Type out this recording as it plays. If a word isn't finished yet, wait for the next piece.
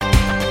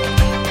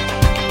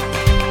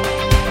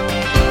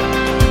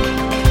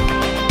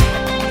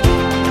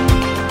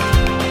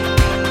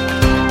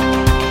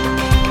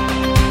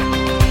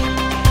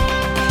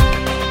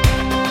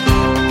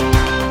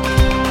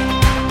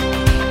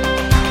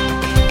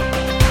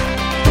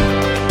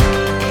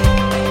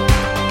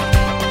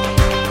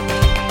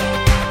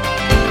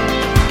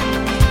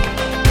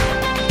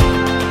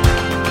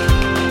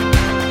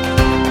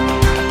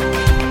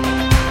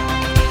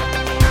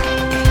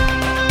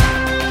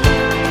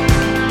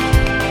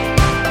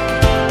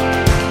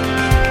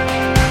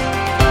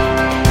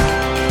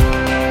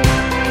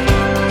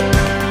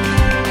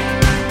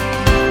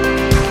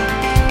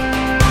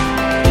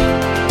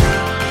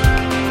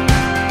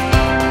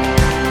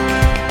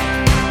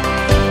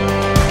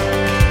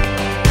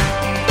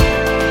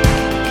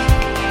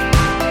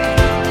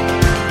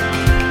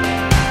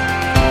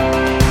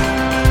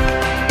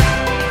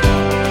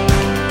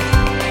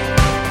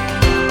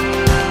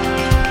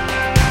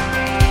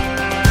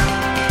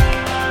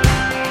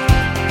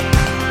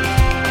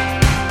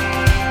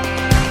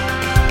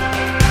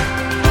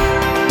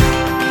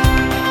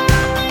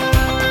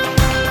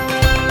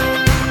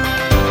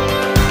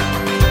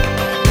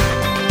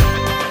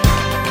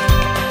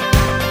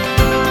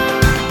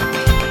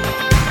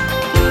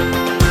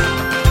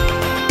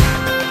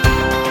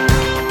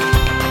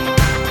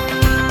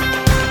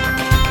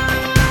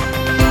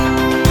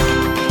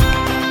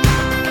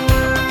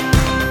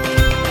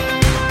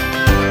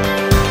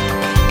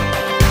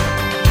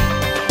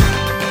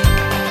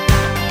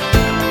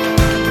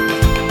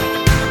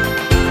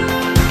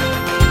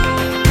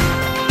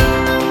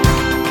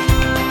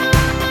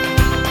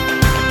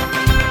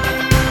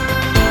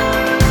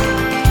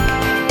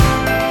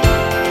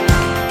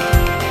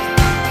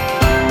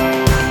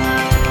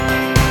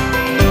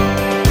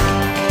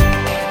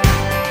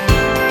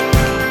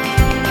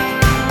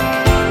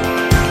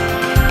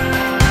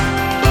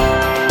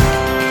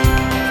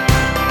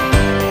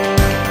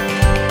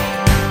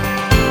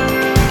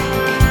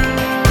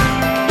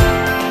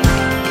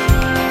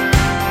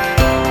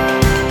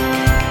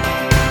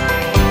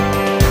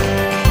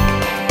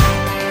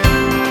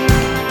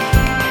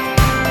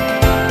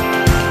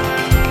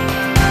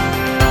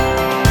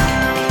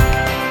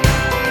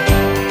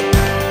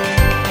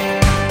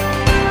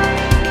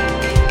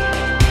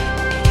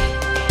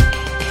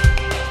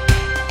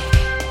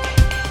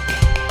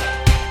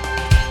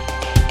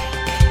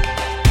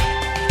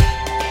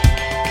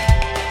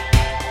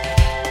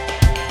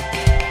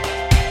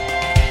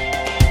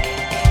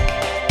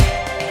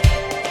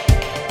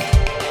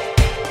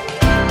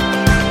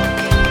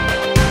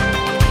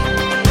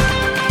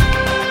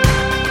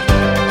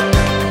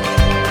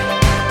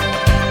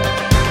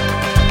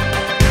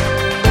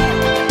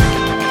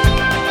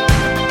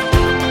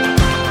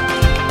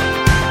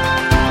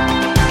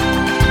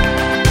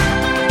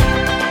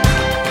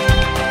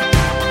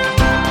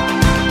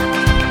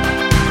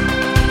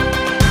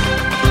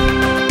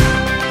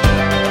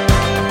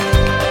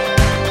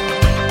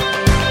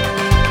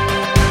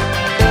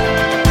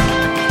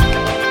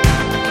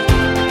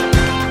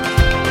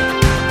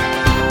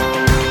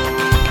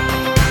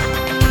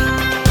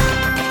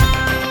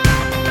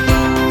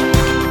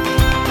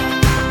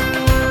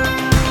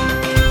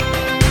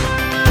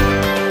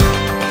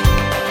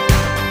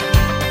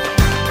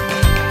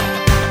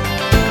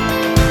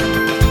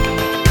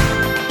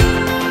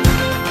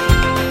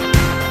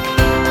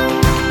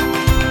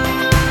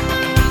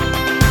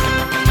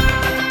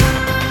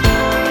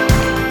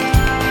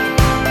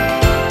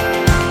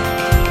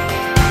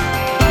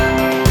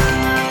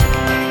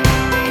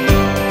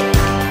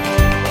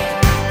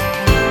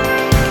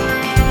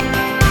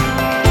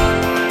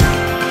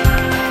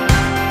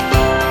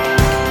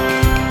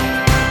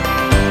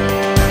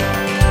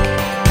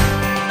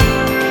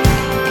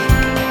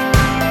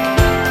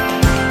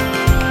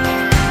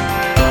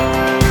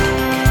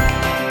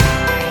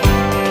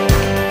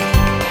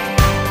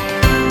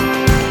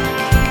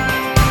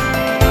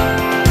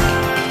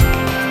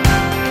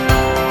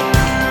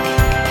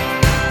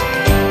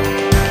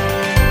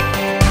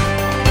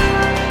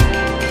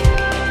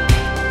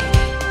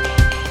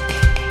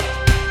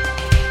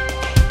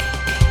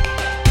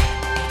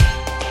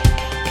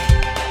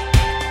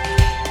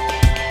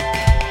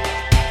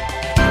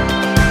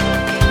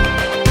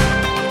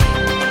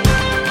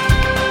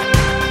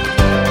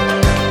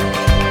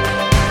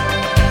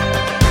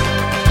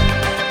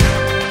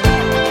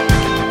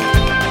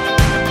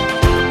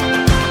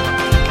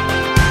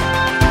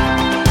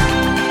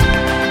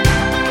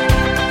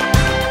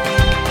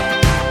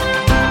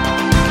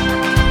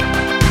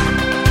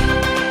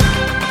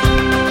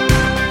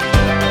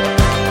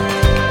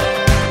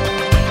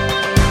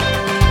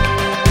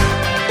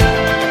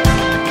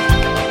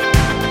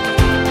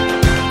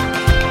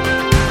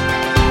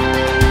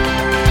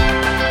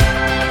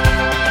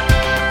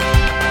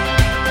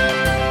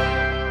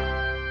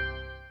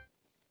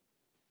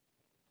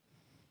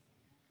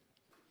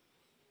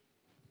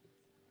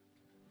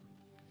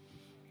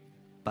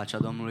Pacea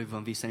Domnului, vă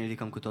invit să ne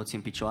ridicăm cu toții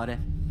în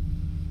picioare.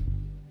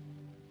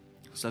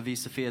 Slăvit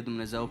să fie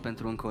Dumnezeu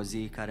pentru încă o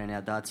zi care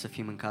ne-a dat să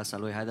fim în casa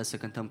Lui. Haideți să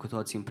cântăm cu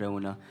toții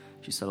împreună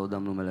și să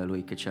lăudăm numele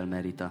Lui, că Cel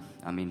merită.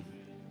 Amin.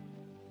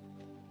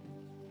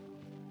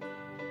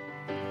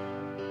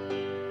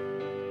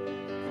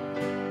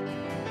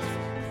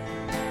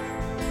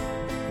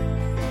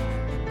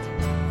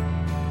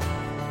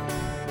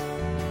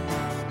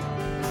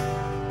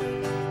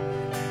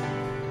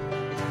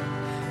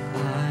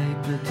 Ai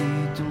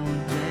plătit un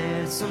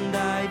preț să-mi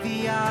dai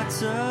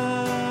viață,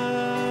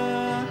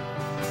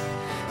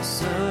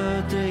 să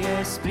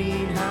trăiesc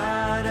prin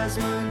har azi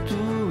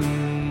mântuit.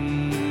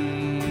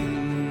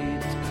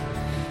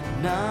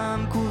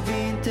 N-am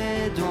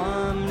cuvinte,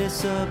 Doamne,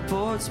 să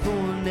pot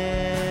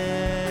spune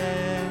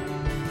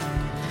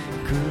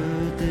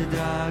cât de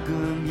drag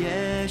îmi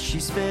ești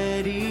și-s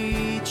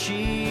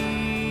fericit.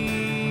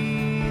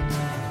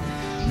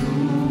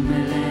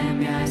 Numele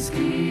mi-ai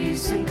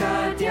scris în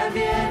cartea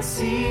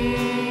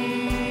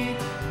vieții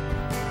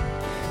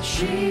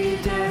și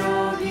te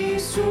rog,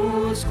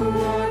 Iisus, cu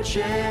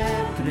orice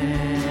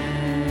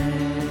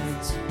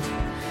preț,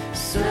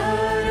 să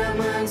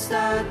rămân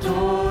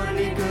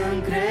statornic în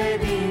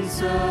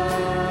credință,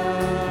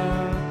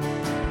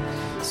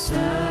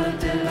 să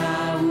te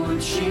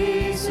laud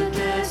și să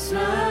te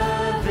slăvesc.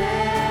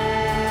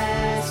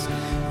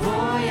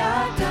 Voia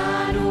ta,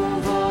 nu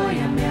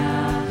voia mea,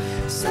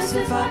 să se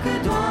facă,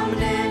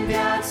 Doamne, în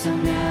viața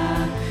mea,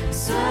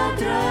 să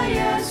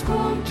trăiesc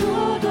cum Tu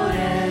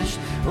dorești,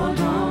 o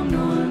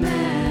Domnul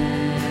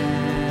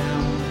meu.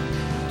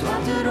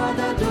 Toată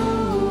roada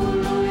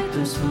Duhului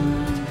Tău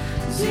Sfânt,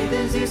 zi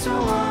de zi s-o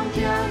am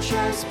pe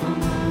acest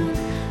pământ,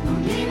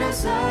 lumină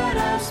să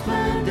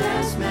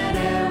răspândesc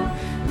mereu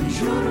în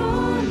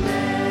jurul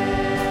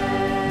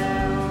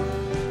meu.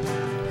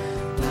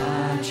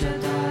 Pacea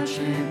Ta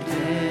ce-mi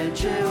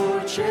trece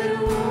orice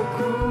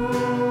lucru,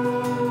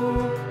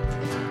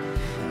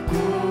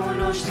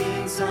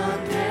 cunoștința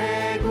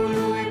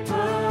întregului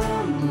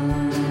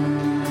pământ,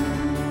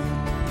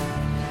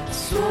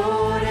 s-o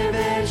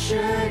reveli și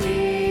în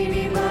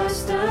inimă,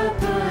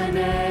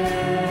 Stăpâne.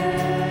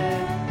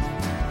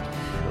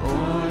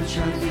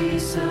 Orice-ar fi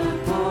să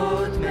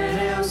pot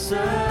mereu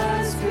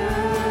să-ți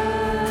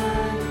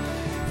cânt.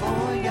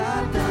 Voia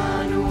Ta,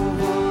 nu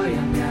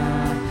voia mea,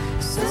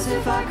 să se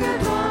facă,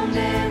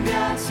 Doamne, în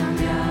viața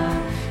mea,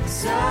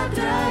 să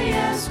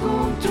trăiesc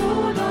cum Tu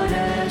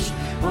dorești,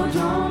 o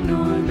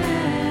Domnul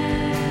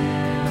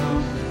meu.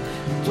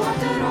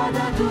 Toată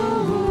roada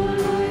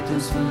Duhului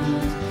Tău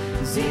Sfânt,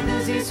 zi de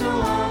zi s-o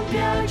am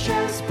pe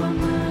acest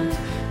pământ,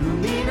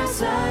 lumină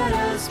să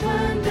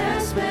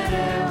răspândesc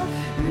mereu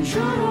în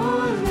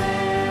jurul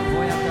meu.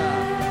 Voia Ta,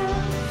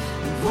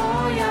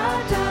 voia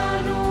Ta,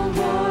 nu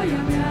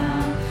voia mea,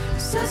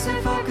 să se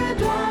facă,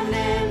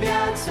 Doamne, în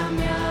viața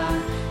mea,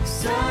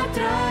 să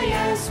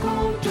trăiesc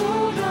cum Tu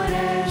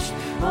dorești,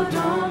 o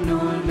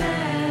Domnul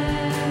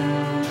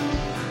meu.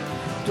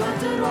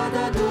 Toată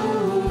roada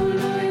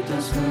Duhului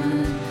Tău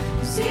Sfânt,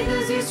 zi de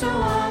zi s-o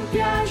am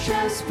pe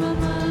acest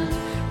pământ,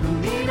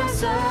 lumină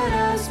să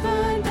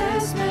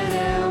răspândesc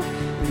mereu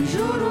în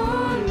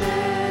jurul meu.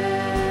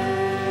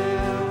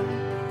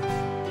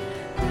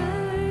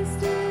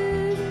 Christ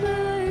is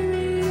my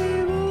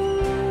reward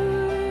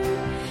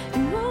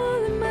and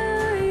all of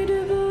my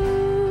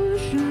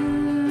devotion.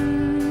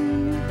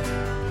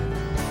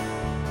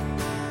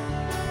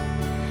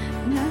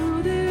 Now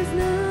there's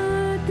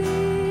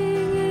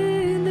nothing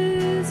in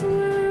this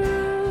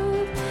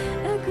world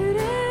that could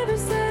ever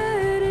satisfy.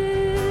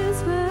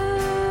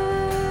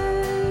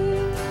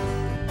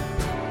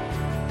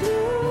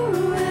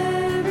 Through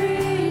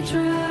every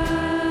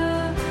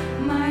trial,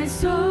 my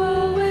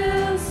soul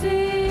will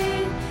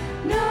sing,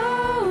 no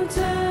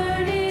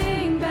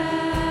turning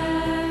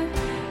back.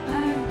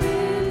 I've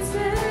been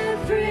set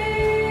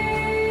free.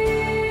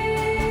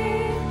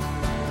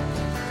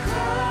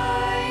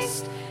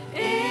 Christ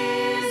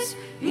is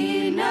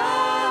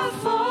enough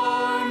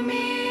for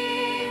me.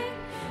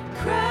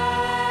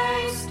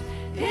 Christ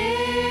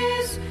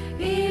is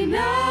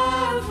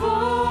enough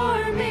for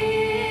me.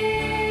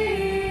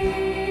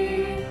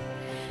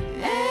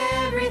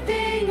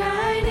 Everything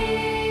I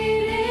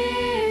need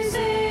is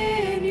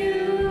in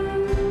You.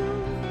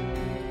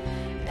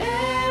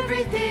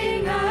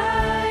 Everything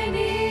I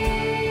need.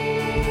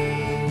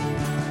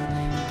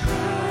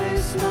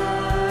 Christ,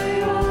 my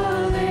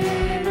all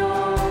in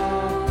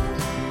all,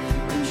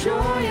 and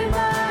joy in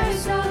my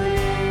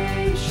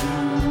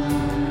salvation.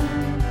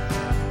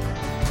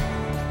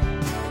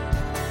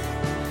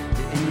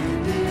 And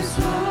this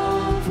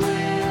hope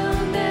will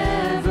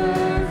never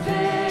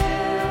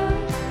fail,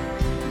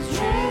 'cause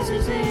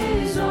Jesus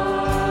is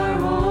our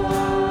all.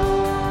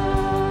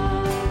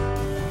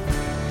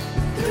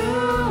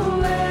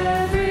 Through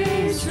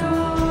every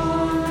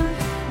storm,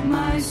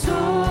 my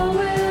soul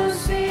will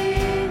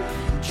sing,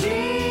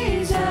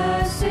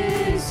 Jesus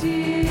is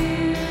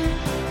here.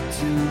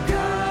 To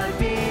God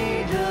be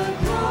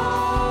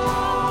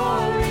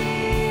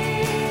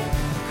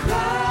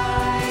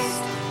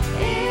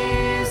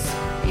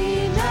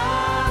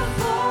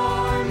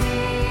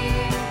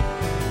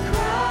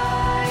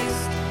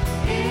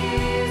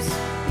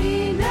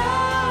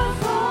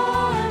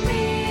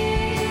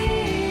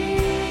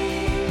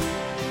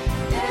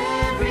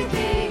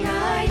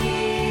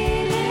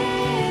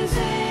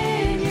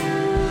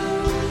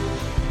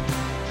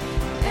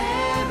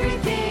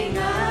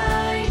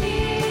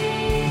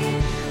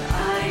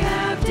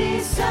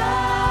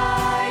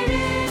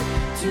decided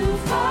to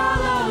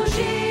follow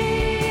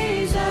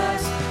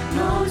Jesus.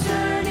 No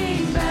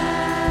turning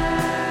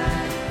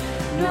back,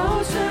 no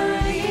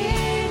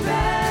turning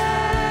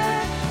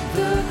back.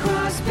 The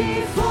cross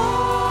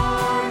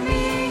before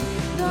me,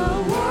 the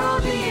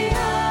world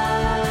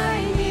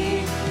behind me.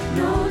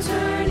 No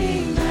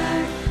turning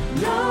back,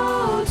 no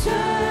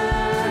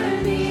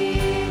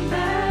turning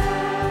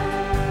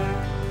back.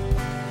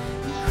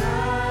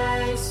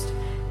 Christ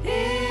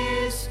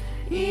is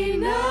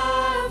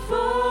enough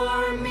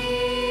for me.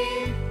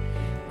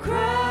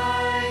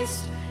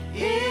 Christ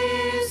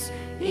is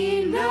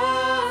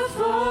enough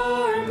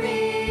for me.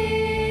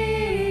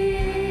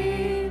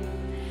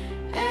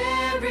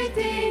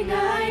 Everything I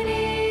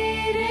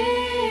need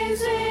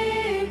is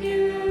in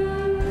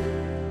you.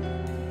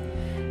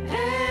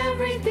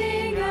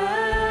 Everything I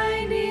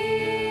need.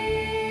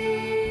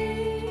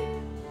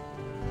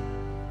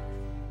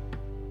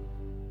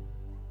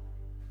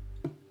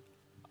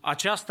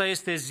 Aceasta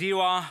este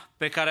ziua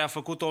pe care a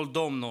făcut-o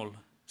Domnul.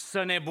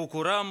 Să ne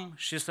bucurăm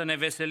și să ne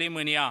veselim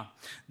în ea.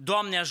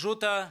 Doamne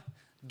ajută,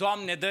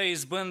 Doamne dă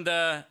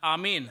izbândă,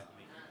 amin.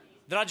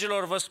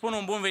 Dragilor, vă spun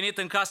un bun venit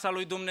în casa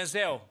lui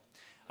Dumnezeu.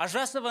 Aș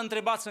vrea să vă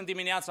întrebați în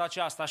dimineața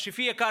aceasta și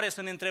fiecare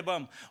să ne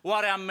întrebăm,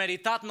 oare am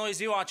meritat noi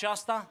ziua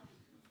aceasta?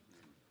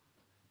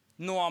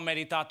 Nu am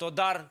meritat-o,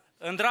 dar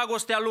în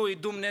dragostea Lui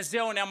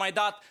Dumnezeu ne-a mai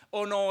dat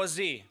o nouă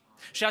zi.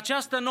 Și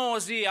această nouă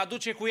zi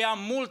aduce cu ea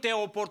multe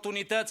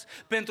oportunități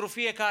pentru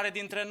fiecare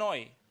dintre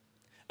noi.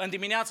 În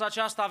dimineața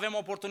aceasta avem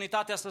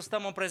oportunitatea să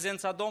stăm în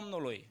prezența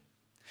Domnului.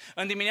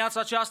 În dimineața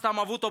aceasta am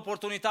avut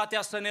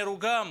oportunitatea să ne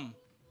rugăm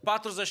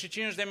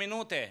 45 de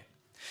minute.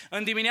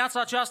 În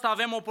dimineața aceasta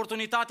avem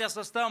oportunitatea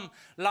să stăm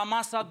la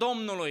masa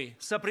Domnului,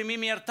 să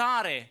primim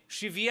iertare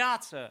și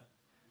viață.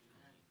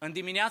 În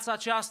dimineața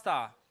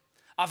aceasta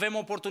avem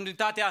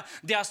oportunitatea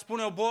de a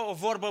spune o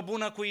vorbă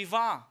bună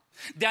cuiva,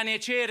 de a ne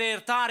cere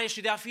iertare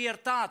și de a fi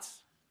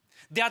iertați,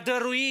 de a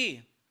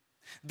dărui,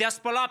 de a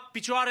spăla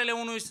picioarele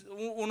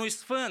unui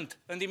sfânt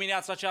în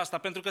dimineața aceasta,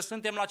 pentru că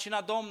suntem la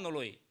cina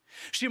Domnului.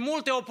 Și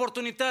multe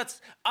oportunități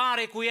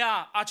are cu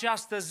ea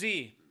această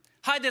zi.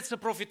 Haideți să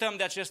profităm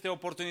de aceste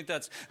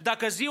oportunități.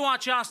 Dacă în ziua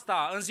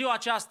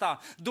aceasta,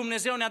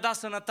 Dumnezeu ne-a dat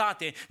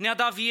sănătate, ne-a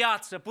dat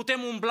viață,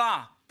 putem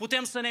umbla,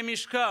 putem să ne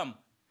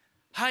mișcăm.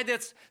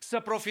 Haideți să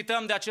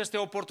profităm de aceste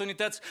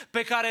oportunități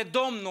pe care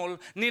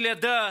Domnul ni le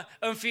dă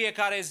în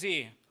fiecare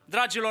zi.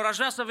 Dragilor, aș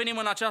vrea să venim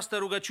în această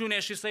rugăciune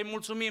și să-i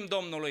mulțumim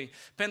Domnului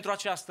pentru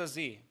această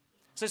zi.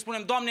 Să-i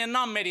spunem, Doamne,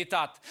 n-am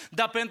meritat,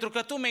 dar pentru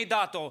că Tu mi-ai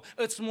dat-o,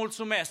 îți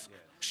mulțumesc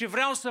și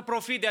vreau să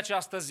profit de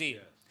această zi.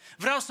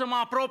 Vreau să mă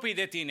apropii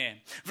de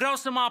Tine, vreau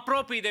să mă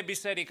apropii de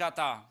biserica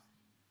Ta.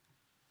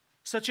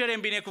 Să cerem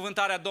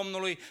binecuvântarea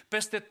Domnului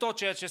peste tot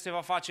ceea ce se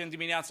va face în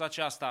dimineața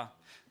aceasta.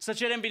 Să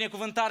cerem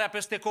binecuvântarea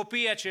peste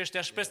copiii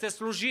aceștia și peste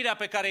slujirea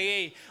pe care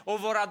ei o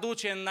vor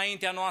aduce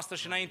înaintea noastră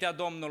și înaintea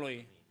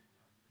Domnului.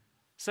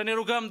 Să ne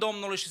rugăm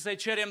Domnului și să-i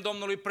cerem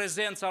Domnului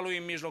prezența Lui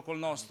în mijlocul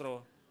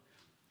nostru.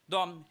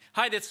 Doamne,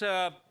 haideți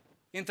să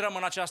intrăm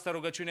în această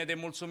rugăciune de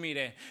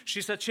mulțumire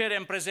și să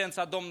cerem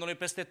prezența Domnului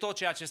peste tot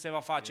ceea ce se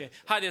va face.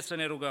 Haideți să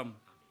ne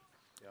rugăm.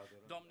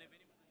 Doamne,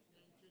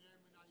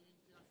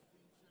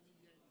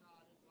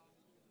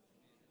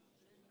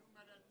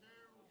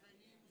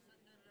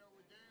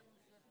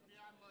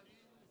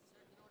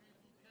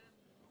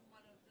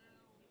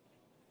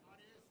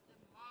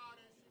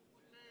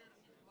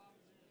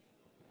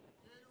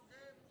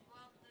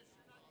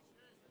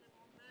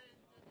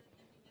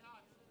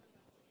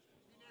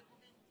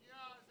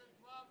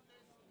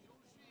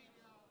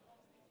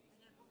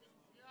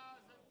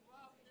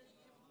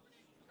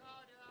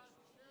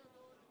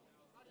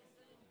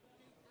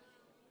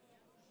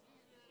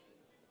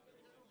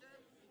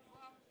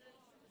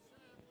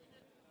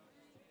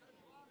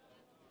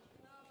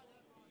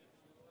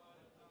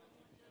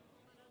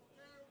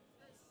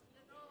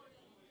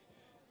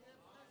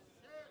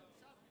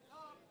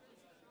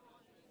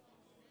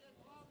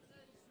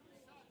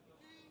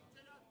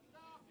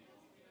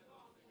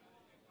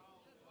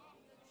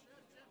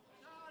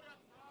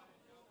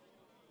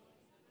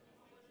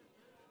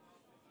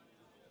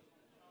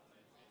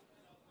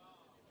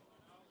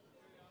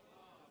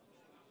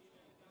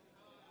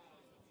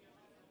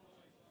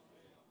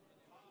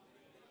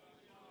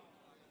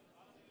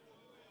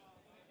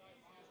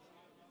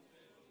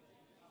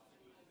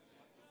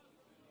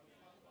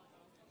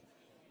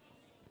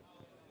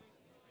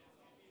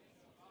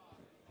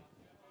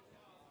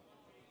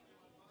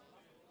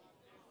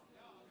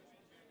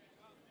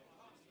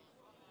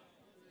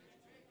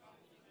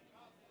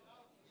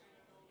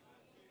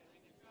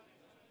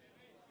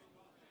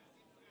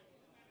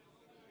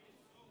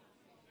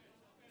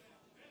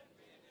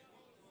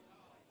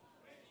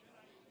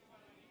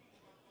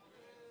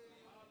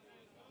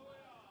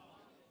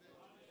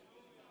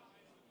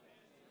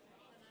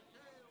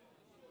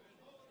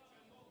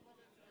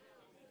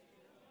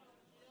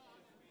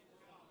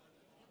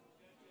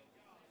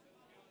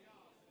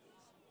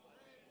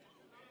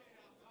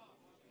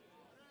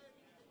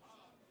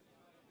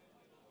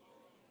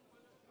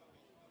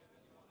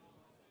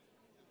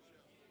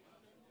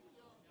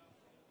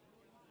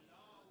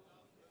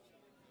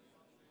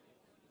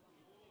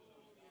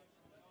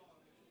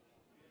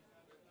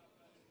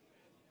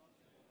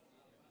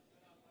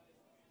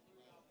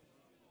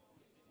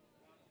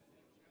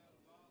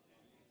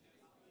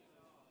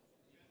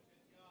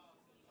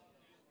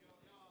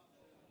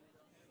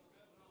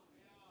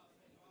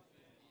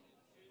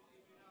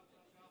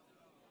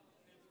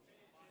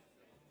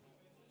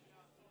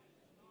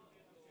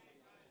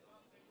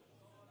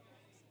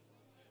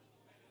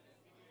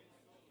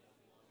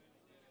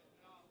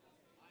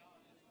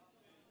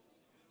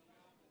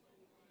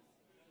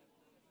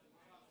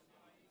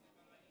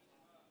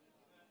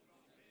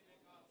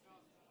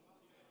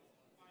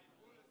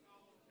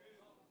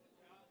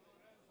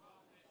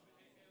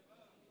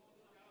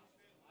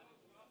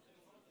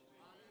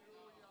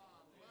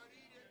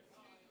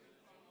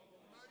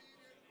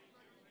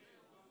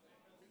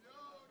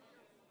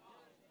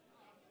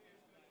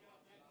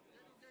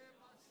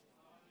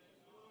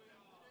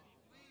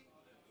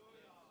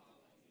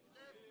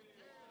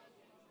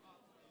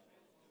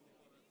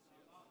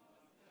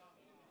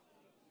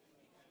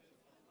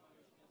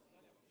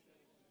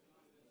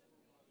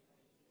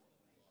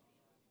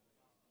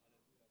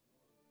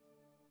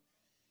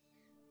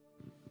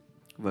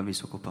 Vă invit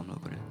să ocupăm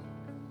locurile.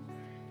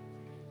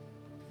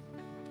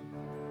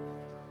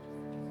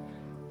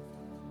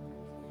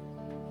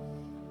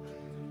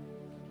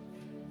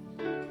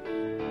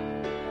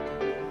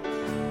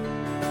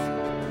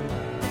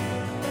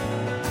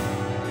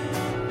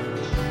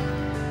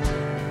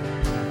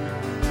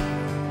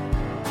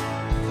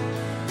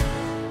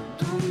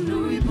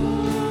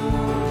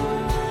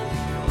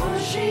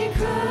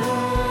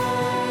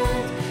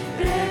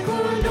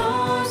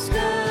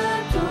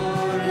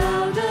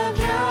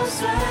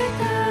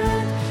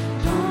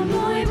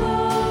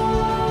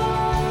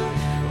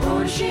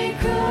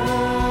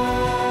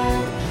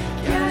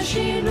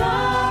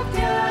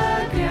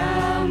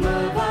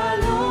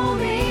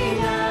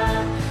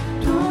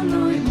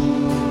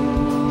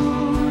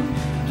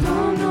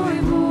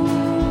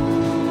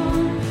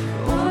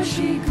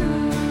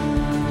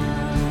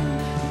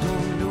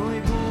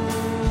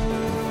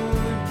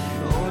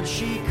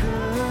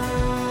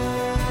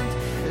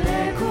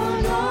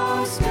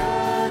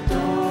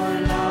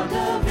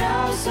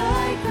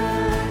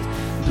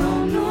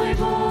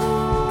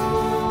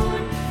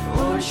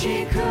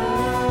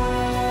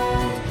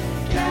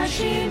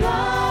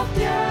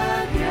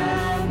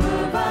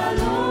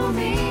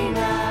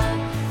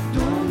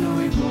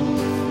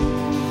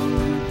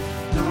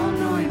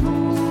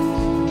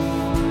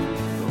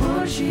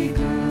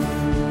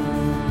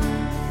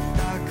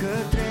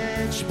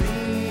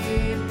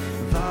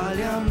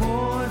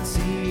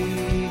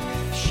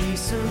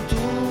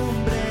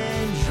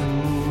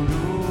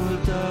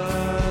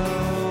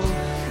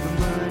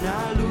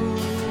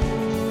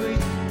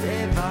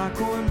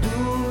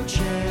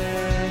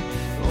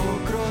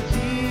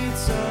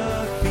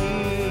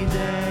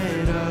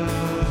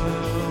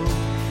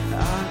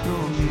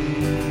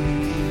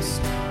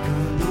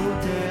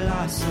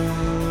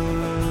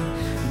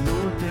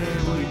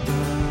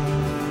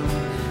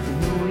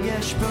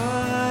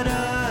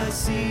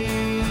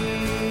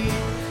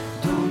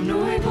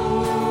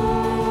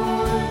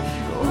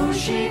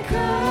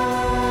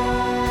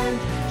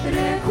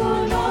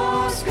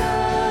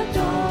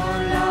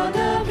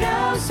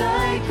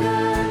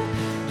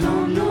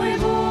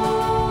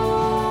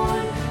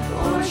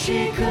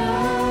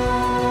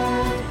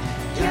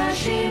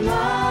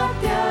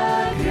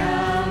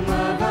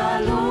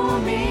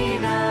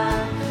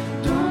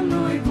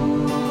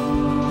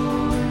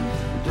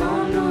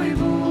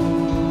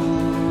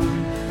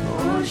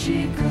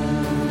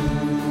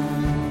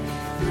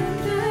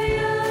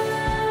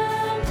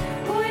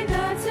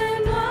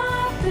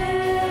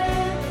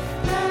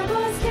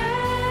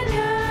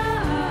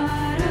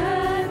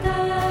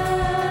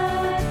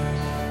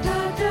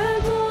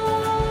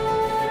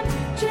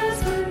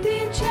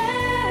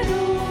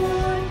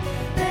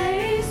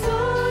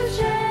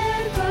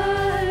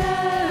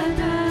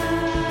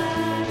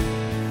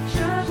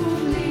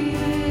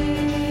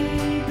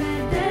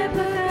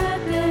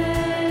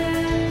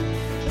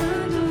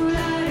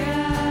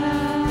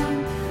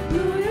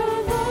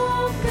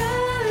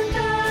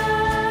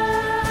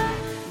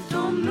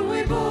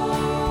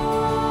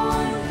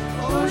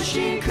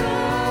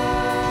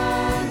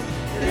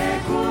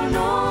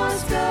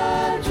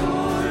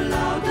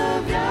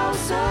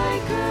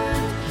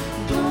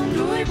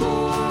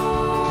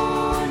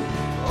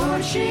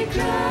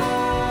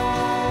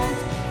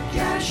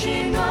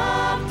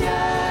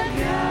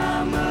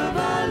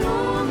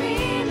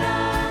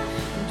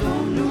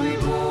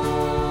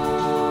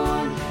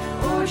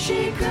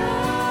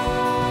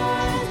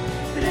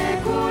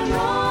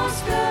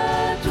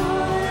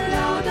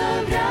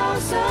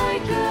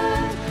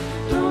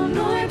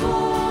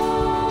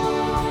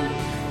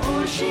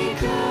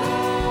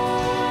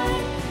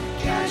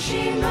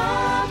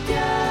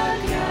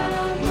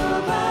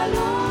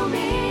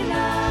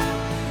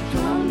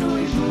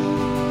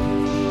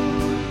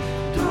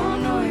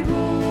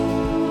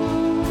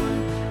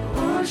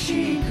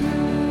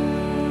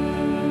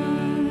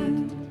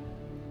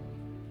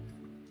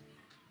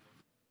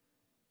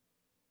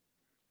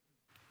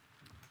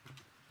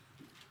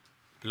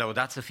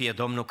 Lăudat să fie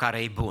Domnul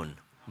care e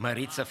bun,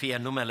 mărit să fie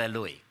numele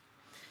Lui.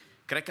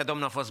 Cred că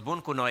Domnul a fost bun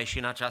cu noi și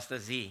în această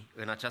zi,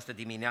 în această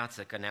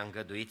dimineață, că ne-a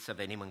îngăduit să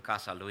venim în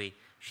casa Lui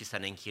și să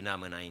ne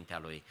închinăm înaintea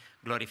Lui.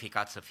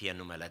 Glorificat să fie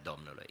numele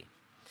Domnului.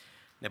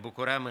 Ne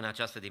bucurăm în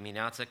această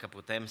dimineață că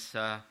putem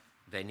să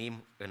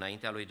venim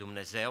înaintea lui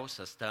Dumnezeu,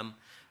 să stăm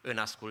în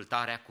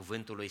ascultarea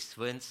Cuvântului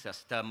Sfânt, să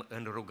stăm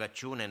în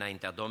rugăciune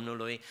înaintea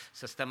Domnului,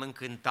 să stăm în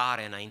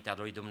cântare înaintea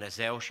lui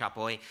Dumnezeu și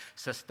apoi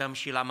să stăm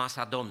și la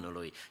masa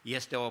Domnului.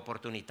 Este o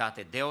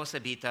oportunitate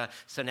deosebită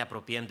să ne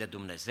apropiem de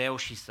Dumnezeu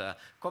și să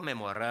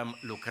comemorăm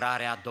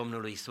lucrarea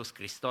Domnului Iisus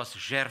Hristos,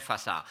 jertfa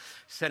sa.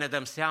 Să ne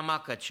dăm seama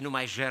că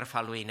numai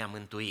jertfa Lui ne-a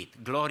mântuit.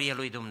 Glorie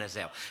lui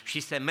Dumnezeu! Și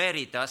se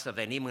merită să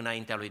venim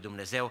înaintea lui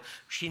Dumnezeu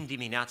și în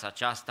dimineața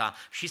aceasta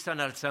și să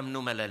înălțăm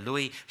numele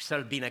Lui și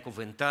să-L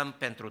binecuvântăm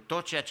pentru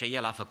tot ceea ce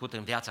El a făcut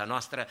în viața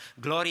noastră.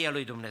 Glorie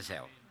lui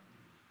Dumnezeu!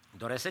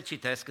 Doresc să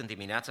citesc în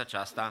dimineața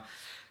aceasta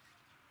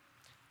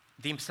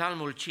din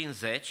Psalmul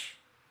 50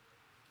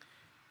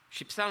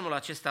 și psalmul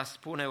acesta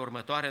spune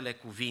următoarele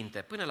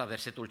cuvinte, până la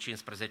versetul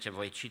 15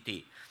 voi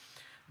citi.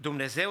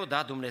 Dumnezeu,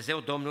 da, Dumnezeu,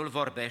 Domnul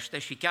vorbește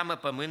și cheamă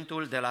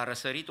pământul de la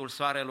răsăritul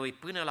soarelui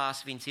până la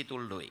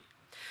asfințitul lui.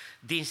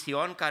 Din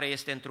Sion, care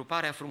este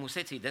întruparea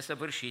frumuseții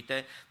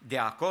desăvârșite, de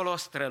acolo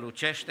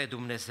strălucește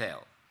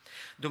Dumnezeu.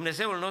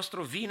 Dumnezeul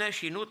nostru vine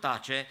și nu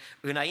tace,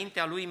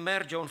 înaintea lui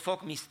merge un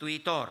foc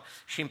mistuitor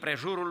și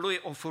împrejurul lui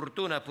o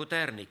furtună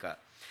puternică.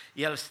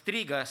 El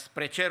strigă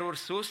spre ceruri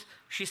sus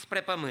și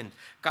spre pământ,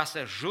 ca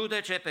să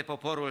judece pe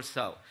poporul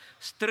său.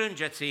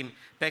 Strângeți-mi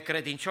pe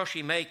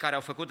credincioșii mei care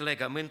au făcut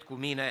legământ cu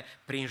mine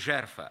prin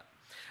jertfă.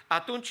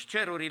 Atunci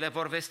cerurile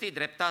vor vesti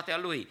dreptatea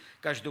lui,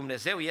 căci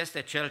Dumnezeu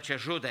este cel ce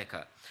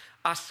judecă.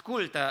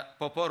 Ascultă,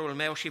 poporul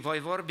meu, și voi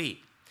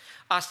vorbi.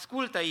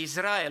 Ascultă,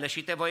 Israele,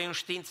 și te voi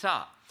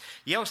înștiința.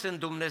 Eu sunt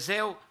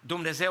Dumnezeu,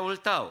 Dumnezeul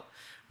tău.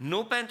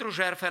 Nu pentru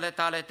jertfele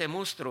tale te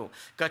mustru,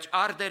 căci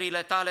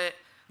arderile tale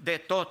de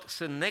tot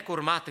sunt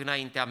necurmat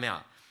înaintea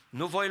mea.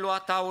 Nu voi lua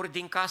taur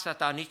din casa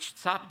ta, nici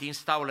țap din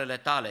staulele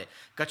tale,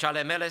 căci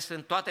ale mele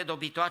sunt toate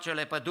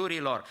dobitoacele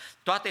pădurilor,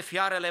 toate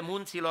fiarele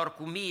munților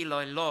cu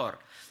miile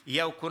lor.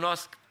 Eu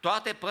cunosc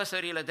toate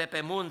păsările de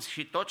pe munți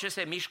și tot ce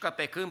se mișcă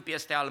pe câmp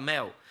este al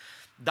meu.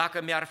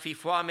 Dacă mi-ar fi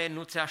foame,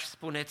 nu ți-aș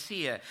spune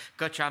ție,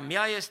 căci a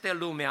mea este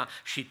lumea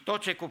și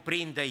tot ce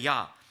cuprinde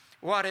ea.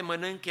 Oare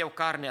mănânc eu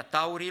carnea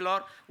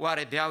taurilor?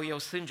 Oare beau eu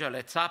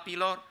sângele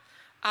țapilor?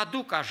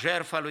 Aduc ca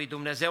jertfă lui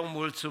Dumnezeu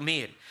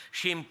mulțumiri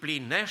și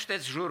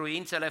împlinește-ți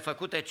juruințele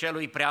făcute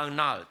celui prea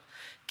înalt.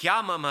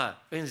 Cheamă-mă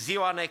în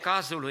ziua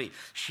necazului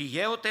și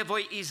eu te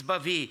voi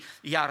izbăvi,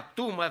 iar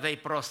tu mă vei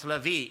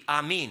proslăvi.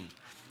 Amin.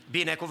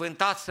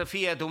 Binecuvântat să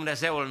fie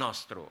Dumnezeul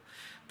nostru.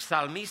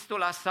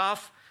 Psalmistul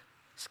Asaf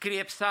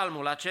scrie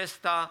psalmul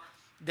acesta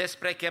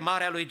despre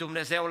chemarea lui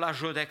Dumnezeu la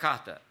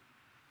judecată.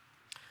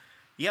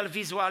 El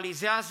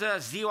vizualizează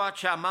ziua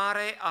cea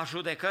mare a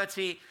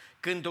judecății,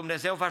 când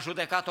Dumnezeu va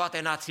judeca toate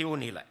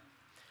națiunile.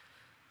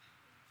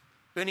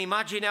 În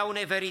imaginea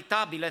unei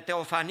veritabile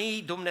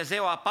teofanii,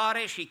 Dumnezeu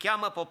apare și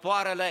cheamă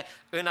popoarele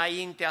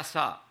înaintea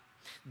sa.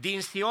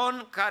 Din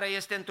Sion, care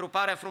este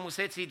întruparea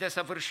frumuseții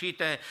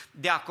desăvârșite,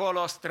 de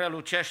acolo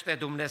strălucește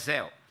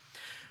Dumnezeu.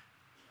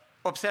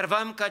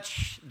 Observăm că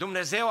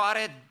Dumnezeu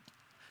are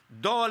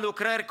două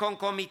lucrări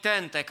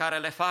concomitente care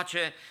le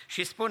face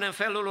și spune în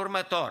felul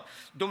următor: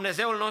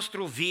 Dumnezeul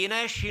nostru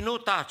vine și nu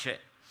tace.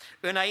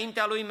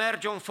 Înaintea lui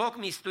merge un foc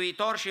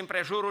mistuitor și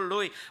împrejurul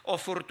lui o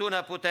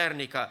furtună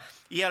puternică.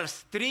 El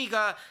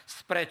strigă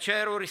spre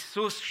ceruri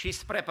sus și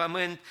spre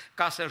pământ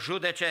ca să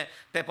judece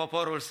pe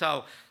poporul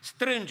său.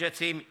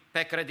 Strângeți-mi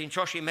pe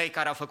credincioșii mei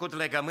care au făcut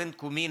legământ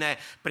cu mine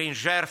prin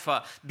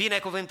jertfă.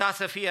 Binecuvântat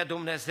să fie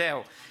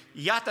Dumnezeu!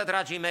 Iată,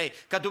 dragii mei,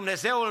 că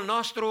Dumnezeul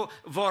nostru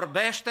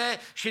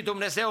vorbește și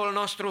Dumnezeul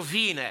nostru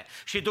vine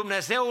și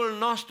Dumnezeul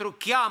nostru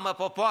cheamă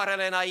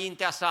popoarele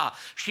înaintea sa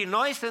și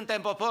noi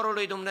suntem poporul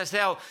lui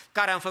Dumnezeu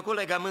care am făcut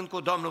legământ cu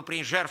Domnul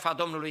prin jertfa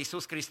Domnului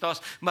Iisus Hristos,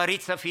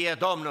 mărit să fie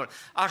Domnul.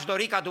 Aș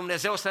dori ca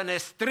Dumnezeu să ne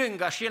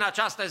strângă și în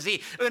această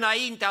zi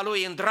înaintea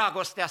Lui, în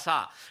dragostea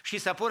sa și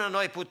să pună în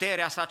noi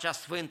puterea sa cea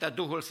sfântă,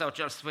 Duhul Său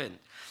cel Sfânt.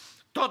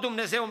 Tot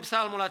Dumnezeu în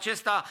psalmul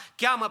acesta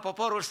cheamă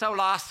poporul său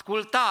la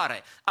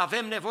ascultare.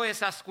 Avem nevoie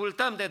să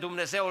ascultăm de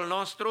Dumnezeul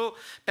nostru,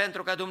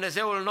 pentru că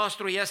Dumnezeul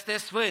nostru este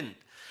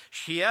sfânt.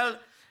 Și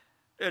El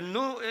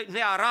nu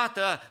ne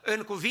arată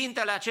în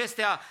cuvintele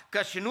acestea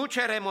căci nu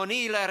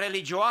ceremoniile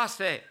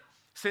religioase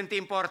sunt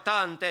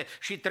importante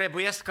și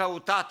trebuiesc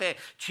căutate,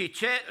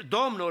 ci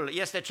Domnul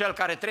este Cel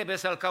care trebuie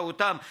să-L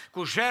căutăm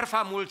cu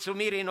jertfa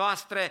mulțumirii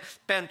noastre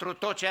pentru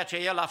tot ceea ce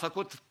El a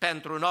făcut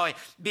pentru noi.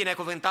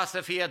 Binecuvântat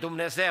să fie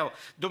Dumnezeu!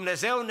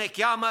 Dumnezeu ne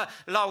cheamă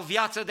la o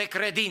viață de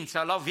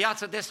credință, la o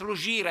viață de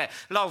slujire,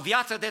 la o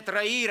viață de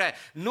trăire,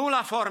 nu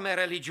la forme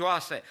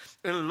religioase.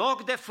 În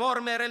loc de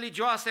forme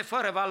religioase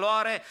fără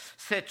valoare,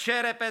 se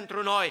cere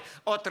pentru noi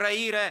o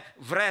trăire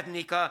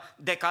vrednică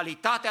de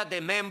calitatea de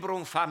membru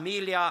în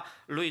familia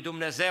lui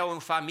Dumnezeu, în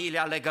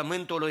familia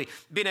legământului.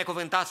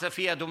 Binecuvântat să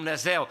fie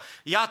Dumnezeu!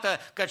 Iată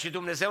că și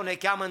Dumnezeu ne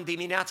cheamă în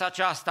dimineața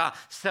aceasta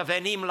să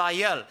venim la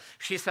El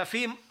și să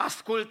fim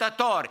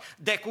ascultători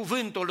de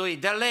cuvântul Lui,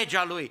 de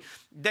legea Lui,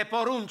 de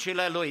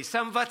poruncile Lui, să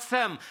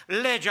învățăm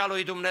legea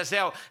lui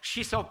Dumnezeu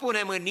și să o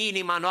punem în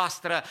inima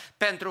noastră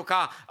pentru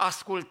ca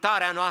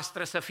ascultarea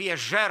noastră să fie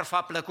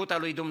jertfa plăcută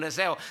lui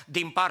Dumnezeu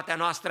din partea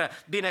noastră.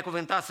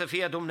 Binecuvântat să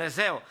fie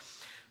Dumnezeu!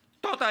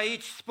 Tot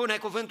aici spune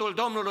cuvântul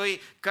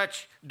Domnului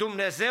căci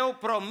Dumnezeu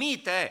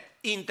promite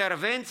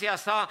intervenția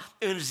sa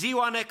în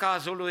ziua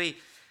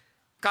necazului,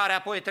 care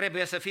apoi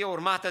trebuie să fie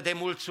urmată de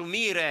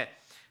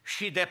mulțumire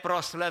și de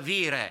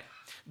proslăvire.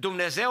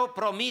 Dumnezeu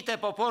promite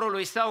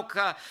poporului său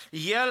că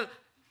El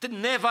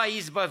ne va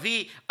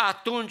izbăvi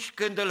atunci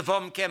când îl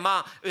vom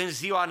chema în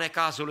ziua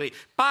necazului.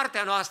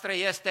 Partea noastră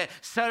este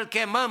să-L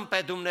chemăm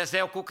pe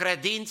Dumnezeu cu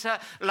credință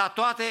la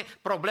toate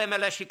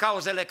problemele și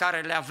cauzele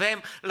care le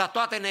avem, la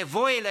toate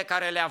nevoile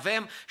care le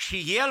avem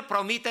și El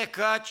promite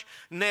căci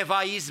ne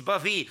va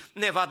izbăvi,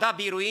 ne va da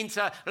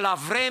biruință la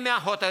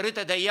vremea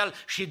hotărâtă de El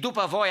și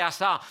după voia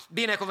sa.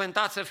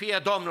 Binecuvântat să fie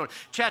Domnul!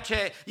 Ceea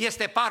ce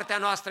este partea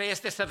noastră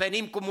este să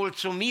venim cu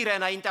mulțumire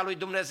înaintea lui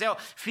Dumnezeu,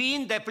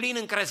 fiind deplin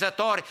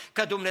încrezători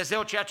că Dumnezeu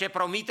Dumnezeu ceea ce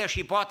promite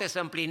și poate să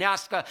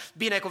împlinească,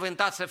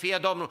 binecuvântat să fie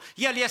Domnul.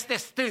 El este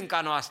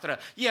stânca noastră,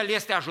 El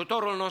este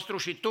ajutorul nostru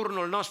și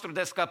turnul nostru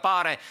de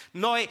scăpare.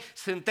 Noi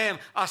suntem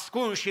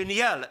ascunși în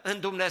El, în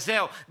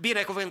Dumnezeu,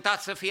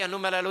 binecuvântat să fie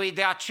numele Lui.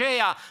 De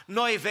aceea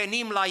noi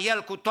venim la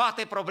El cu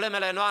toate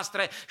problemele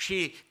noastre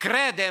și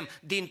credem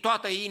din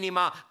toată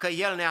inima că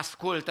El ne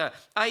ascultă.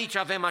 Aici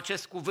avem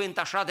acest cuvânt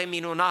așa de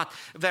minunat,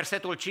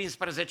 versetul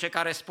 15,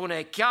 care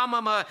spune: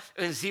 cheamă-mă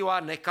în ziua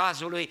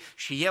necazului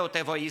și eu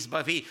te voi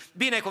izbăvi.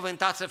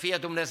 Binecuvântat să fie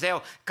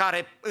Dumnezeu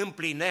care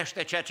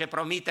împlinește ceea ce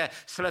promite,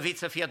 slăvit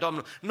să fie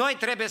Domnul. Noi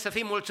trebuie să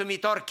fim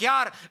mulțumitori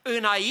chiar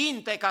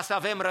înainte ca să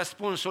avem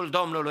răspunsul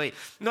Domnului.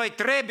 Noi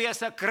trebuie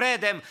să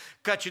credem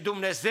căci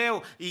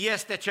Dumnezeu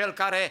este Cel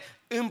care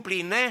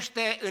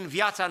împlinește în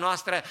viața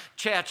noastră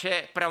ceea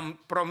ce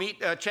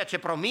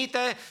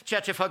promite, ceea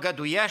ce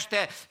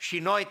făgăduiește și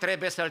noi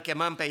trebuie să-L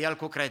chemăm pe El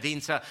cu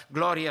credință,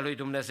 glorie lui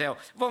Dumnezeu.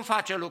 Vom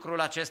face lucrul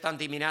acesta în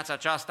dimineața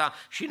aceasta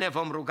și ne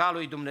vom ruga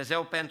lui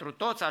Dumnezeu pentru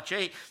toți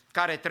acei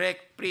care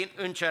trec prin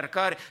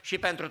încercări și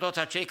pentru toți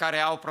acei care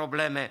au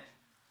probleme.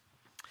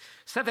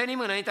 Să venim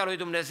înaintea lui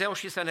Dumnezeu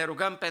și să ne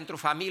rugăm pentru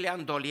familia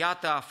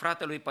îndoliată a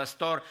fratelui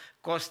păstor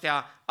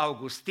Costea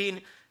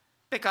Augustin,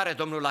 pe care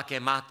Domnul l-a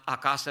chemat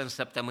acasă în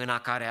săptămâna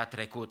care a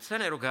trecut. Să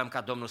ne rugăm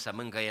ca Domnul să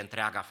mângâie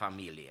întreaga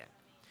familie.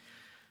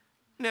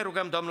 Ne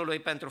rugăm Domnului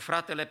pentru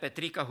fratele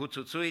Petrică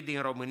Huțuțui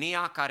din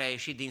România, care a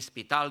ieșit din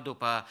spital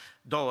după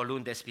 2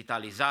 luni de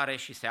spitalizare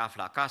și se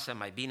află acasă.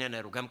 Mai bine ne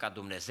rugăm ca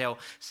Dumnezeu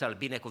să-l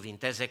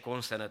binecuvinteze cu o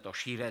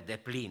însănătoșire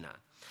deplină.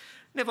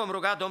 Ne vom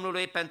ruga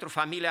Domnului pentru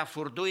familia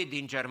Furdui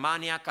din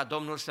Germania, ca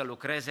Domnul să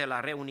lucreze la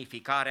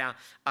reunificarea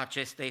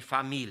acestei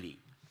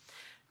familii.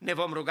 Ne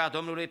vom ruga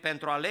Domnului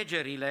pentru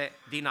alegerile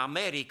din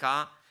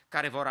America,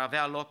 care vor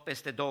avea loc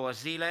peste 2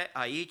 zile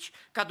aici,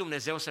 ca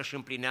Dumnezeu să-și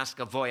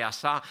împlinească voia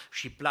sa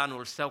și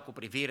planul său cu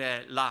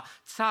privire la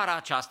țara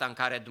aceasta în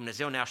care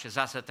Dumnezeu ne-a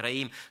așezat să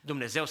trăim,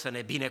 Dumnezeu să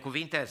ne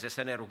binecuvinteze,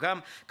 să ne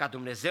rugăm ca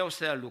Dumnezeu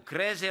să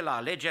lucreze la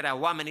alegerea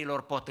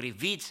oamenilor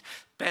potriviți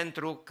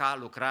pentru ca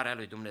lucrarea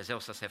lui Dumnezeu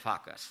să se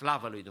facă.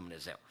 Slavă lui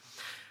Dumnezeu!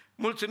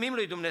 Mulțumim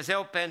lui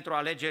Dumnezeu pentru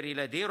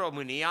alegerile din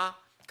România,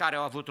 care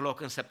au avut loc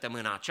în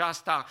săptămâna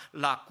aceasta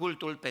la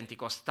cultul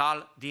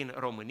penticostal din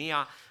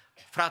România.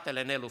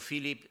 Fratele Nelu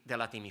Filip de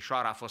la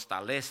Timișoara a fost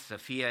ales să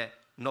fie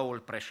noul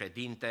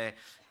președinte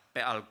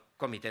al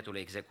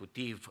Comitetului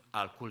Executiv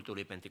al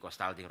cultului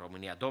penticostal din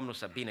România. Domnul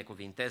să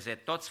binecuvinteze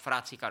toți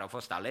frații care au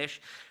fost aleși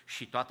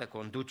și toată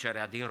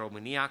conducerea din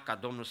România, ca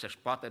Domnul să-și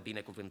poată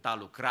binecuvânta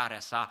lucrarea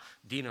sa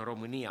din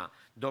România.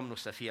 Domnul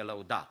să fie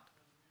lăudat.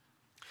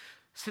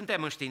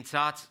 Suntem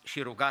înștiințați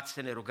și rugați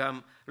să ne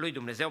rugăm lui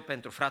Dumnezeu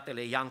pentru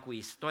fratele Iancu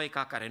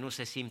Istoica, care nu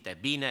se simte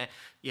bine,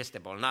 este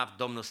bolnav,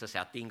 Domnul să se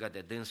atingă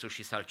de dânsul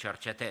și să-l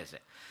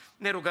cerceteze.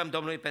 Ne rugăm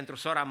Domnului pentru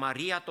sora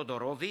Maria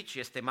Todorovici,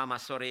 este mama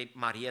sorei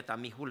Marieta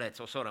Mihuleț,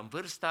 o soră în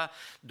vârstă,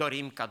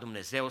 dorim ca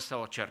Dumnezeu să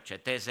o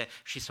cerceteze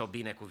și să o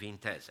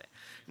binecuvinteze.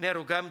 Ne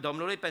rugăm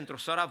Domnului pentru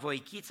sora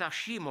Voichița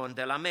Șimon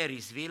de la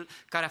Marysville,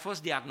 care a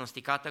fost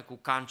diagnosticată cu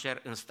cancer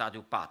în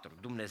stadiu 4.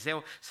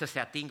 Dumnezeu să se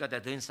atingă de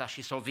dânsa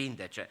și să o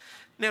vindece.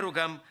 Ne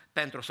rugăm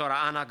pentru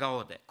sora Ana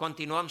Gaode.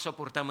 Continuăm să o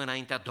purtăm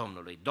înaintea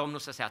Domnului. Domnul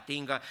să se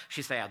atingă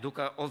și să-i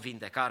aducă o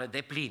vindecare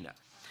deplină.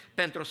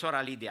 Pentru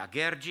sora Lidia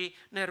Ghergi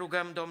ne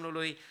rugăm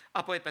Domnului,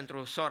 apoi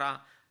pentru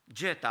sora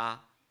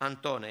Geta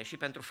Antone și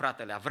pentru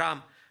fratele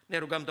Avram. Ne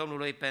rugăm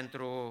Domnului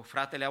pentru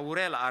fratele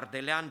Aurel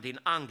Ardelean din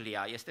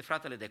Anglia, este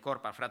fratele de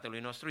corp al fratelui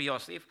nostru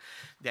Iosif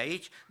de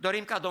aici.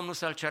 Dorim ca Domnul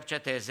să-l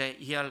cerceteze,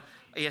 el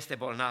este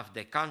bolnav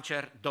de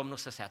cancer, Domnul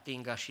să se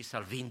atingă și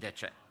să-l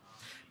vindece.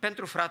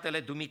 Pentru fratele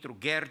Dumitru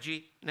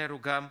Ghergi ne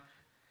rugăm,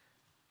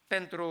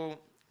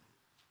 pentru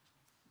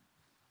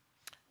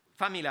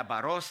familia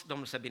Baros,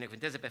 Domnul să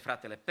binecuvânteze pe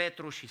fratele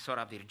Petru și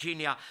sora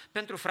Virginia,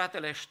 pentru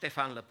fratele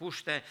Ștefan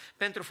Lăpuște,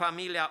 pentru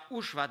familia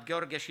Ușvat,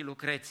 Gheorghe și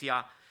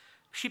Lucreția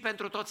și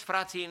pentru toți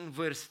frații în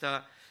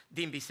vârstă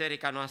din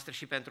biserica noastră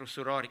și pentru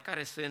surori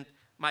care sunt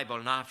mai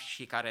bolnavi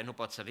și care nu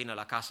pot să vină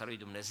la casa lui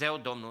Dumnezeu,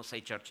 Domnul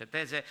să-i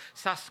cerceteze,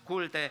 să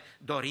asculte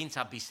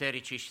dorința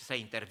bisericii și să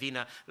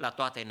intervină la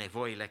toate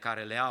nevoile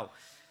care le au.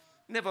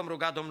 Ne vom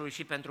ruga Domnului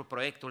și pentru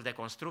proiectul de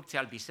construcție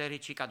al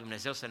bisericii, ca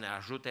Dumnezeu să ne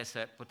ajute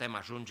să putem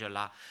ajunge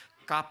la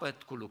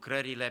capăt cu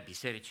lucrările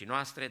bisericii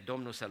noastre,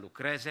 Domnul să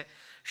lucreze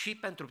și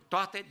pentru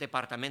toate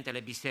departamentele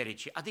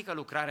bisericii, adică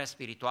lucrarea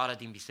spirituală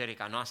din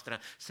biserica noastră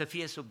să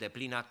fie sub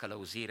deplină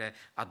călăuzire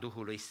a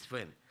Duhului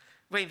Sfânt.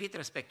 Vă invit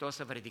respectuos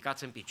să vă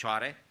ridicați în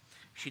picioare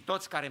și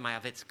toți care mai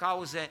aveți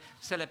cauze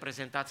să le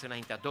prezentați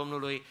înaintea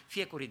Domnului,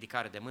 fie cu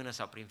ridicare de mână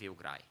sau prin viu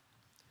grai.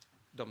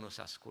 Domnul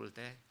să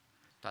asculte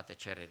toate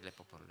cererile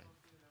poporului.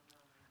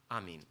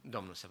 Amin.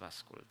 Domnul să vă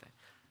asculte.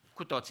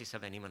 Cu toții să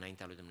venim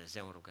înaintea lui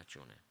Dumnezeu în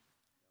rugăciune.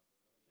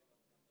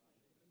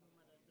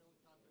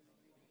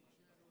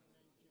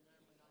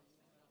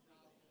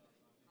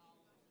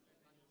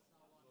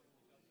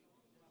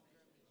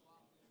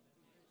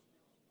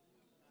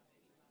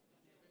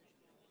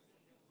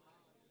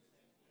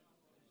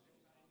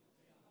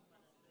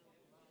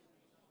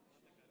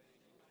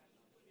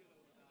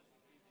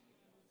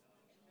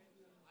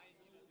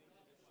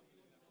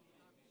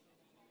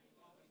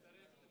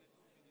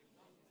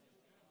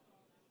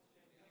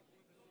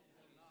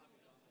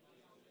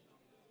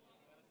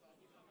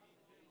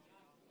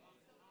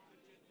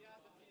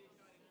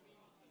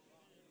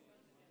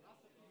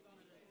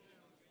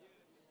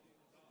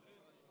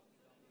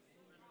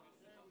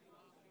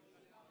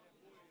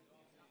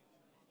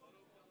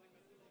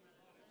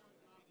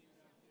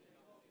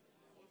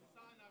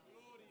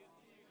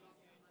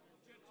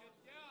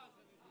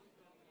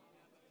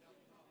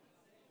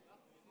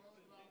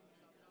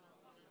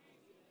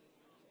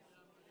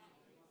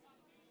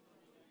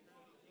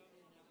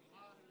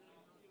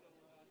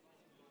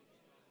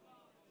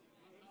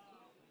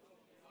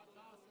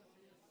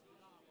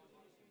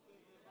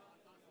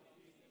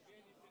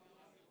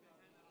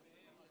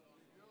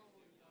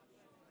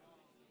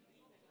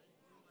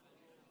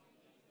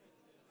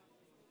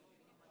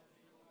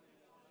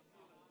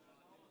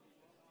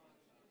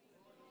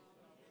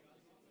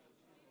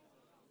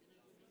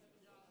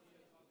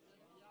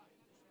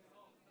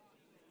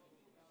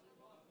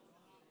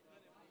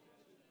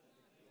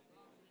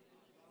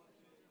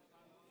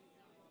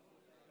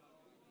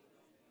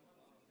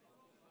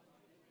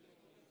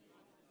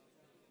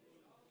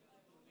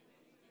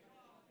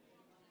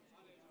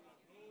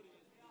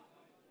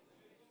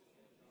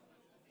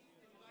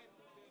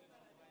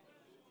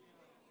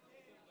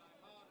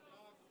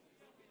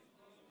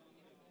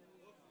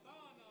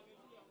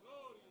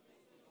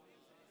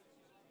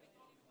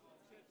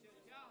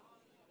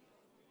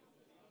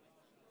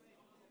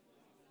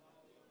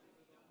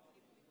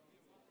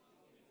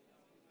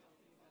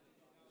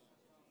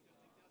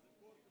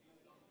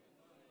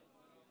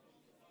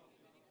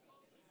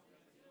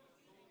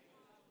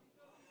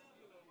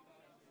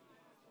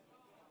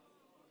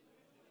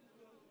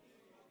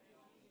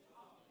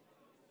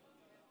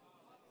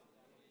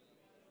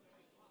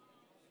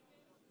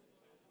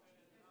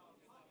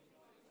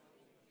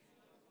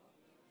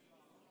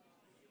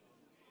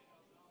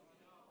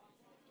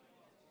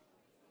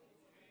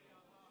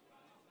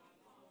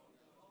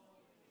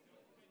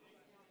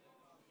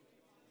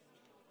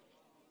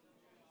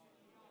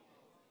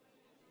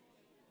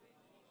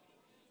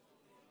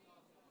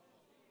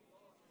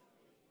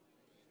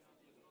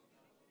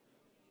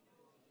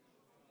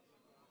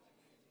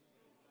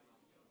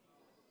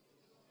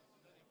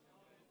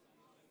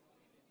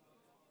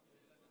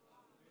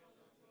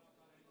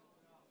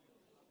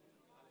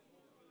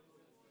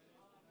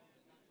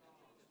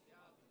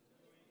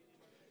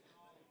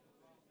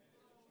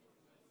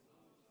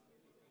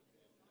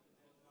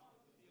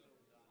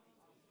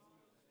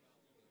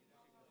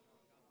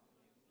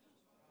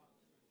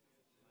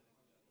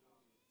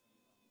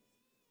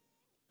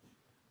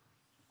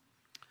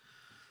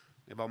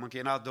 Ne vom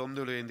închina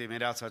Domnului în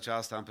dimineața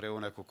aceasta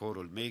împreună cu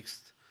corul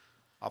mixt,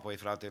 apoi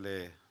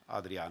fratele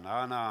Adrian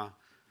Ana,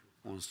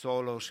 un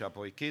solo și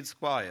apoi Kids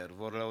Choir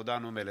vor lăuda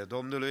numele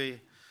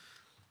Domnului.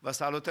 Vă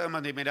salutăm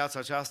în dimineața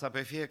aceasta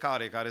pe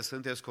fiecare care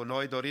sunteți cu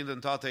noi, dorind în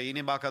toată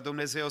inima ca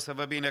Dumnezeu să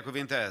vă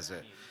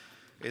binecuvinteze.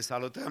 Îi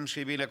salutăm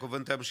și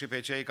binecuvântăm și pe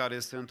cei care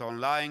sunt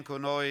online cu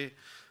noi,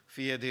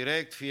 fie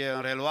direct, fie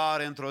în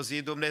reluare, într-o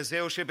zi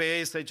Dumnezeu și pe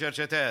ei să-i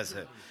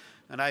cerceteze.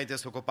 Înainte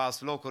să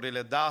ocupați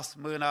locurile, dați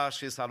mâna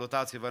și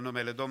salutați-vă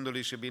numele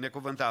Domnului și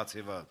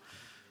binecuvântați-vă.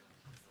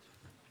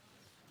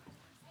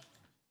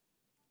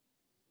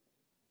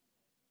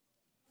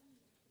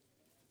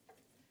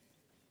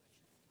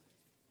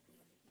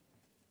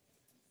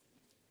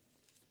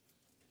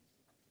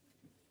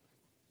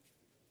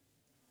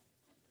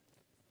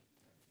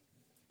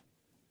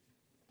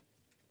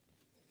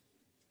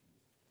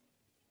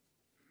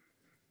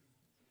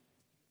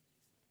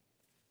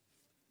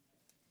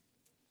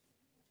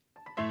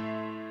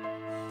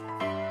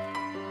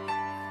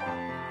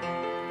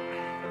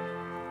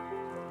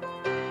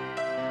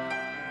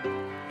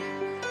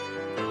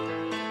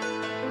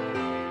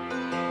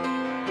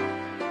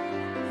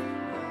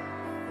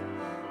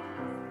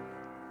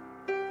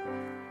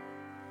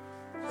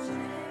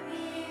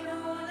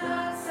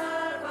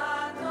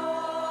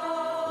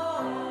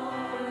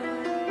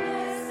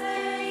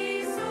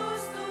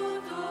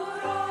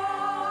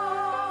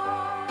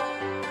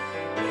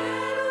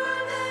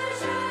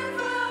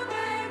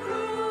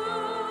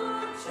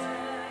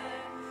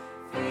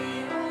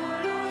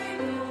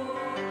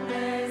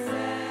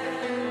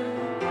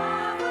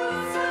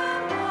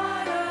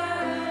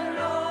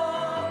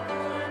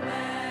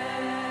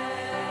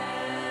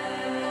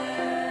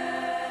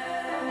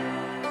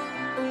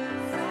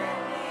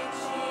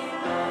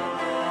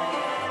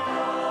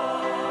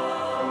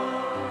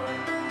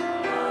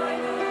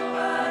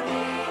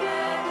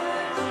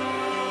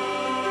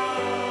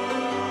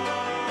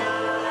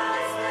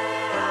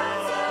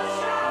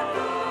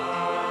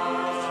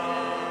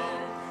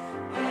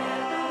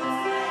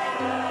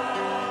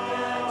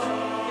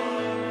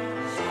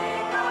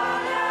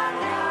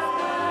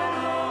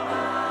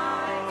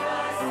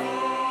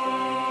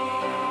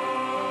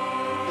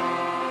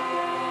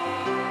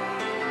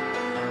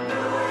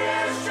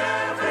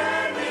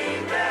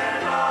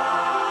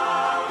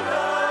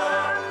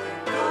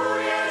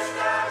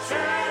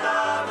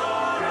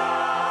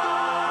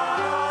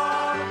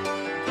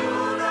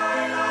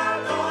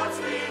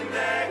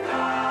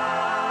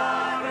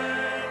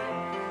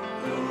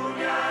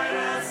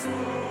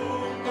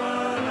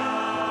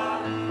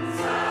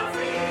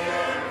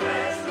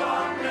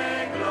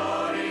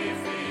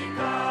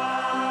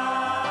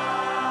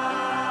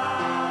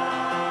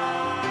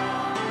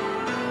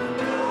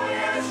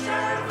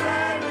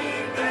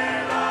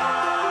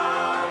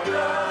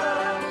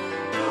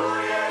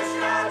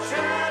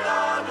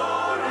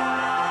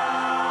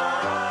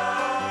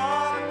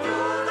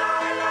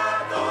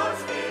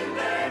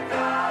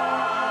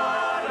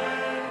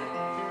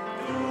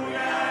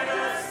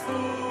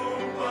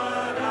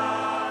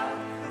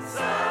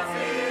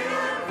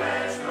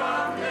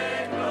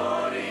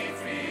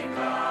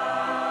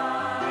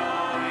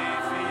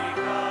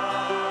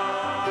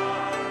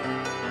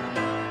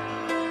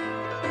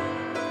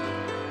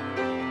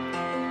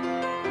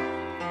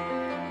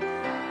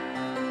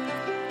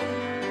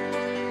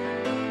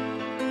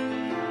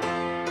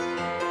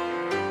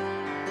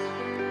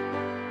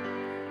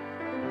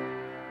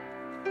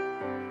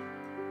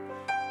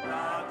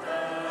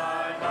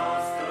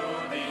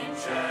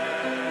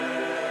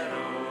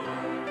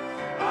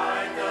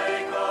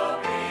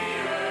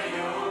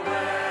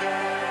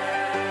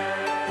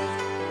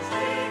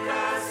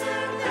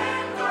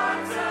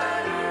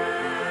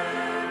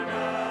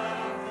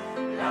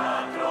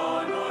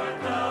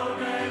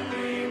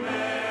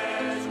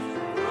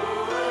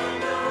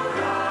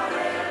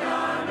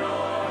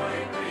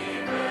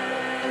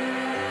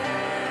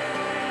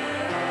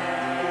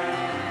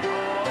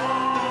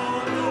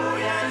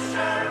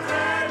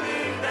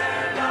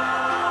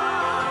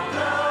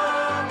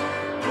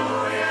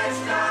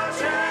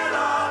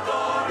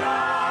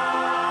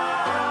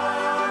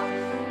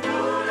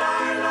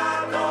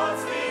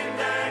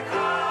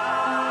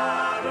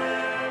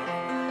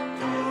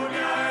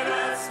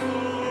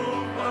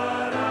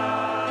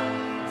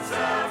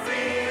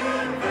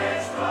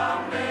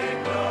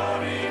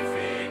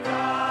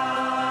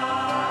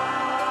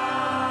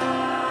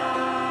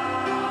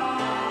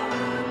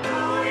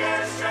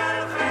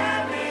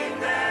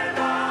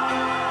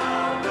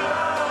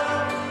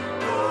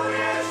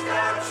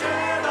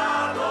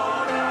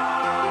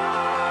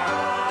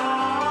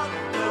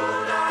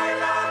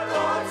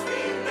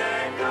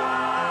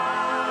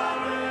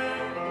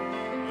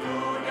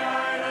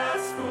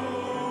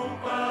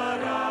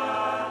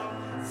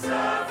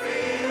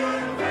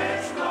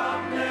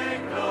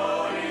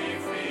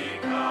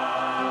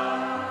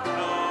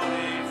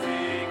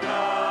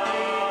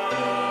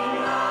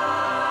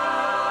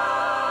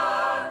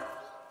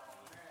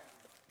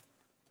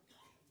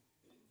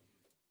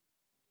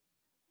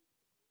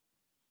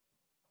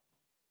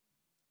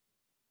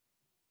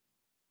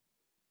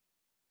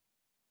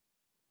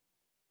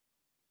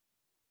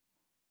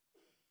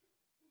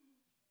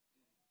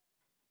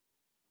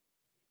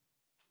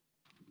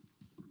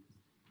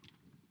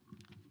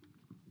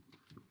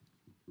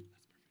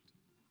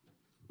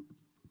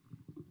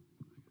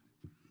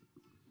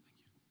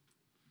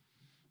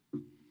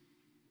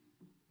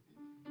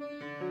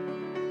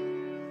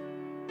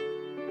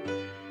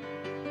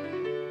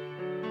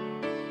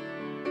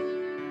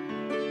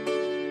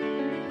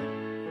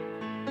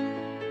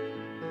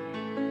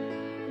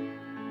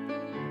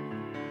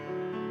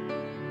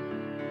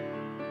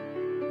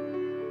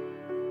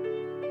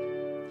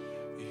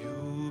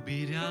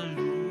 Iubirea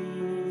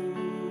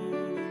lui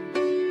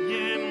e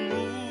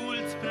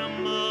mult prea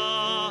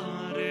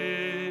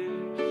mare,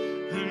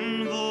 în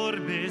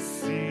vorbe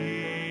simple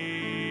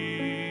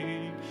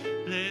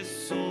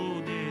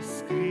s-o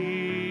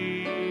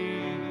descriu,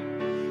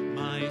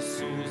 mai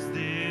sus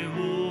de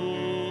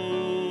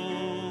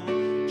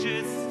orice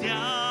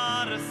stea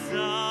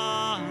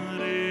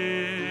răsare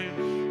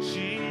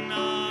și în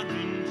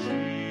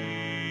adânciri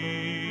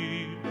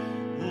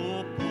o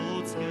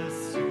poți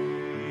găsi.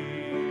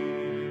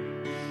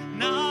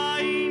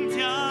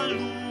 Înaintea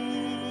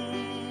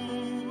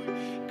lui,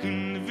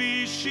 când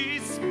vii și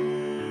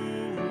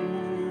spui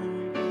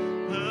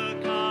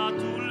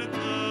păcatul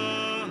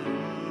tău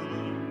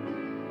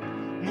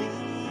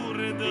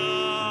murdar,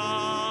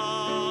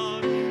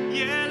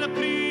 El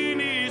prin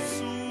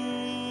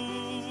Iisus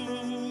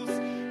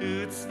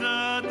îți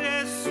dă de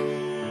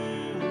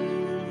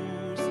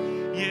sus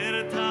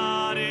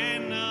iertare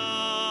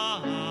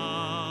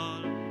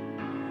înalt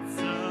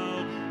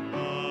său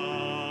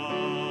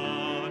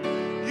har.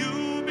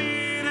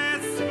 Iubire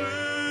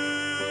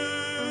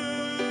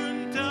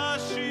sfântă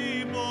și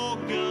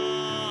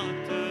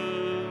bogată,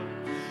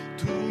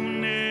 tu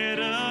ne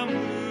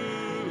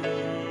rămâi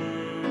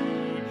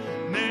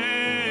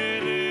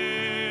mereu.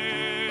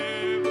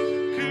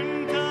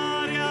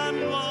 Cântarea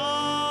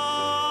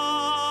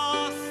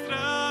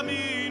noastră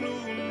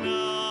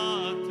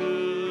minunată,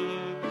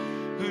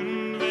 în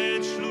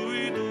veci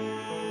lui Dumnezeu.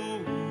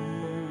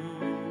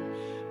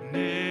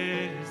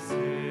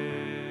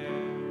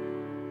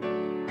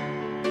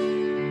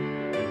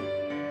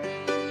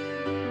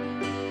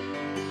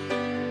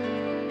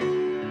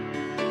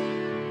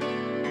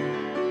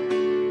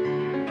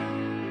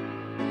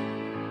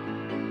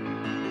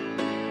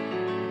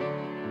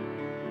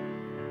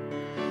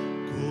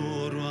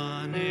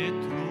 Coroane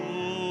trăurau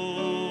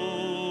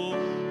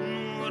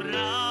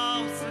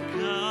să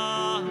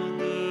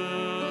cadă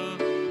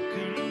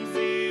când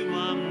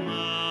ziua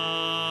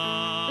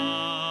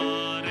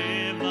mare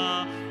va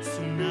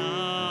suna,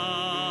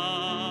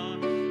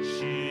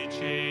 și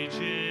cei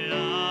ce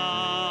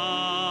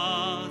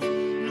azi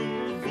nu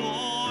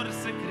vor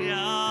să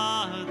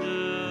creadă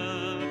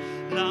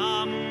la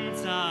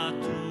munți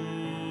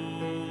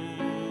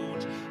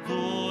atunci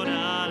vor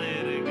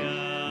alerga.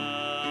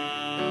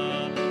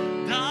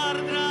 Dar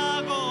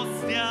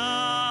dragostea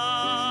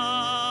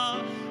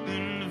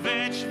în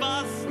veci va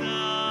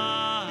sta,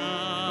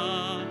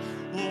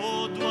 o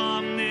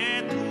Doamne,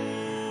 Tu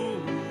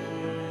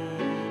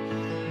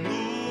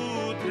nu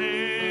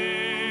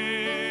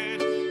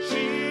treci,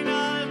 și-n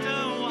al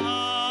Tău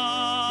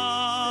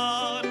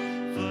har,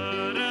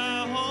 fără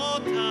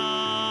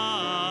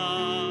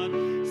hotar,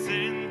 se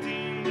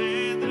întinde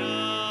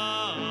dragostea.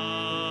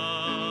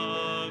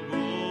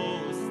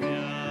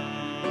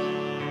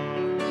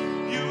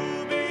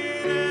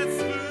 Iubire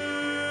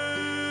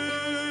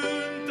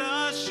sfântă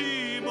și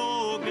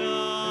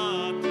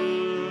bogată,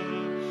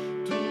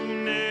 tu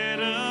ne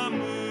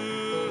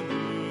rămâi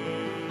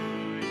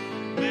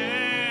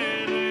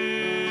mereu.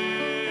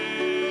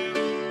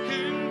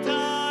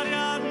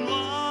 Cântarea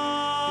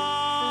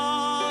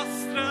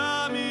noastră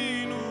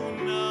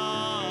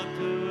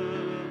minunată,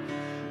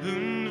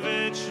 în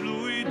veci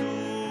lui Dumnezeu.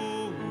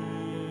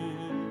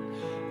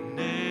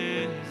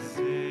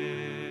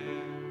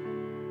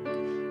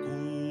 Cu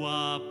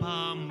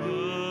apa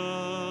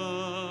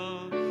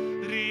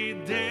mării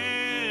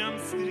de-am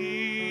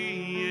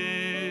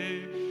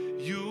scrie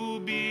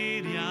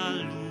iubirea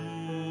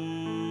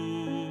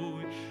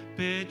lui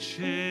pe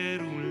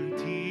cerul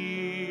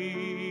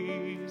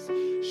întins,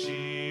 și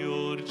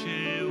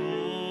orice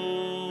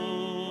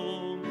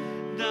om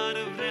dar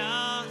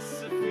vrea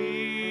să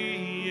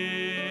fie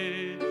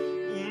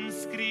un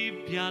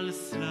scripi al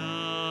slavei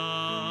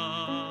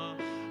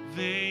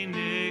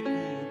necuprins.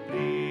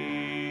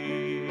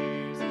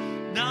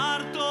 Dar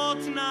tot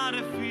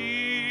n-ar fi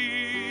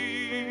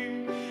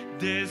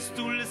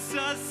destul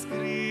să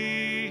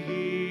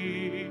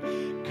scrii,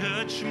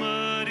 căci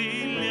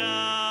mările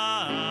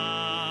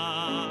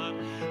ar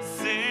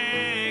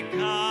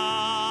seca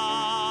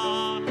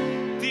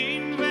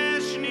din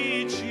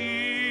veșnicii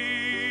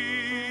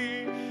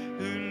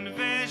în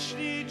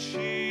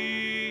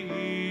veșnicii,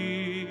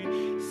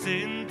 se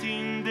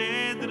întinde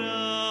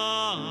drag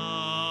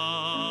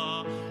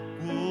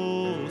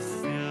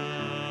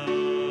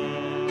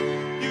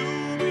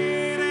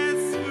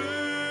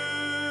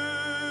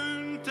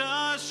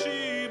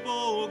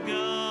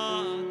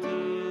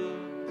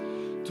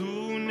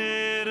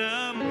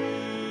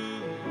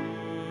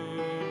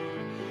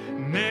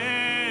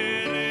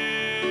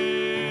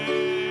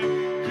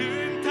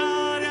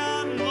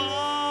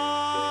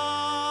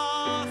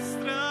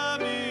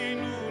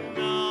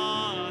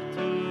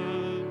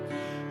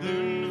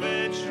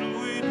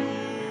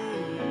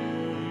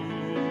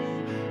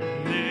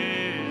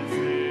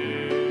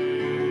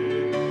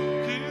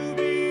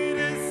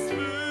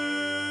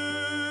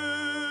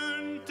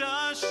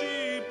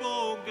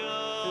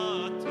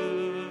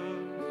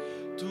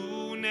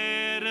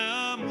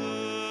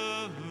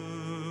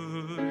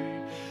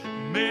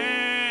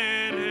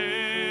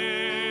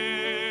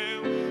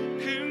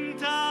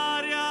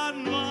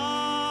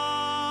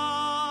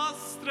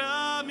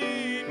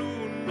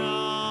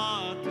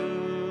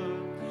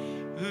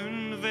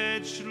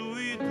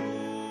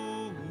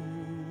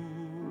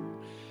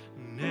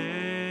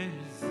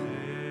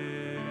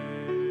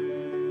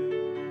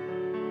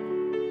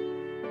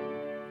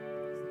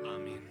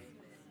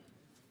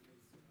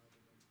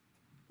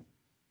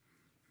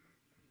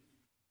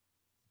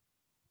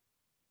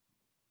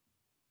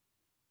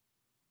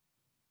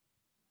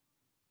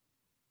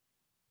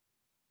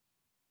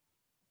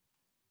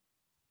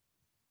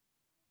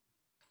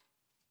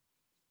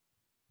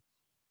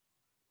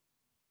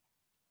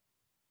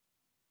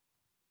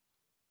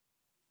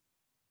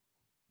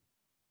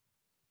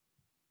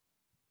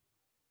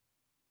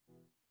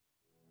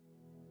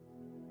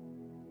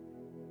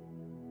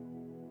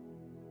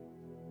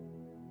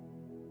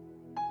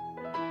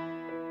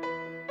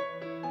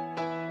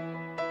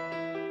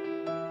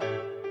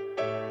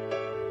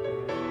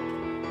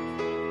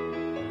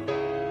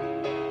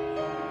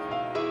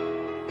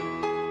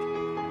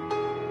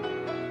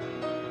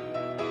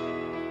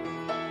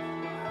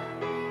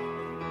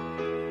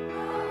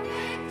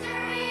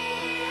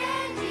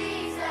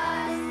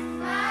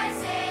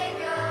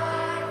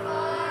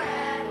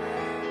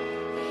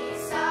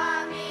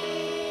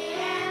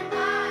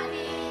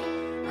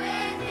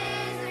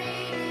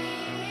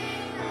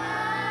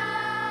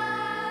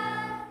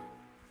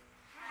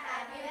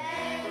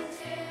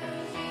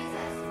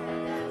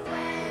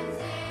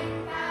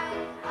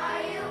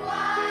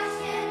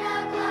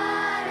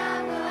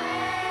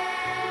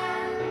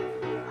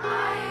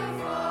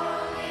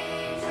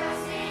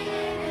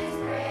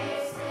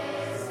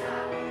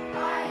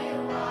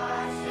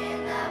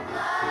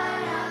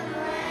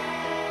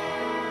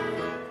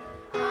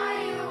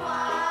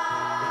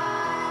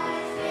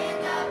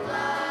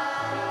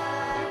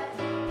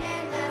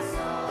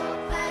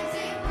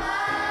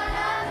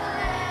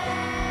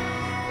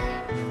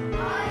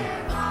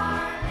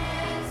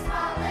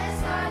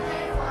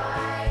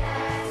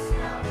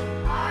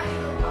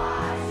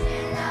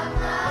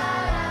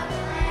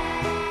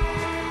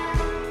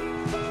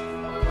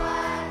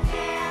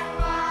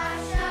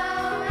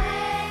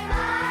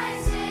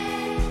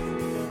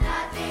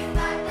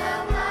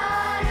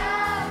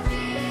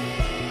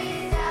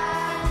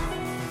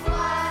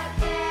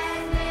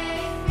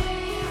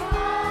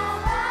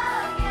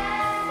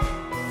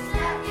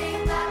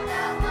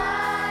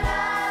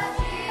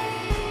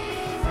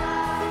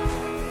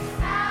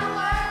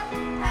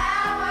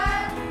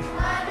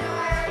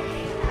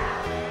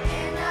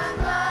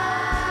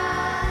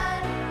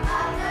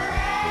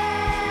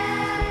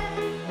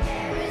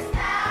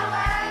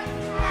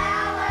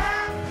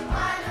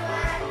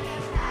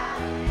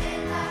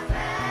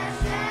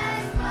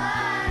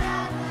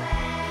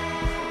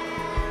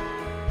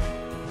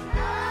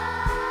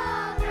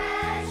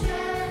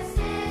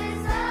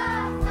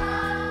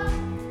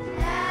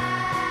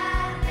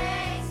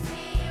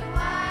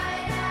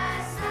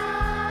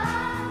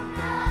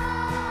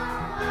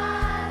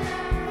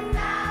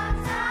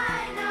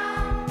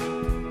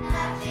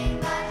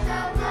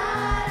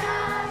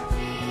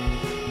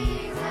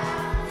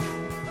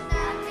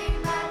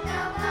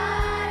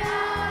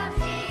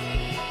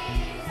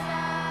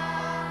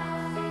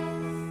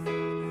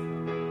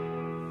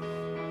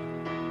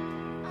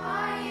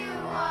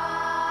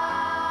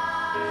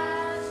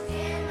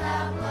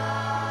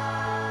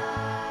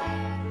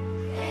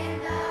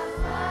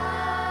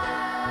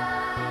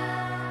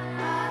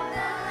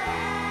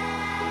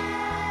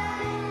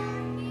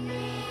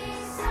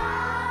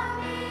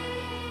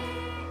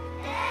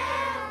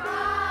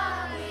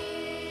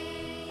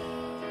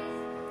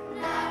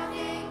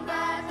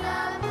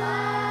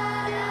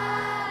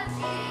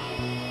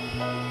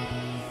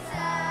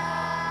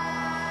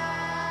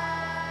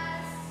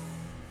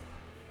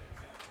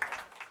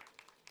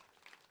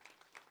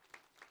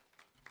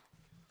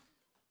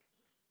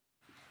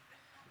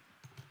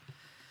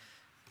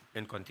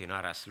În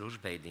continuarea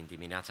slujbei din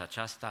dimineața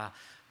aceasta,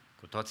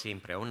 cu toții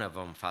împreună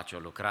vom face o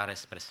lucrare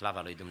spre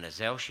slava lui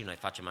Dumnezeu și noi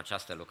facem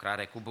această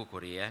lucrare cu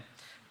bucurie,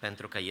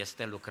 pentru că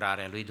este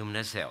lucrarea lui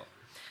Dumnezeu.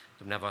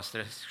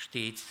 Dumneavoastră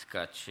știți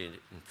că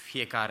în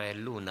fiecare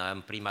lună,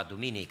 în prima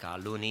duminică a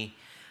lunii,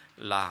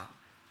 la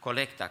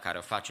colecta care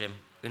o facem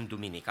în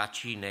Duminica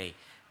Cinei,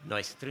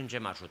 noi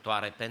strângem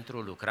ajutoare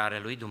pentru lucrarea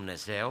lui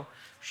Dumnezeu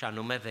și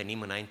anume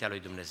venim înaintea lui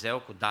Dumnezeu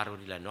cu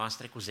darurile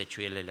noastre, cu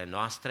zeciuielile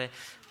noastre,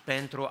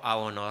 pentru a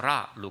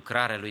onora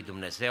lucrarea lui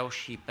Dumnezeu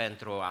și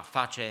pentru a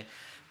face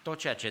tot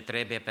ceea ce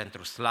trebuie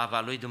pentru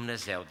slava lui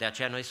Dumnezeu. De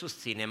aceea noi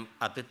susținem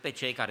atât pe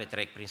cei care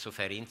trec prin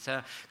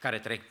suferință, care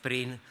trec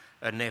prin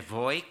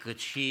nevoi, cât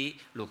și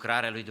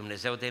lucrarea lui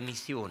Dumnezeu de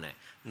misiune.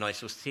 Noi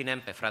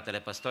susținem pe fratele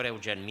păstor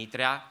Eugen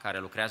Mitrea, care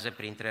lucrează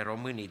printre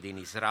românii din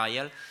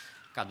Israel,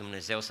 ca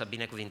Dumnezeu să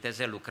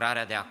binecuvinteze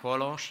lucrarea de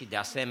acolo și de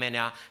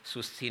asemenea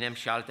susținem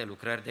și alte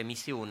lucrări de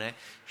misiune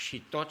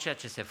și tot ceea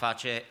ce se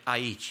face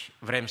aici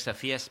vrem să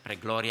fie spre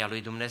gloria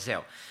lui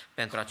Dumnezeu.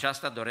 Pentru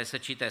aceasta doresc să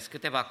citesc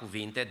câteva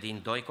cuvinte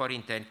din 2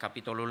 Corinteni,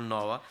 capitolul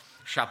 9,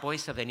 și apoi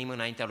să venim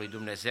înaintea lui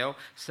Dumnezeu,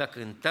 să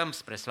cântăm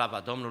spre slava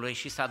Domnului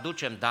și să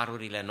aducem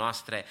darurile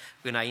noastre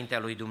înaintea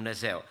lui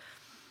Dumnezeu.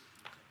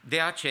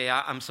 De aceea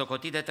am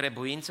socotit de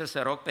trebuință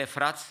să rog pe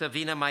frați să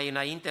vină mai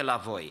înainte la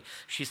voi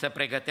și să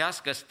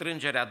pregătească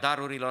strângerea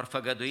darurilor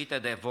făgăduite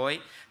de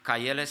voi, ca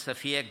ele să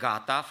fie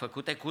gata,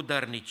 făcute cu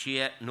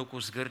dărnicie, nu cu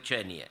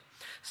zgârcenie.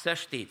 Să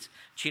știți,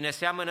 cine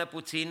seamănă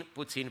puțin,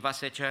 puțin va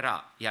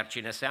secera, iar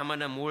cine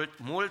seamănă mult,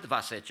 mult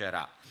va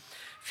secera.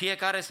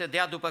 Fiecare să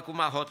dea după cum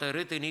a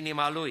hotărât în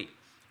inima lui,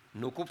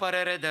 nu cu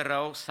părere de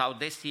rău sau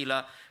de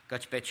silă,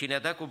 căci pe cine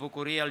dă cu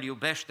bucurie îl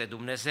iubește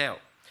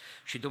Dumnezeu.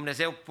 Și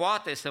Dumnezeu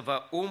poate să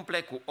vă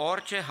umple cu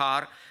orice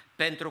har,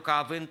 pentru că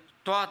având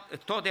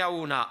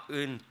totdeauna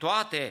în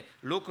toate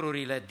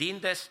lucrurile din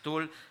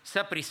destul,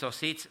 să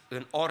prisosiți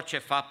în orice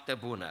faptă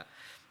bună.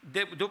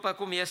 După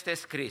cum este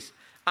scris,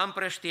 a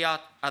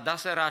împrăștiat, a dat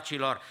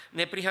săracilor,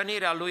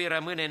 neprihănirea lui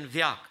rămâne în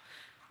veac.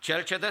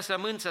 Cel ce dă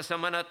sămânță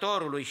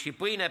sămănătorului și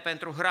pâine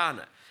pentru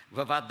hrană,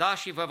 vă va da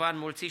și vă va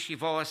înmulți și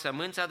vouă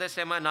sămânța de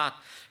semănat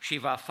și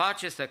va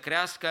face să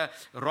crească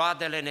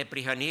roadele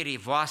neprihănirii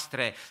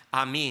voastre.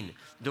 Amin.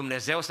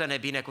 Dumnezeu să ne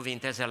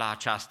binecuvinteze la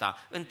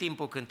aceasta. În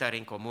timpul cântării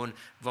în comun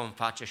vom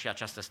face și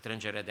această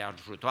strângere de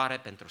ajutoare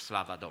pentru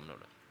slava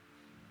Domnului.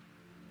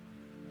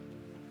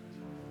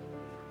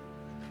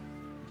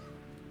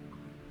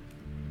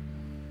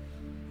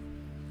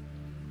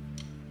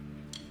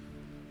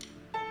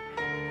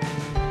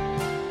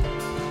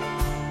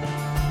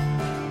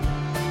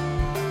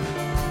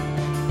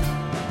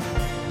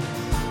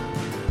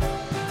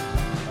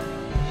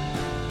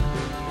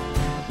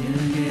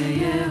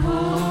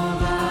 Aleluia.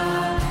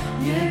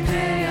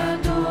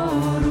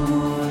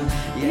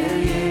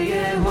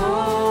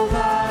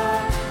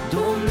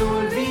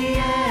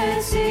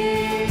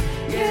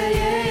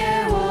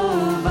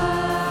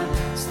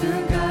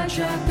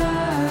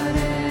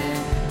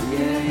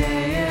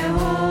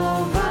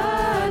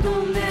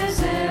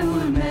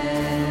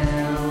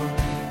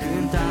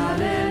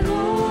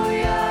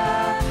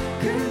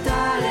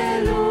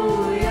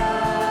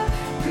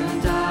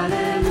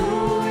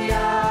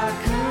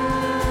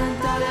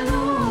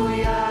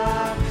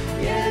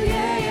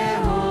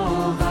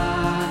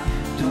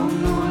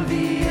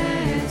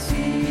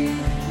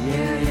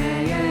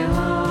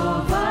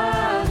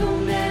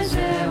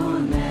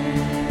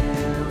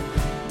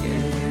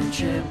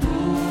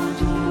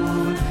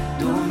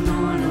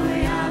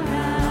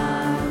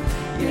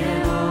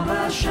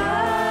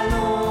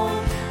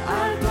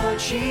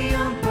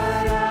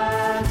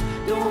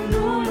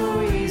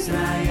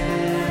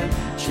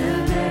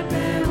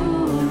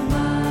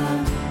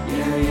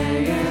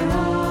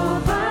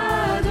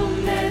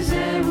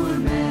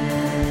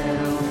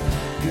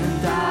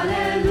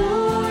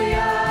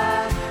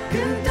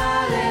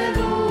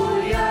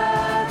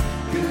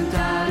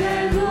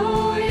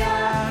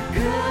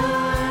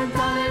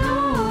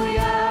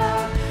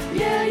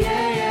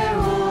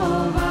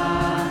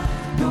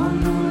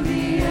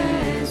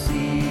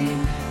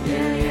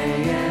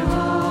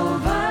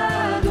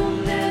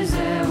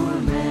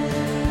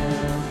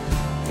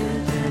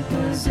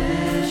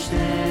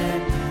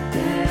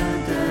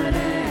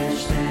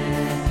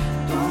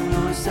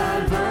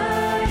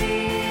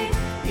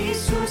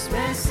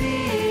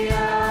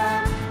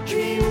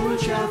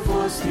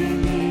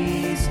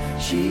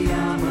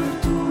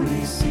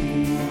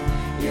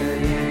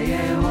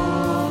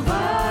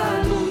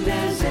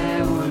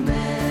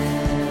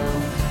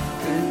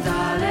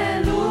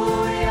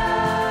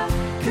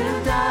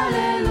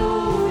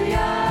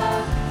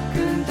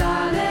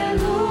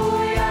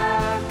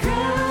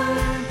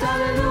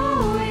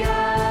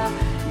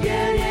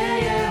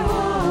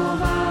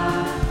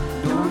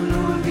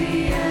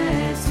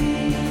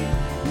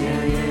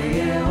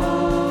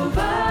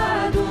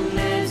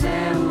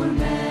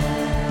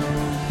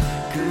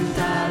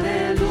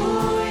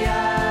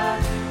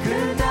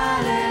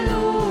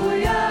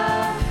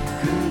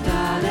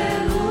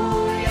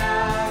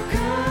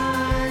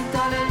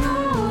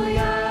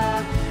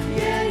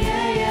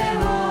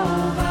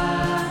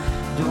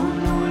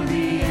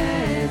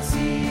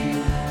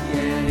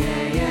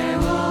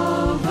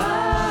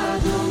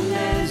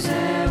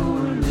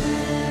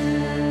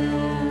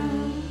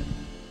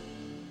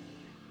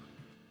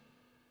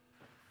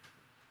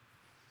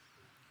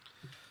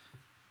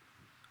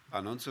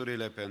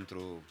 anunțurile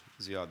pentru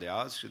ziua de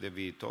azi și de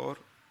viitor.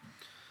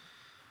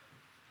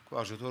 Cu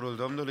ajutorul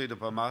Domnului,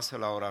 după masă,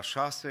 la ora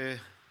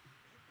 6,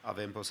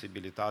 avem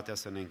posibilitatea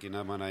să ne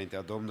închinăm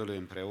înaintea Domnului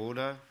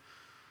împreună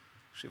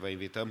și vă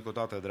invităm cu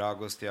toată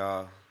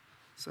dragostea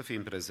să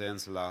fim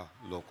prezenți la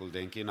locul de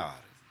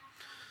închinare.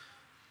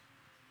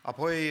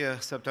 Apoi,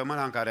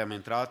 săptămâna în care am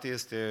intrat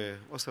este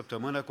o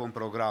săptămână cu un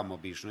program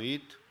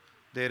obișnuit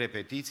de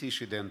repetiții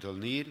și de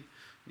întâlniri.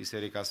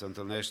 Biserica se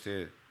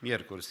întâlnește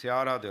miercuri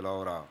seara de la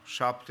ora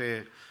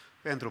 7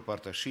 pentru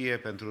părtășie,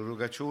 pentru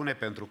rugăciune,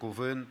 pentru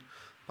cuvânt,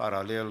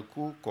 paralel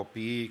cu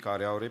copiii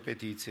care au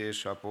repetiție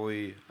și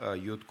apoi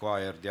youth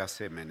choir de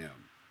asemenea.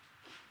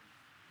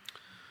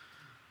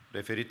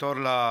 Referitor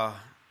la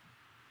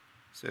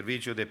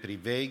serviciul de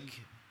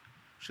priveghi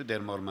și de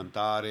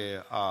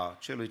înmormântare a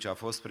celui ce a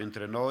fost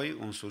printre noi,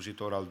 un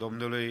slujitor al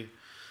Domnului,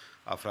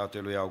 a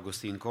fratelui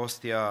Augustin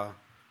Costia,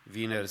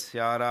 vineri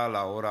seara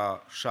la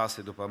ora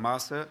 6 după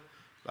masă,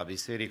 la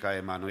Biserica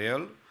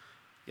Emanuel,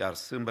 iar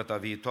sâmbătă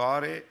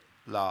viitoare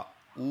la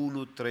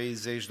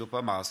 1:30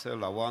 după masă,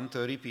 la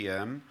 1:30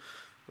 p.m.,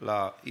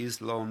 la East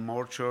Lawn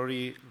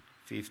Mortuary,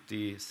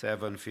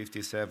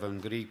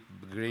 5757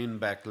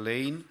 Greenback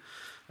Lane,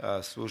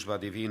 slujba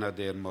divină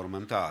de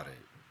înmormântare.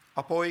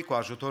 Apoi, cu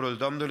ajutorul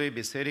Domnului,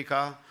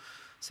 Biserica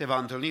se va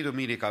întâlni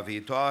duminica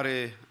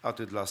viitoare,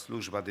 atât la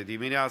slujba de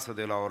dimineață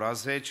de la ora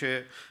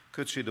 10,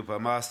 cât și după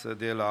masă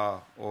de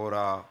la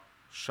ora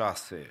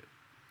 6.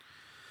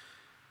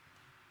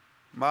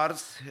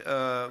 Marți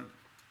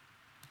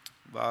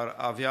va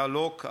avea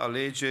loc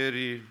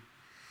alegeri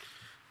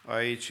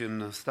aici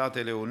în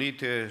Statele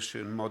Unite și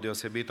în mod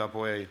deosebit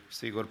apoi,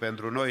 sigur,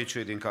 pentru noi,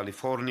 cei din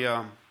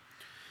California.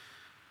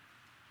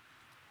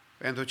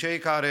 Pentru cei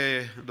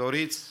care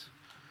doriți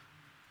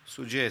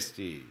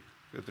sugestii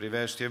cât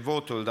privește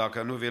votul,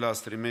 dacă nu vi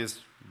l-ați trimis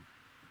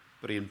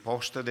prin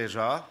poștă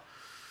deja,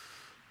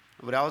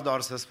 vreau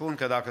doar să spun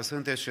că dacă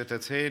sunteți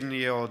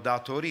cetățeni, e o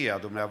datorie a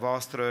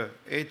dumneavoastră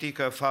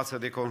etică față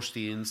de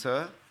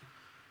conștiință,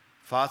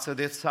 față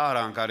de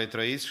țara în care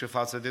trăiți și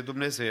față de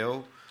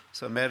Dumnezeu,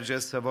 să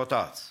mergeți să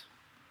votați.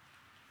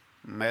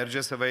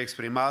 Mergeți să vă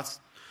exprimați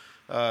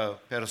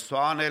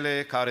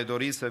persoanele care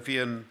doriți să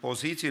fie în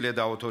pozițiile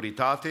de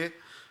autoritate,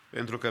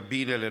 pentru că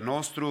binele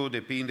nostru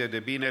depinde de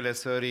binele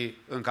țării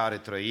în care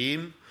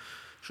trăim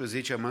și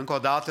zicem încă o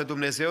dată,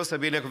 Dumnezeu să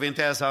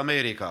binecuvintează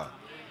America,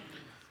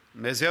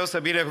 Dumnezeu să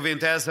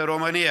binecuvintează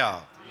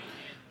România,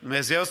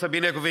 Dumnezeu să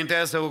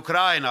binecuvintează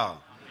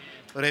Ucraina,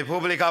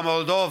 Republica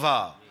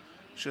Moldova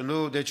și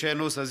nu, de ce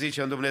nu să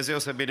zicem Dumnezeu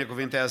să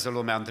binecuvintează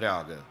lumea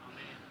întreagă.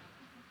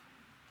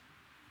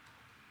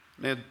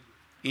 Ne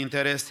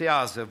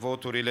interesează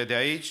voturile de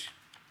aici.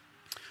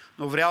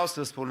 Nu vreau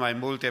să spun mai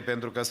multe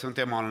pentru că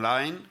suntem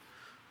online,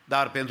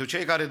 dar pentru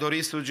cei care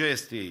doriți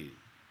sugestii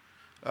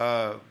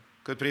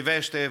cât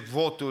privește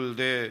votul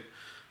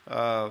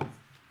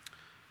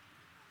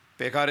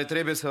pe care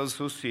trebuie să-l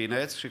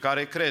susțineți și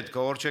care cred că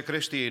orice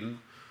creștin,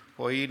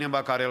 o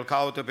inimă care îl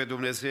caută pe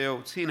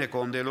Dumnezeu, ține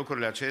cont de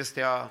lucrurile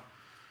acestea,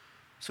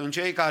 sunt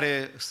cei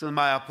care sunt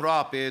mai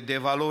aproape de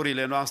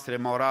valorile noastre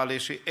morale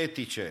și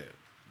etice.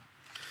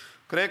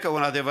 Cred că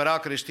un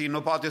adevărat creștin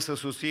nu poate să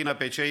susțină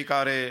pe cei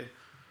care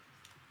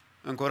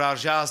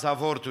încurajează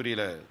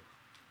avorturile,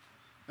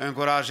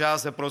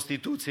 încurajează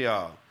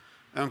prostituția,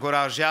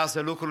 încurajează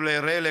lucrurile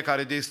rele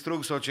care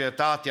distrug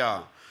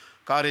societatea,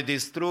 care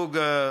distrug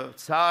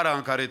țara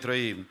în care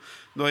trăim.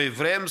 Noi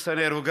vrem să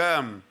ne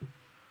rugăm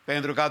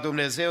pentru ca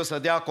Dumnezeu să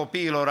dea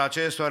copiilor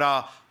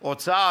acestora o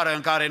țară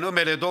în care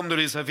numele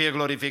Domnului să fie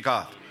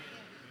glorificat.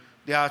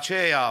 De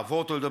aceea,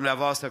 votul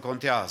dumneavoastră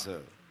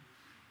contează.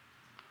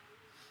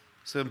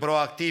 Sunt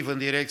proactiv în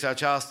direcția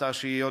aceasta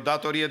și e o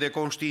datorie de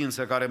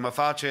conștiință care mă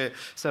face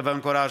să vă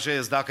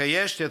încurajez. Dacă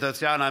ești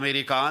cetățean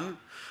american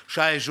și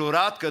ai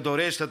jurat că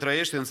dorești să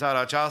trăiești în țara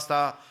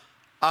aceasta,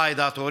 ai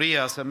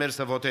datoria să mergi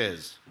să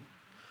votezi.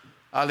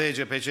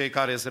 Alege pe cei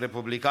care sunt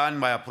republicani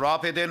mai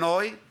aproape de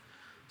noi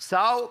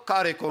sau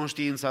care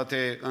conștiința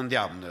te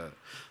îndeamnă.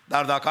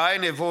 Dar dacă ai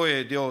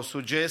nevoie de o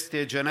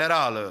sugestie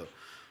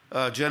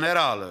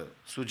generală,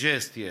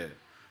 sugestie,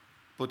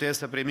 puteți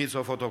să primiți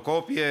o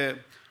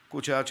fotocopie cu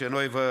ceea ce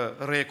noi vă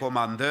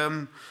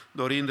recomandăm,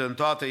 dorind în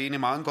toată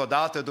inima, încă o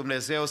dată,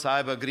 Dumnezeu să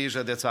aibă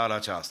grijă de țara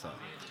aceasta.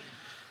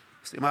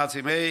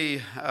 Stimații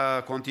mei,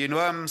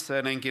 continuăm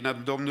să ne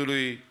închinăm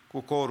Domnului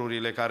cu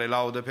corurile care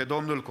laudă pe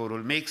Domnul,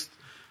 corul mixt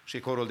și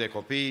corul de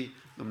copii.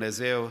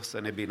 Dumnezeu să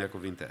ne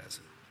binecuvinteze.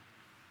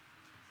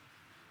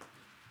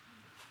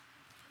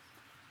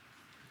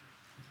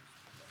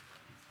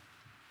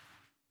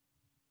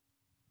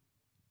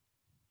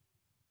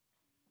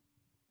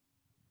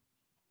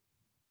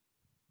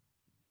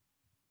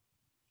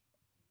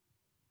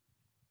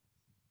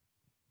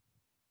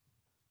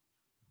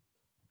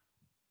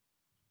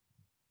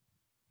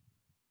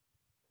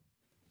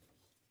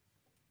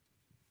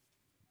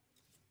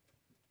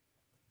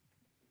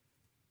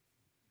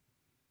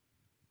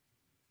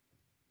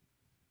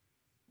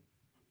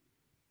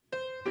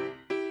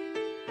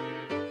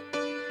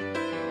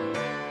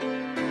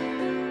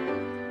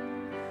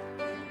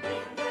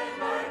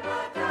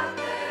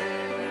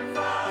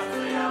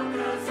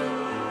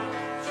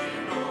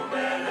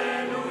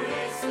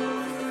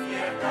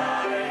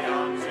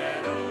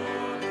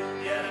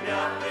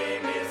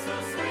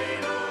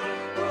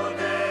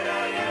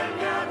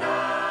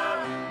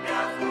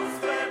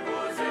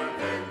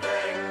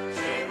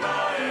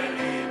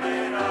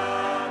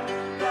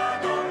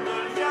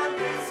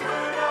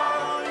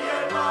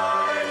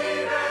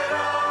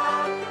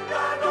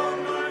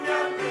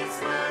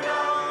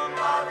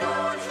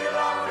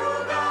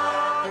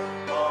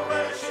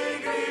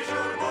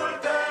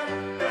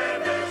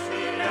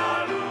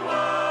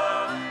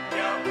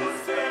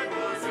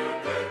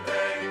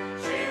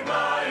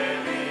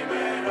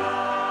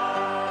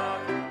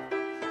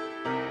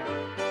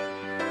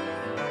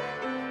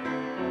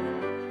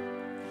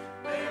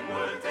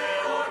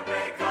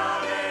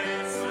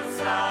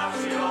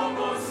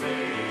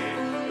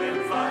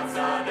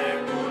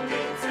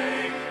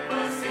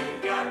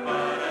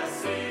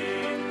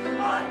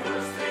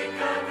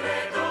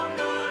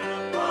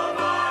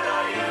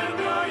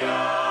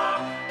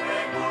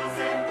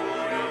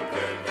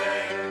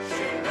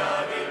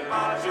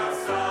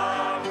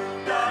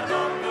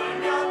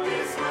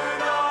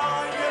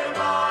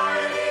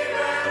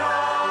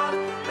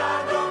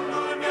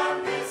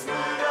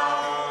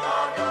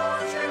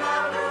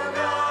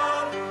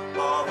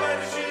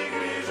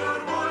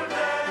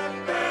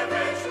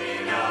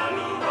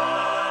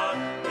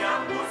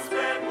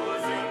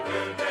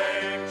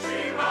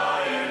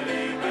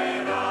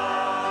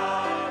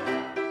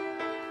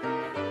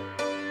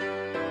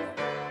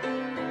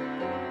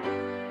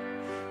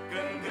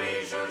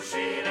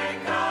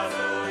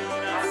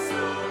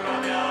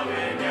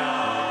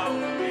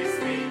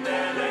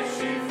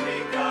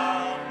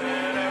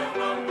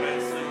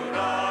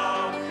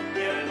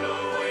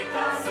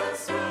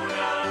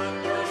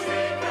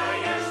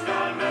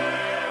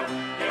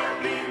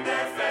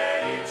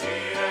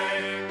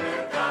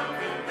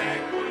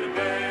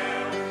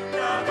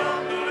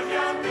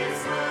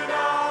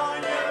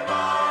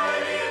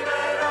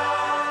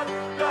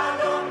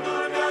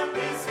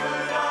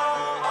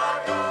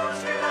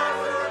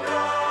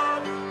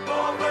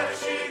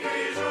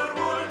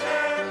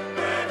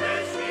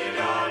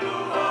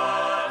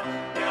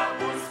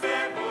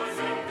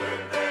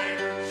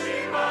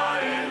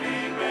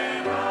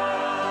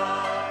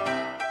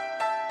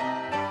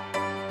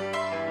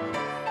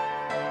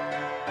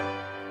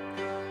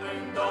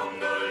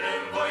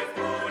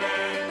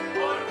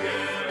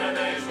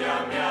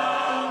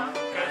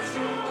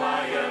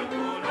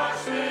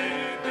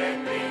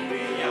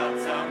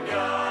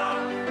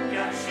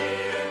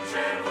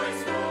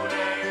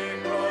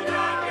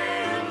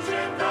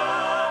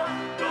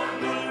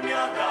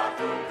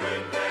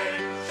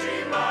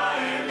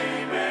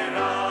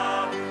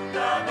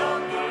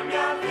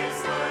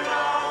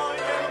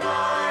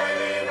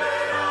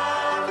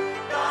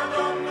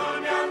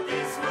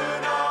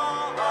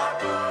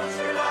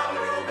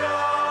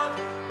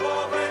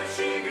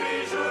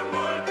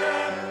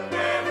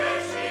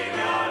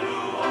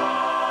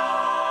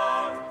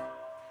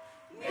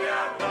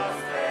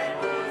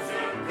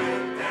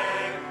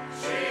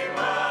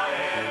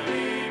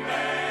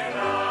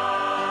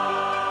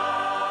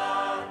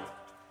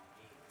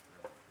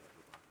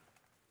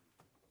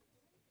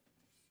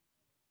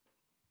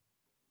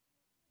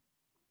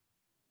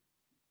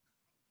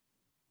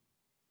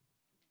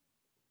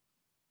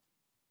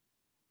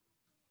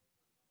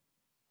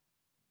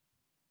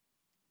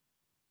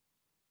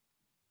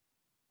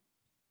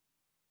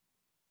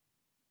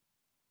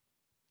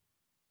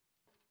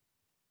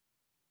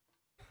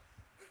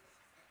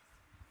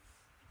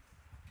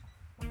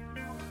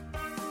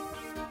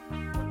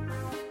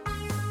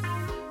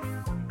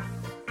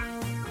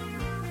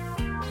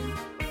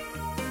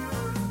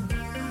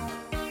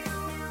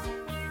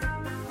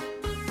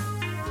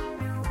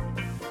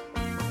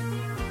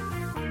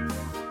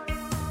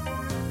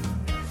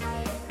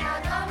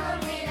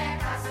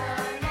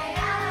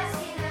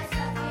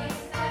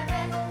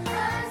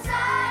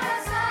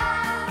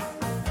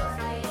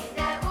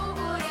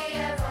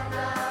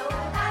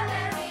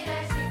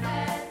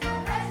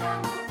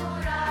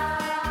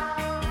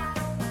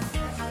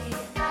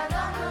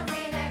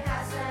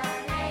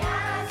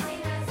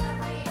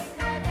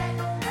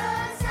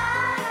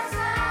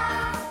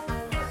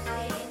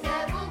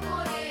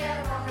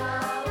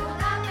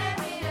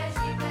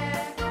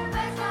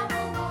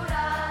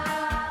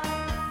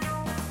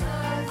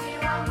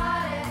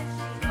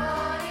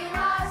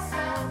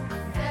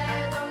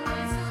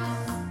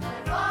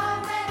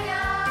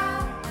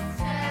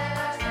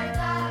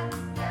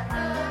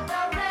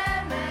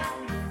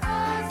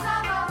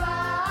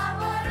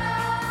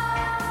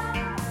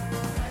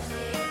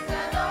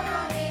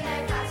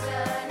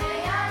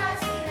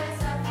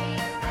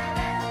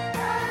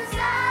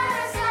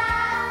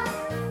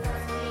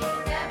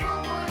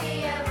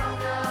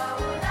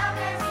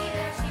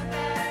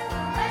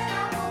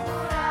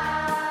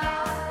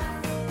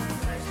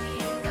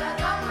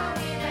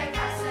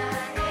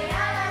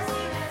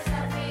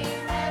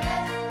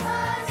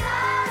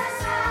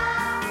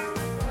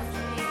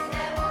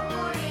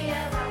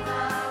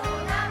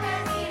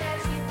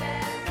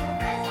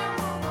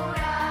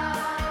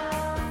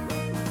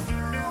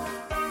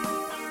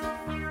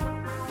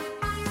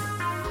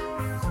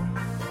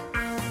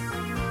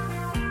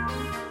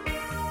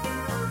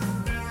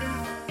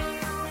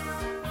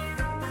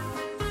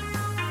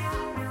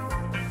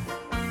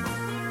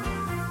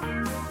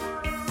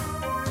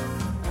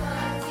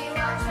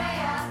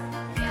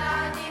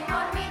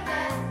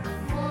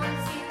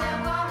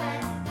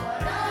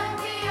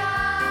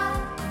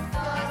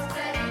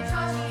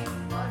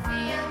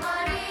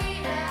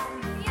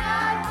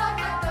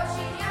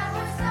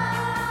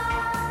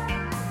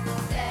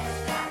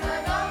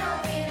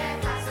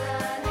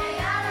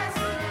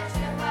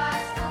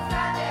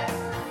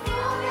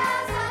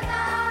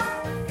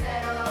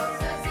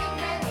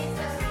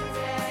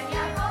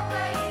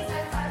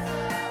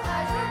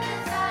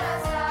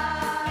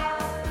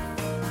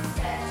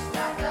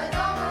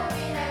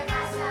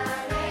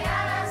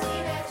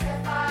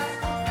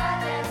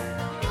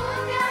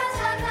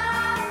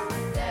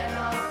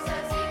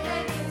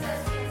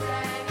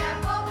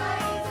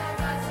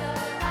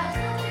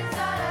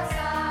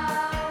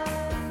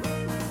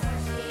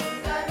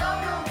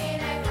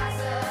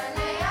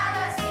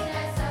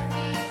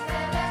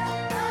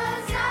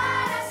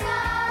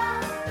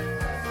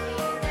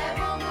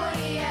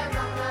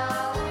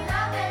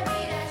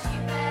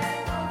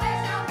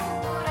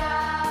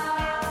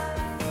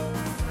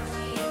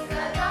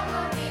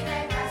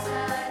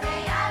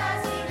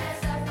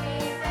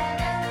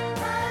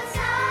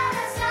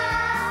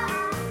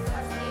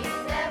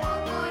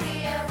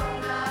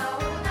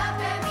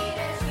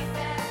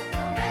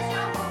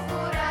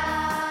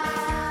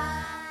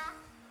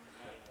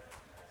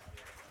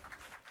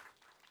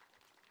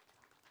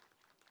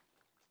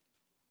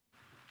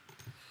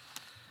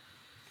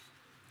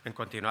 În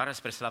continuare,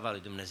 spre slava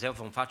lui Dumnezeu,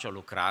 vom face o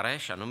lucrare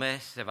și anume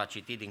se va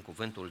citi din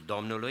cuvântul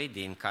Domnului,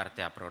 din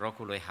cartea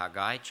prorocului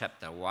Hagai,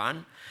 chapter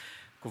 1.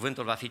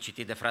 Cuvântul va fi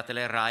citit de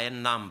fratele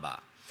Ryan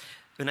Namba.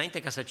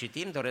 Înainte ca să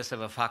citim, doresc să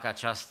vă fac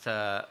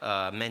această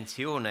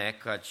mențiune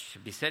căci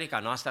biserica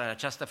noastră are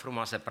această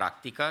frumoasă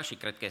practică și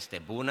cred că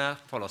este bună,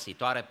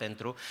 folositoare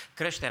pentru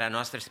creșterea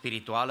noastră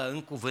spirituală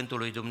în cuvântul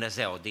lui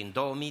Dumnezeu. Din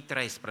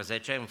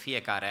 2013, în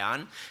fiecare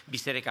an,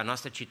 biserica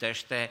noastră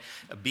citește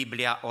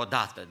Biblia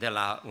odată, de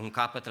la un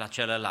capăt la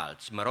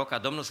celălalt. Mă rog ca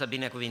Domnul să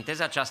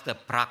binecuvinteze această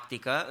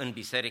practică în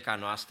biserica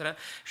noastră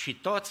și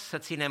toți să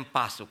ținem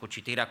pasul cu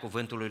citirea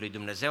cuvântului lui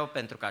Dumnezeu,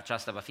 pentru că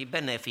aceasta va fi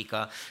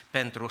benefică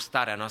pentru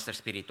starea noastră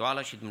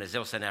spirituală și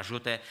Dumnezeu să ne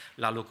ajute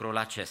la lucrul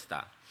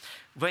acesta.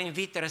 Vă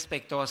invit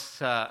respectuos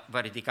să vă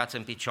ridicați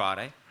în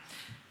picioare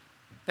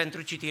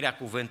pentru citirea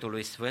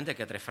cuvântului sfânt de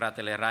către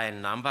fratele Ryan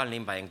Namba în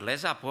limba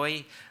engleză,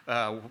 apoi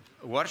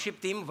worship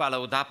team va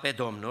lăuda pe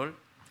Domnul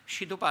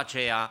și după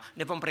aceea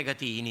ne vom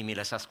pregăti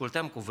inimile să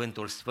ascultăm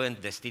cuvântul sfânt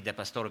destit de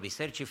păstorul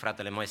bisericii,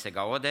 fratele Moise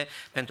Gaode,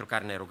 pentru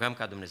care ne rugăm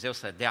ca Dumnezeu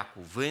să dea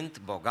cuvânt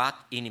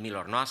bogat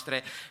inimilor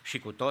noastre și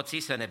cu toții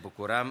să ne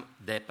bucurăm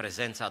de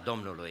prezența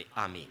Domnului.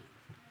 Amin.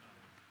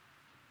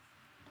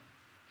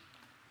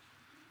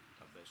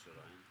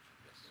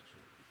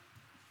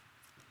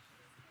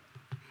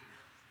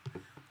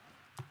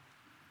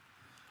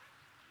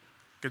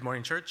 Good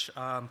morning, church.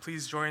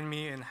 Please join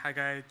me in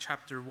Haggai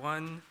chapter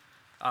 1,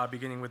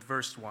 beginning with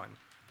verse 1.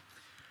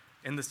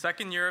 In the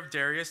second year of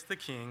Darius the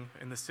king,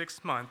 in the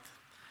 6th month,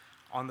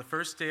 on the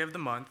first day of the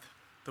month,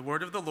 the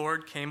word of the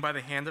Lord came by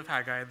the hand of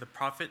Haggai the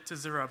prophet to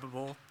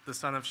Zerubbabel, the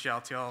son of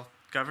Shealtiel,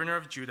 governor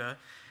of Judah,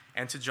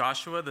 and to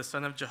Joshua, the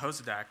son of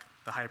Jehozadak,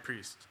 the high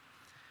priest.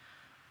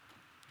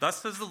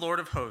 Thus says the Lord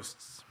of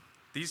hosts,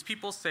 these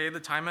people say the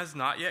time has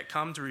not yet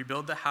come to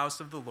rebuild the house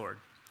of the Lord.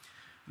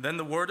 Then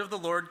the word of the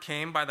Lord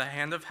came by the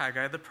hand of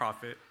Haggai the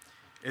prophet.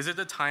 Is it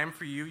a time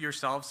for you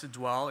yourselves to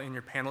dwell in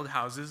your paneled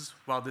houses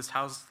while this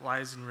house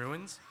lies in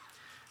ruins?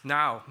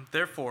 Now,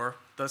 therefore,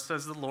 thus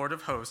says the Lord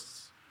of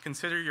hosts,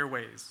 consider your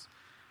ways.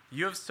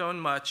 You have sown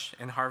much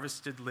and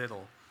harvested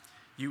little.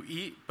 You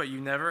eat, but you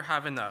never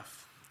have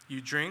enough.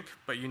 You drink,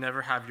 but you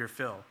never have your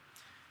fill.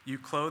 You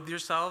clothe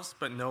yourselves,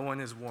 but no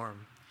one is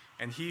warm.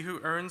 And he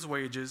who earns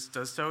wages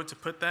does so to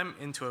put them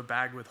into a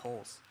bag with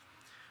holes.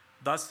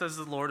 Thus says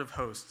the Lord of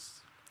hosts,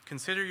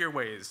 consider your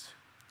ways.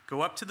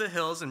 Go up to the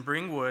hills and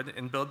bring wood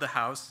and build the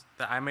house,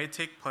 that I may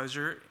take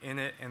pleasure in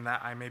it and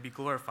that I may be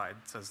glorified,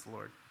 says the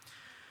Lord.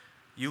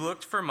 You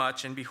looked for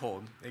much, and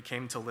behold, it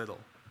came to little.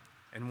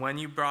 And when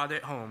you brought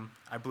it home,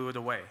 I blew it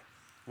away.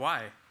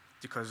 Why?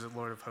 Declares the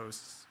Lord of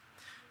hosts.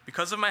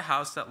 Because of my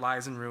house that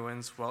lies in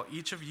ruins, while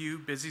each of you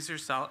busies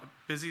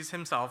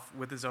himself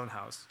with his own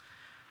house.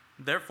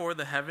 Therefore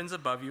the heavens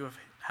above you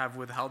have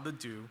withheld the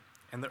dew,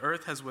 and the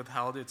earth has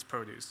withheld its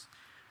produce.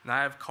 And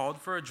I have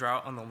called for a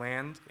drought on the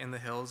land and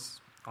the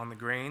hills, on the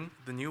grain,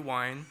 the new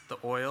wine, the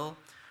oil,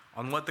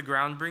 on what the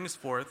ground brings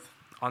forth,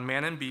 on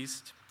man and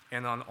beast,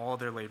 and on all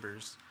their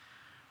labors.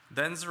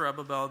 Then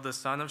Zerubbabel the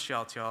son of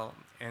Shealtiel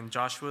and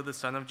Joshua the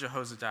son of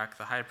Jehozadak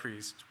the high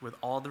priest, with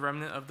all the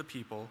remnant of the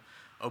people,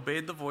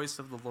 obeyed the voice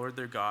of the Lord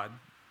their God,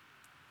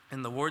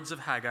 and the words of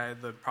Haggai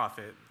the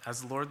prophet,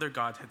 as the Lord their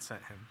God had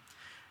sent him.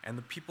 And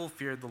the people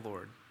feared the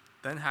Lord.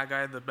 Then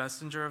Haggai, the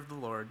messenger of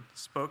the Lord,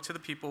 spoke to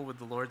the people with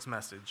the Lord's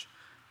message.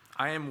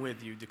 I am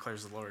with you,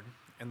 declares the Lord.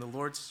 And the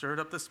Lord stirred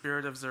up the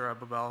spirit of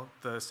Zerubbabel,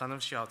 the son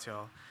of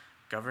Shealtiel,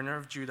 governor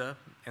of Judah,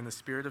 and the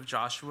spirit of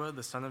Joshua,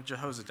 the son of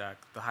Jehozadak,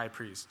 the high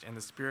priest, and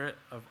the spirit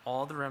of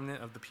all the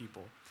remnant of the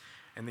people.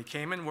 And they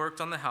came and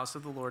worked on the house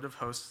of the Lord of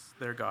hosts,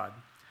 their God,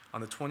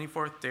 on the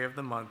 24th day of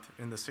the month,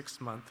 in the 6th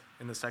month,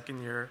 in the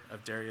second year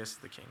of Darius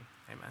the king.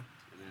 Amen.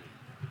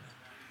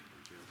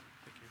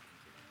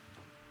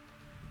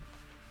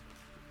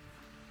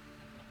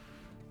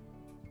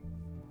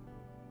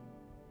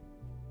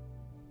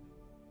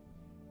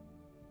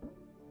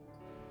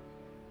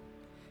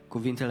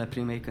 Cuvintele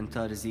primei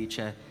cântări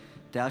zice: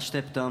 Te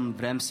așteptăm,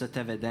 vrem să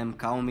te vedem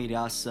ca o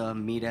mireasă,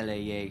 mirele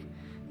ei.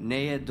 Ne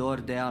e dor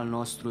de al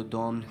nostru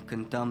Domn,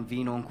 cântăm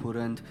vino în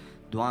curând,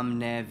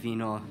 Doamne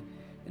vino.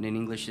 And in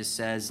English it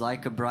says,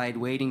 like a bride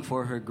waiting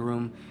for her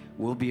groom,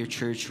 we'll be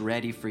a church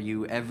ready for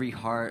you. Every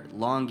heart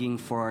longing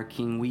for our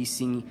King, we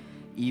sing,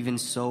 even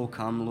so,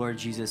 come, Lord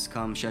Jesus,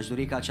 come. Și aș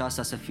dori ca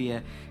aceasta să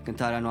fie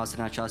cântarea noastră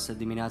în această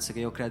dimineață, că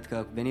eu cred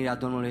că venirea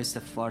Domnului este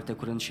foarte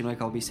curând și noi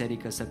ca o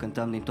biserică să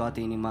cântăm din toată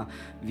inima,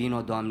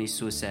 vino, Doamne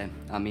Iisuse.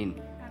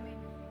 Amin.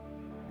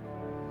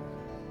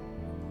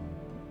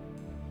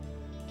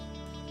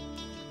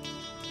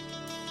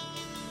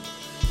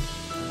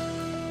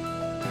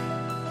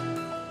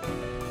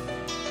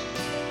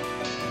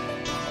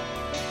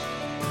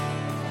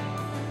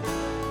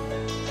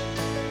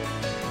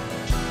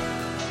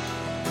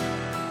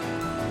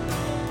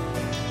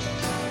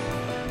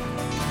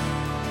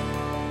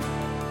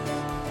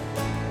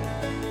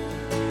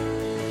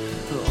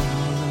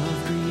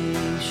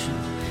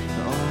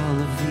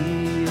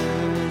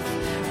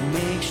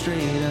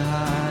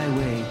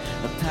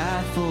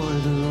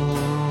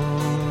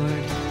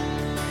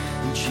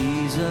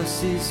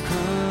 Jesus is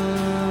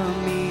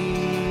coming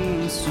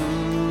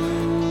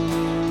soon.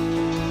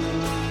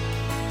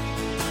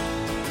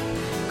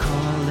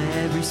 Call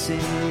every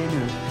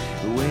sinner,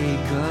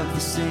 wake up the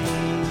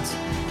saints,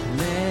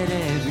 let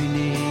every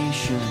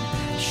nation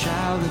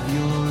shout of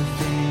your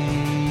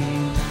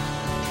fame.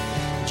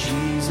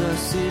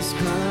 Jesus is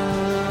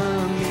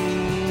coming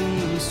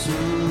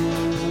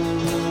soon.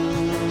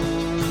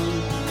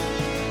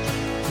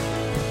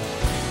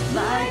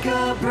 Like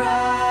a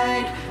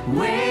bride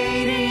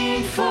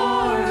waiting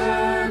for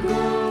her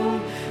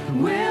groom,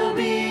 we'll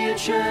be a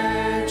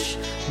church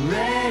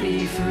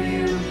ready for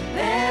you.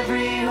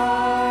 Every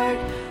heart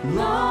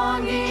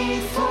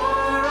longing for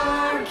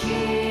our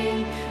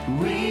King,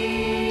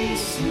 we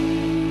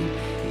sing,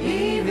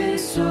 even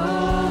so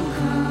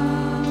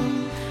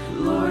come,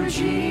 Lord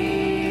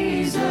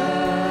Jesus,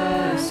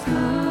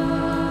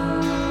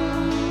 come.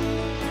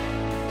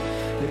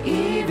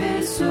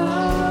 Even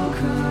so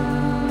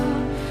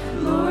come,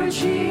 Lord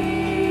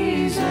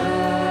Jesus,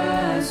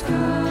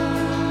 come.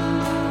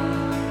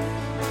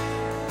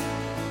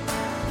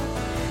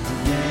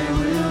 There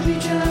will be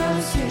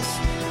justice,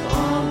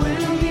 all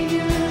will be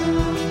new.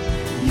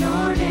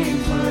 Your name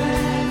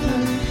forever,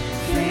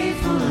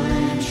 faithful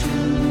and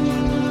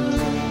true.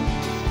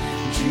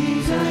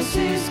 Jesus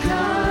is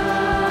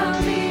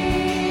coming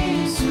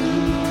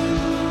soon.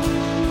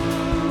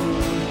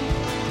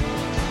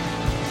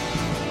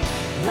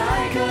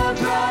 Like a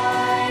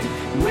bride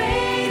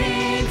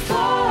waiting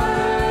for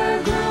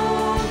her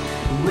groom,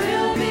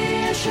 we'll be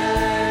a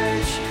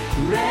church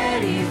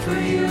ready for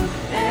you.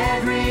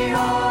 Every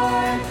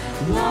heart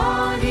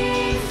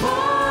longing for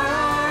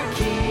our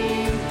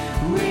King,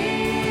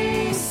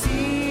 we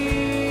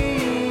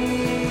sing.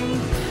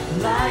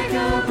 Like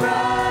a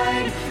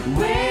bride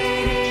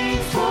waiting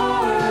for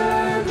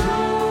her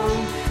groom,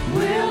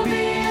 we'll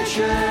be a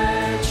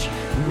church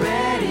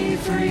ready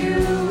for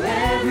you.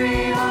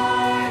 Every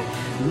heart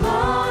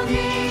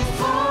longing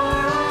for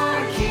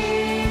our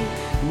King,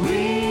 we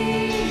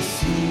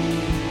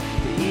sing.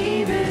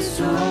 Even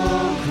so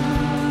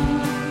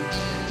come,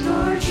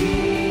 Lord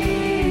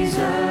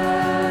Jesus,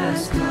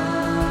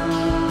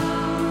 come.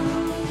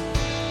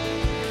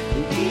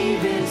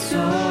 Even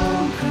so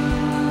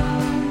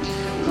come,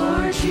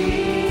 Lord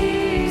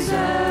Jesus,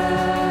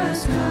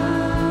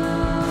 come.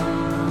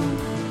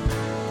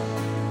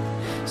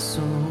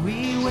 So we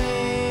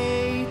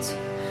wait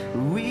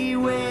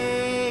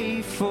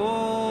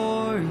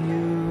for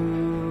you.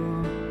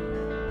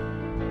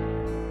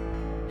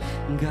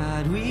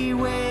 God, we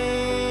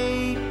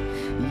wait,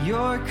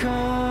 you're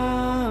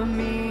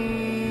coming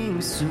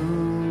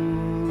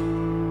soon.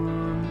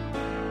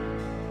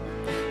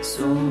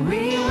 So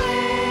we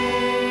wait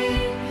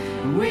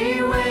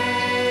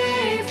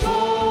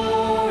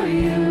for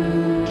you.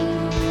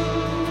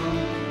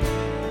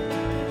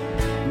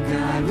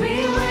 God, we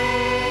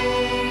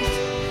wait,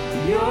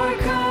 you're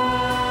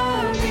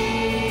coming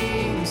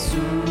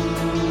soon.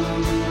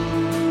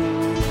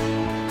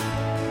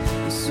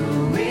 So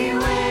we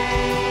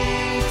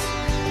wait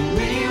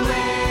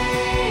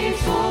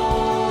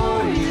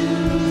for you.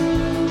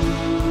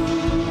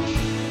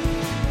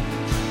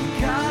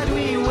 God,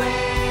 we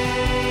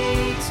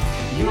wait,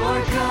 you're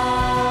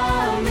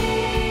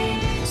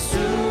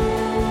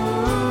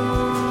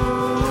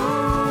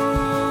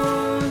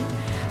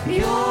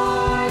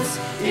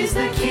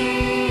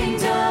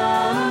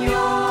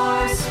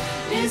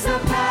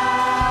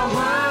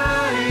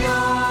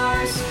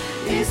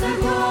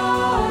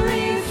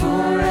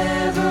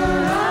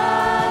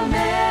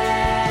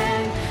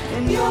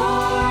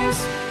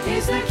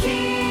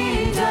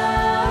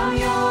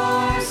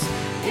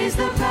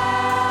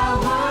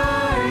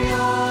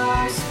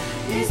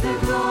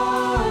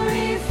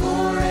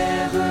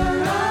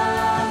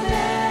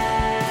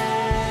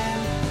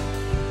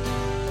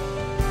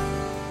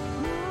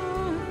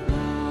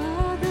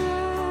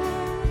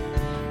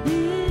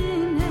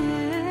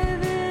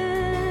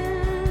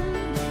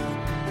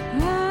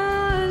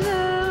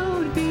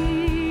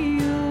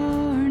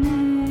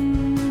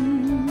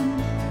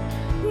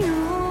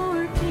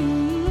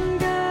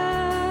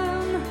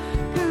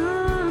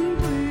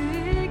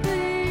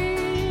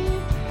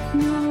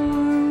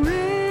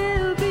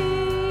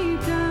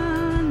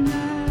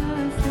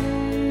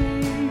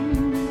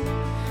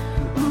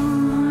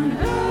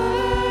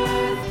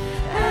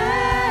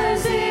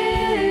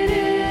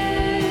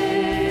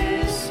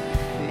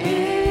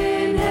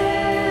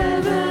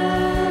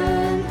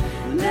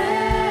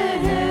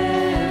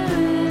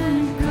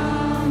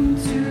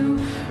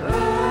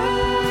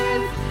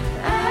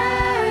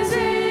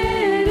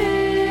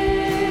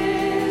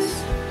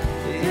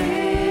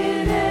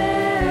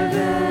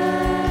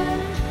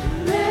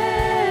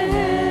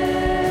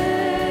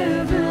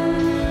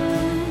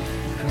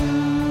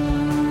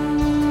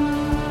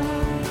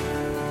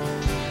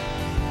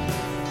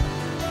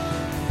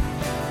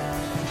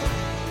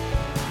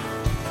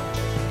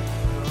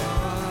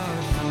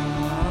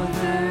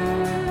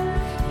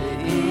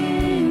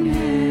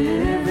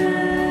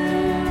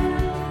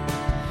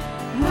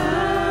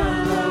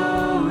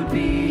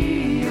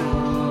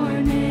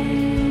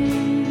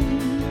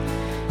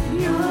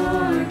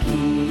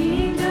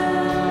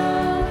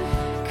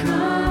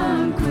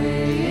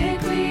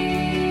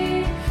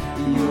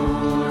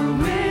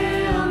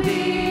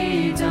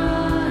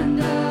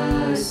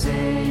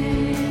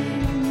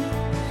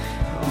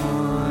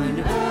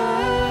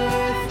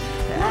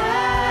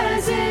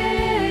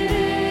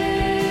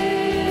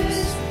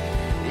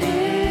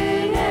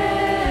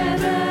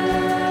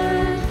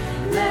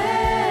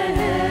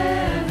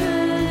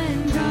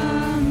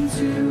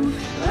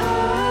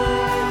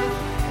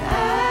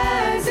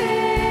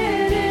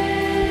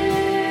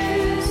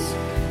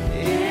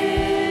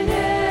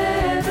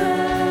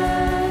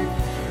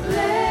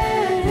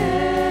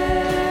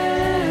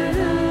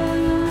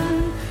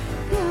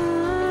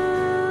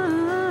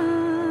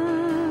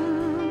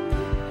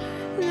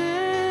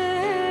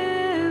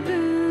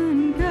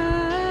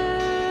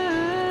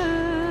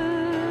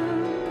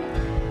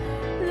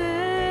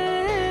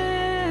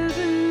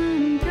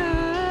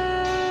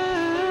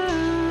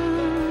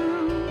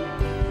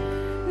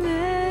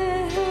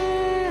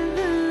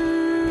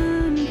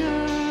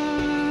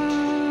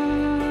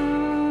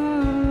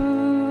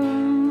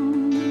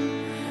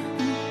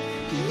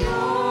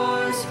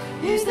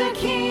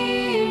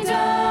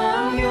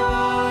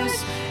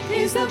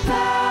is the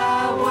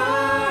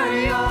power,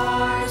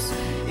 yours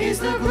is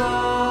the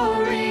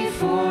glory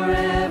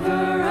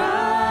forever.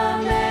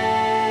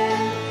 Amen.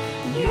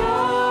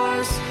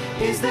 Yours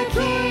is the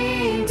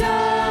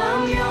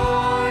kingdom,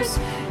 yours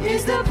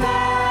is the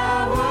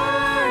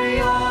power,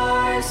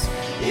 yours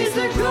is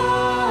the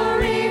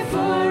glory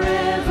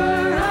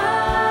forever.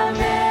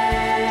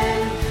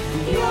 Amen.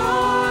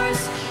 Yours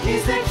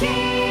is the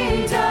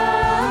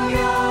kingdom,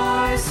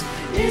 yours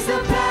is the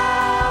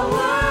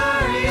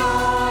power,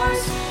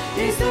 yours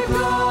is the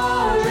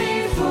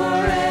glory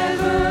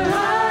forever.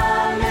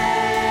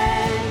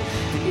 Amen.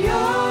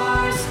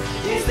 Yours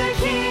is the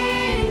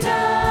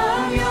kingdom,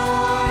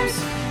 yours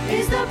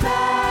is the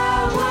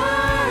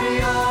power,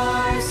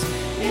 yours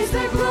is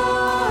the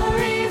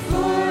glory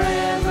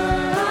forever.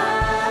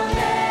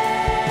 Amen.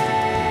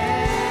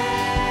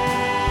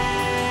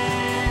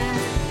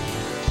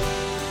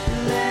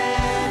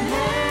 Let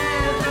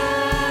heaven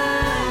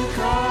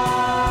come.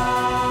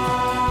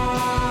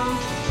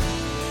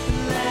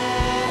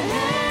 Let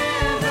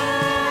heaven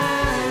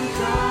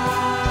come.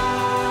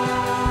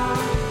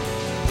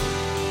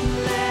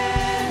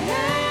 Let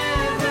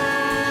heaven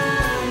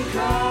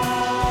come.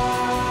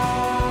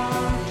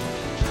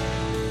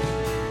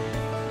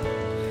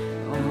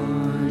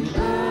 On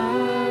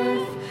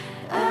earth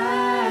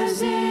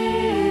as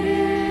it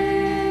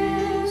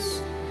is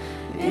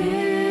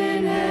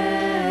in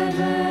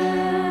heaven,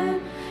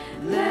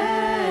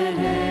 let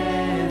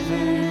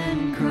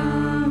heaven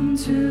come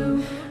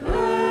to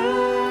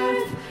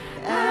earth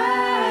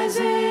as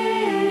it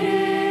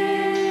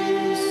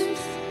is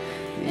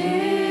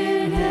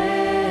in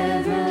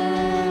heaven,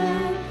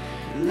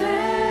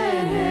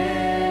 let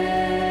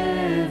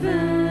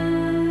heaven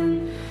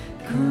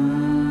come.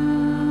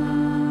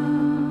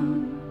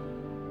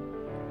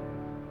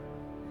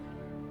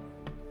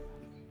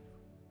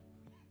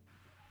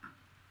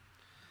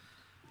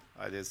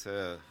 Haideți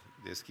să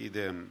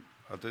deschidem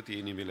atât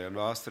inimile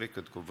noastre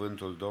cât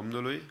cuvântul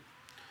Domnului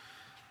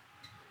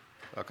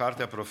la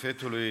cartea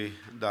profetului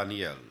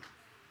Daniel.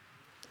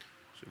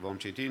 Și vom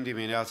citi în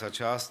dimineața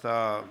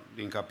aceasta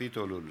din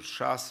capitolul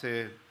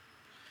 6,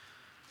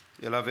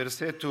 de la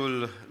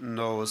versetul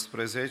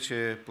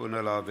 19 până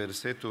la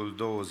versetul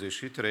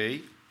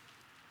 23,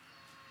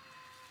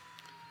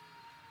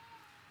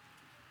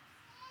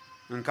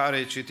 în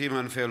care citim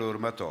în felul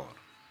următor.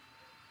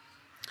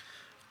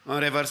 În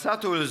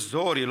revărsatul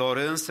zorilor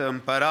însă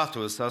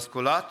împăratul s-a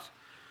sculat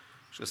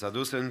și s-a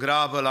dus în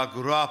grabă la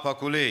groapa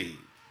cu lei.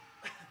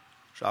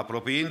 Și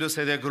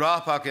apropiindu-se de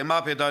groapă a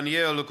chemat pe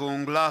Daniel cu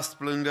un glas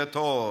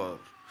plângător.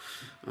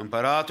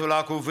 Împăratul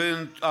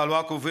a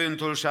luat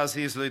cuvântul și a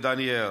zis lui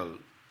Daniel: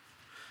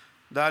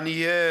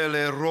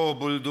 Daniele,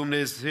 robul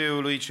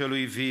Dumnezeului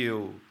celui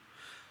viu,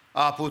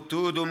 a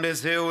putut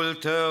Dumnezeul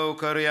tău,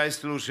 căruia îi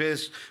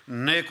slujești,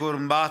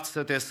 necurmat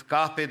să te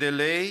scape de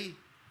lei?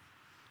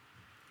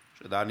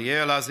 Și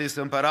Daniel a zis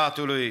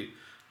împăratului: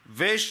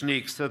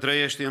 veșnic să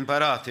trăiești,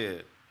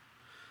 împărate.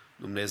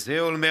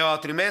 Dumnezeul meu a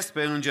trimis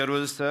pe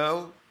îngerul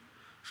său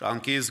și a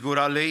închis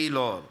gura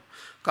leilor,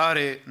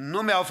 care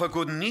nu mi-au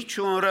făcut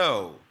niciun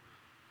rău,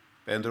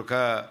 pentru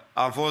că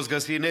am fost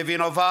găsit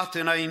nevinovat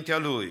înaintea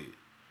lui.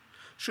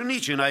 Și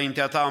nici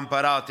înaintea ta,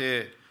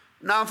 împărate,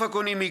 n-am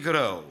făcut nimic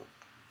rău.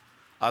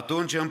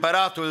 Atunci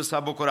împăratul s-a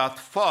bucurat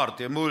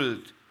foarte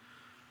mult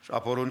și a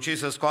poruncit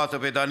să scoată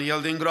pe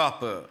Daniel din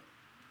groapă.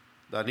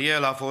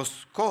 Daniel a fost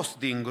scos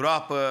din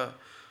groapă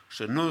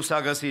și nu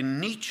s-a găsit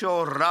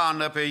nicio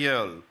rană pe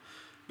el,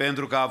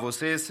 pentru că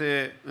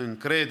avusese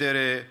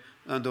încredere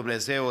în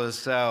Dumnezeul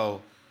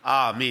său.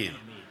 Amin.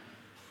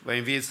 Vă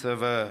invit să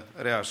vă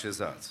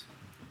reașezați.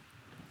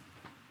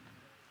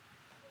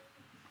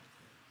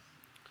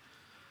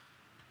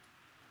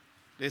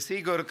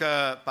 Desigur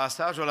că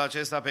pasajul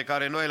acesta pe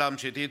care noi l-am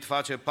citit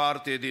face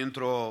parte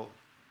dintr-o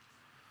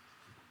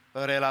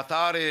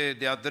relatare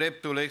de-a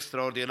dreptul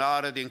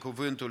extraordinară din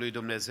Cuvântul lui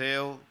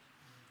Dumnezeu,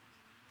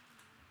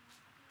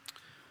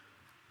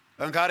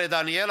 în care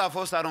Daniel a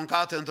fost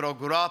aruncat într-o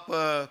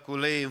groapă cu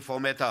lei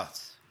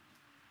înfometați.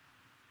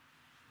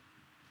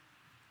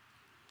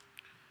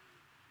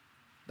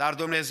 Dar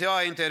Dumnezeu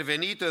a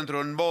intervenit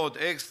într-un mod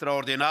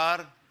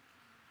extraordinar,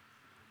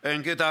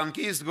 încât a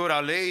închis gura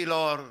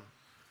leilor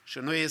și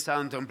nu i s-a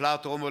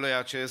întâmplat omului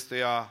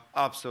acestuia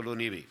absolut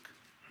nimic.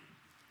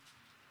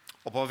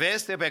 O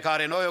poveste pe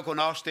care noi o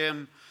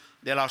cunoaștem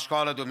de la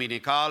școală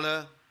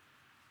duminicală,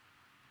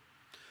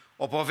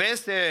 o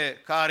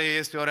poveste care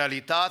este o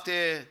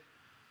realitate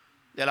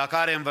de la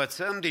care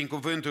învățăm din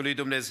Cuvântul lui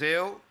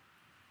Dumnezeu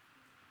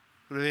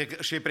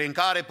și prin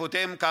care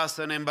putem ca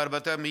să ne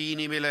îmbărbătăm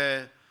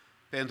inimile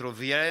pentru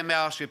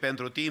vremea și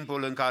pentru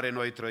timpul în care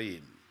noi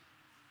trăim.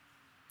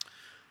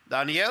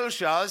 Daniel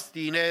și alți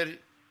tineri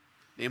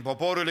din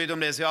poporul lui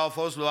Dumnezeu au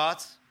fost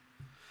luați,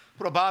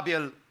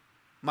 probabil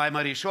mai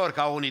mărișori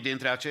ca unii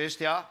dintre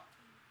aceștia,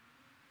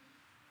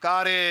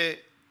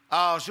 care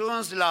au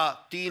ajuns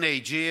la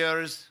teenage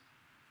years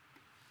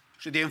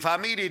și din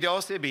familii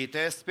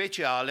deosebite,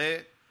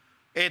 speciale,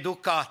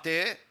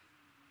 educate,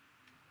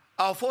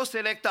 au fost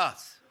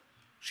selectați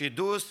și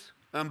dus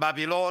în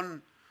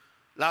Babilon,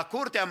 la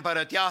curtea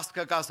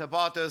împărătească, ca să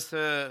poată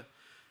să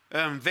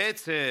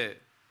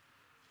învețe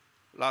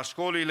la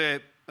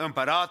școlile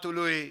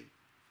împăratului,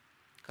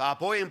 ca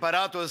apoi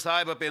împăratul să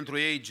aibă pentru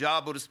ei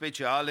joburi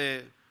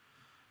speciale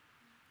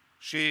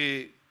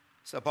și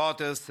să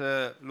poată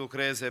să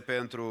lucreze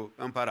pentru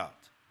împărat.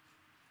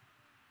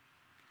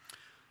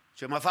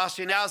 Ce mă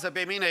fascinează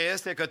pe mine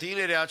este că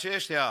tinerii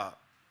aceștia,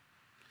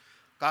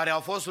 care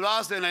au fost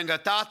luați de lângă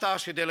tata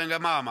și de lângă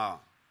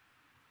mama,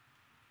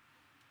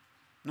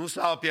 nu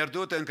s-au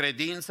pierdut în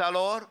credința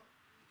lor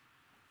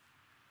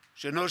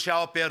și nu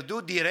și-au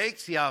pierdut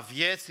direcția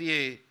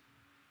vieții,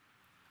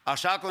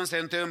 așa cum se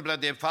întâmplă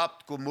de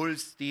fapt cu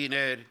mulți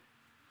tineri.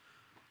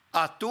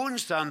 Atunci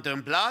s-a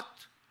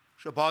întâmplat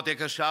și poate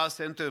că și azi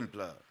se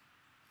întâmplă.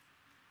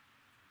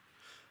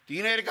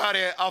 Tineri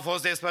care au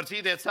fost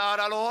despărțiți de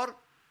țara lor,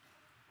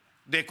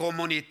 de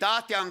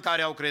comunitatea în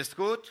care au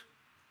crescut,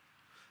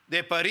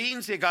 de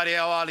părinții care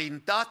i-au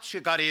alintat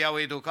și care i-au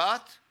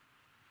educat,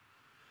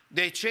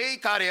 de cei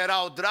care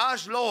erau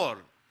dragi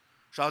lor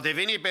și au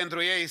devenit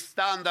pentru ei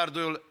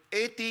standardul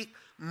etic,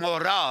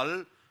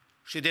 moral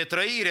și de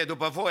trăire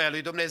după voia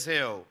lui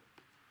Dumnezeu.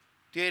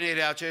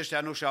 Tinerii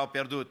aceștia nu și-au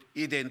pierdut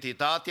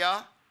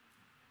identitatea,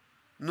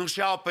 nu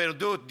și-au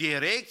pierdut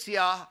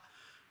direcția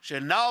și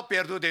n-au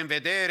pierdut în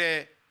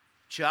vedere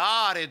ce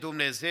are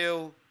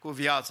Dumnezeu cu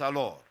viața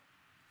lor.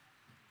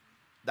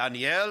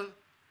 Daniel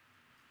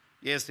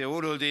este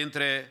unul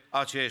dintre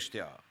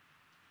aceștia.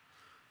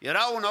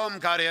 Era un om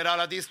care era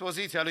la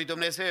dispoziția lui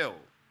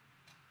Dumnezeu.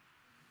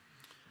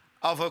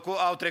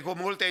 Au trecut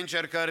multe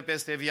încercări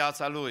peste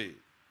viața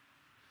lui.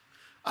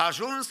 A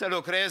ajuns să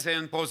lucreze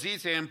în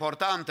poziție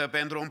importantă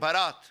pentru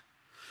împărat.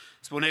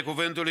 Spune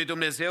cuvântul lui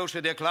Dumnezeu și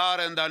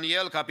declară în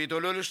Daniel,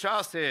 capitolul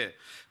 6,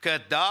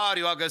 că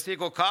Dariu a găsit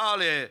o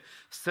cale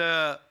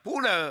să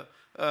pună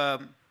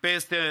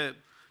peste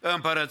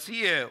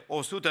împărăție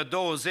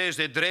 120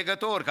 de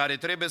dregători care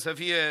trebuie să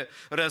fie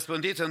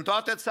răspândiți în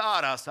toată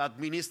țara, să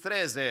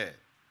administreze.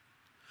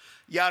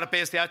 Iar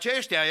peste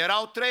aceștia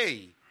erau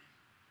 3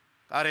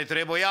 care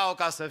trebuiau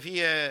ca să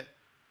fie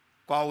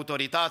cu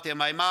autoritate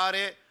mai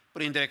mare,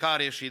 printre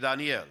care și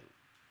Daniel.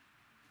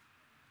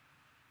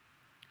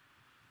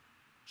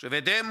 Și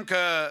vedem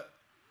că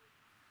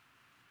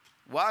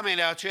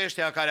oamenii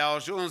aceștia care au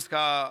ajuns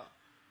ca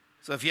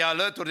să fie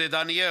alături de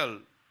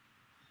Daniel,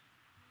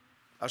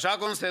 așa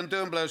cum se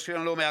întâmplă și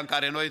în lumea în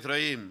care noi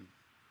trăim,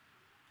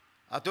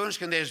 atunci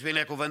când ești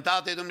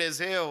binecuvântat de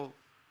Dumnezeu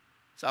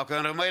sau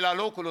când rămâi la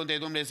locul unde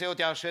Dumnezeu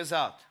te-a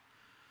așezat,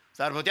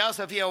 s-ar putea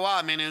să fie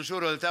oameni în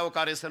jurul tău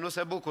care să nu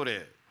se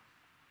bucure.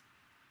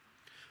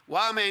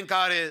 Oameni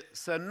care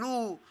să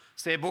nu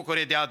se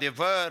bucure de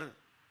adevăr,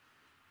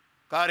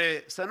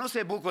 care să nu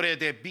se bucure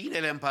de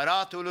binele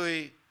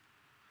împăratului,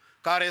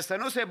 care să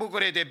nu se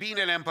bucure de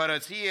binele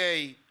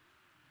împărăției,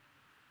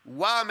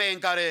 oameni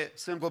care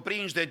sunt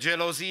cuprinși de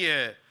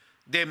gelozie,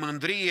 de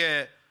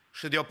mândrie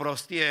și de o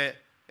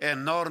prostie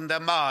enorm de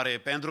mare,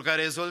 pentru că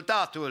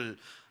rezultatul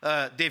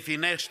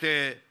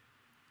definește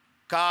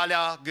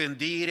calea,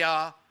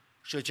 gândirea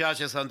și ceea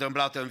ce s-a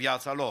întâmplat în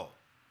viața lor.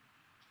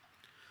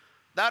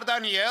 Dar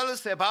Daniel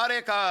se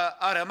pare că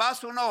a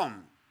rămas un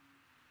om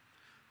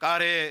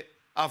care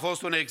a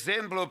fost un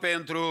exemplu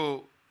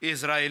pentru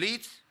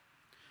izraeliți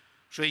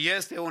și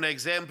este un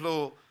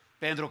exemplu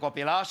pentru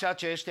copilașii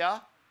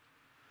aceștia,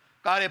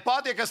 care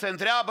poate că se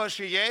întreabă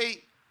și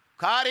ei,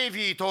 care e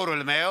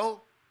viitorul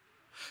meu?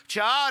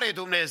 Ce are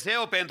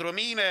Dumnezeu pentru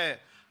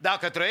mine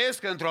dacă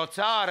trăiesc într-o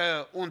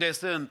țară unde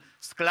sunt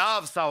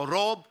sclav sau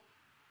rob,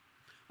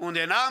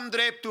 unde n-am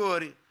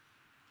drepturi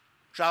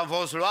și am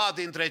fost luat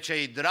dintre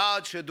cei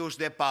dragi și duși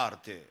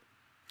departe?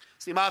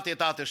 Stimate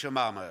tată și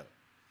mamă,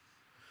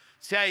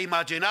 ți-ai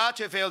imaginat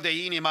ce fel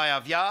de inimă ai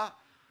avea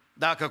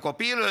dacă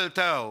copilul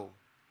tău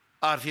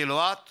ar fi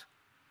luat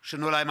și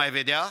nu l-ai mai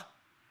vedea?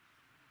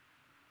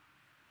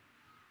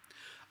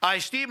 Ai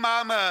ști,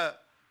 mamă,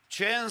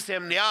 ce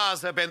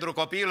însemnează pentru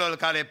copilul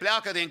care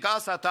pleacă din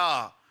casa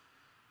ta,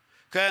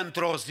 că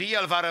într-o zi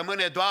el va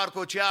rămâne doar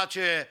cu ceea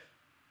ce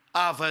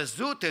a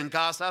văzut în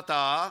casa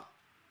ta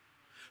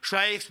și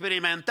a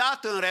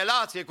experimentat în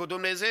relație cu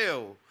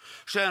Dumnezeu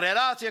și în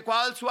relație cu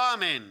alți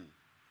oameni,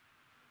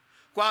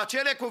 cu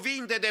acele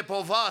cuvinte de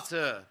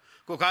povață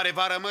cu care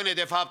va rămâne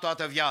de fapt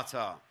toată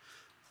viața.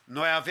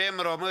 Noi avem,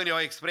 români, o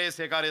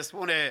expresie care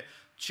spune: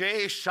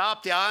 cei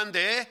 7 ani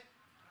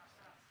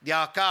de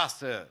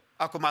acasă,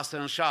 acum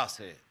sunt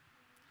 6,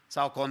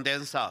 s-au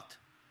condensat.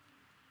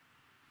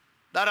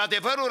 Dar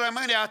adevărul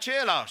rămâne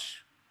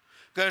același,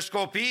 că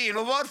copiii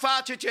nu vor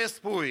face ce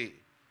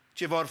spui,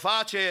 ci vor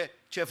face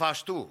ce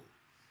faci tu.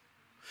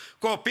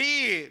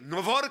 Copiii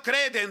nu vor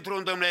crede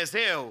într-un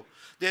Dumnezeu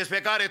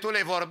despre care tu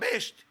le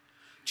vorbești,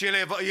 ci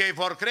ei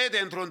vor crede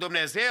într-un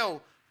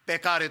Dumnezeu pe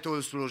care tu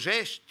îl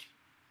slujești.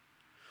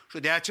 Și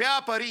de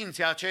aceea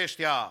părinții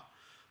aceștia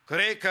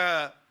cred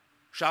că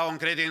și-au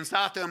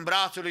încredințat în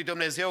brațul lui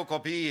Dumnezeu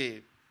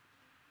copiii.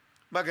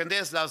 Mă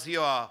gândesc la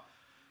ziua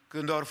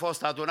când au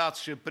fost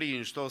adunați și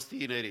prinși toți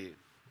tinerii.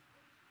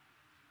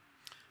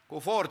 Cu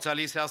forța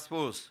li s-a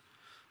spus: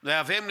 Noi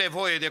avem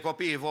nevoie de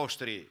copiii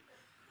voștri.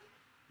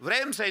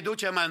 Vrem să-i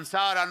ducem în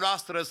țara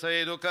noastră să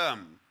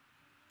educăm.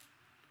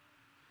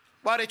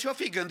 Oare ce-o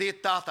fi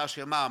gândit tata și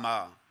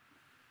mama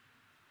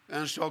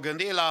când și-o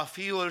gândit la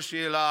fiul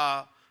și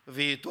la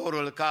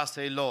viitorul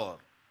casei lor?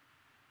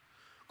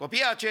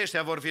 Copiii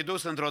aceștia vor fi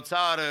dus într-o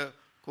țară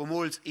cu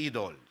mulți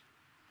idoli.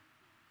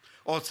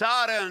 O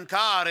țară în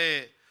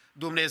care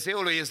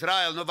Dumnezeul lui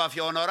Israel nu va fi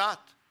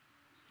onorat.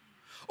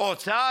 O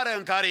țară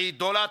în care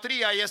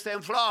idolatria este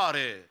în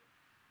floare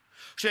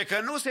și că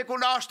nu se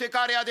cunoaște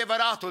care e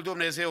adevăratul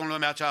Dumnezeu în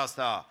lumea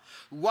aceasta.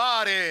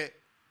 Oare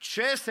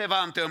ce se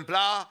va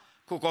întâmpla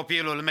cu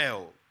copilul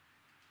meu?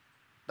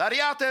 Dar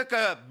iată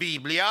că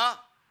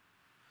Biblia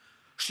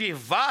și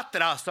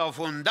vatra sau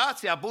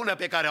fundația bună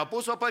pe care au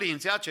pus-o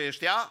părinții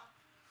aceștia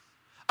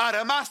a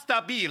rămas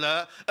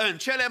stabilă în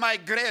cele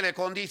mai grele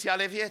condiții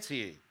ale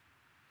vieții.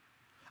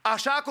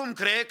 Așa cum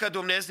cred că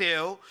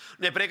Dumnezeu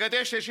ne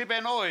pregătește și pe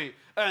noi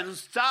în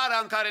țara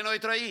în care noi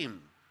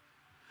trăim,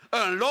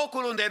 în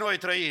locul unde noi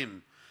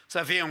trăim,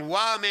 să fim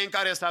oameni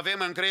care să avem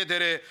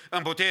încredere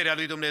în puterea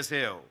lui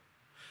Dumnezeu.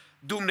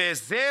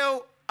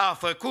 Dumnezeu a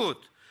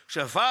făcut și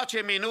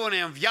face minuni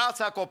în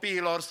viața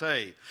copiilor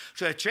săi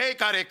și cei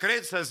care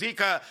cred să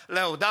zică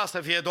lăuda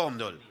să fie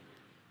Domnul.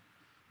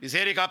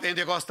 Biserica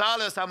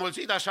Pentecostală s-a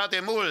mulțit așa de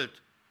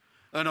mult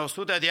în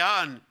 100 de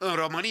ani, în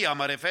România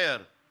mă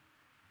refer,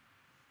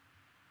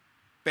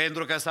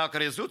 pentru că s-a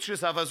crezut și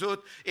s-a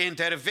văzut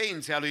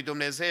intervenția lui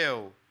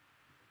Dumnezeu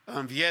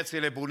în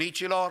viețile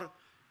bunicilor,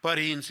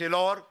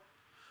 părinților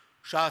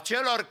și a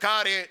celor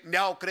care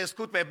ne-au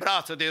crescut pe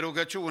brață de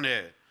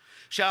rugăciune.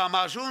 Și am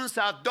ajuns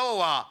a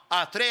doua,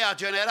 a treia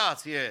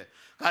generație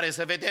care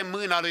să vedem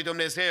mâna lui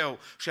Dumnezeu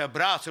și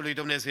brațul lui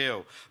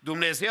Dumnezeu.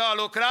 Dumnezeu a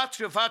lucrat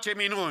și face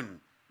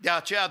minuni. De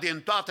aceea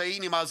din toată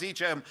inima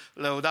zicem,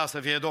 lăuda să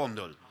fie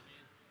Domnul.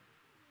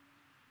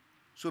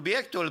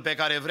 Subiectul pe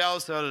care vreau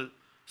să-l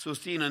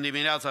susțin în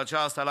dimineața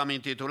aceasta l-am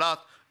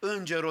intitulat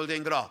Îngerul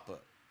din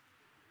groapă.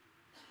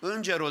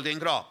 Îngerul din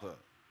groapă.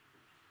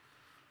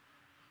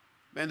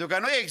 Pentru că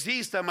nu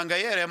există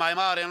mângâiere mai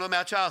mare în lumea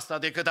aceasta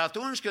decât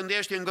atunci când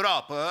ești în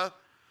groapă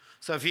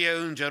să fie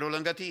îngerul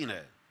lângă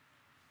tine.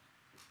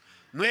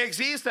 Nu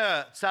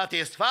există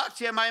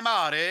satisfacție mai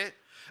mare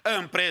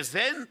în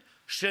prezent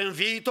și în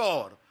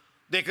viitor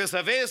decât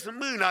să vezi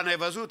mâna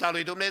nevăzută a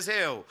lui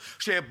Dumnezeu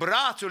și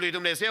brațul lui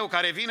Dumnezeu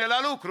care vine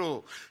la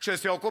lucru și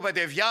se ocupă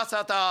de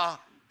viața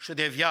ta și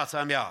de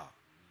viața mea.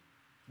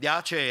 De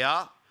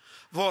aceea,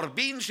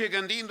 vorbind și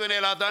gândindu-ne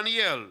la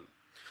Daniel,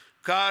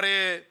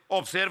 care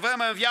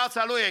observăm în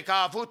viața lui că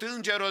a avut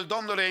îngerul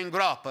Domnului în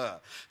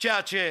groapă,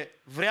 ceea ce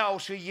vreau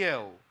și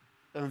eu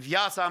în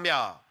viața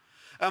mea,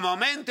 în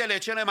momentele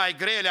cele mai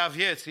grele a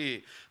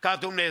vieții, ca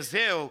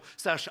Dumnezeu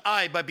să-și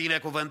aibă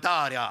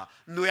binecuvântarea.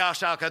 Nu e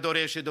așa că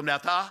dorești și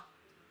dumneata?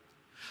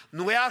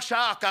 Nu e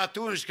așa că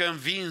atunci când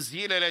vin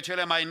zilele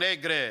cele mai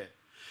negre,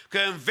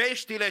 când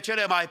veștile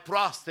cele mai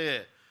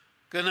proaste,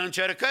 când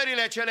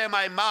încercările cele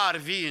mai mari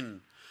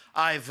vin,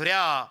 ai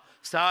vrea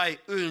să ai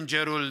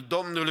îngerul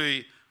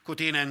Domnului cu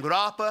tine în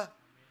groapă?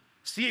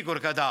 Sigur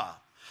că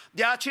da.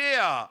 De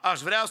aceea aș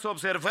vrea să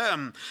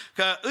observăm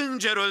că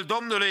îngerul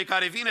Domnului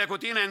care vine cu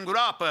tine în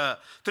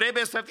groapă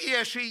trebuie să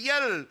fie și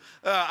el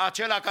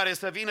acela care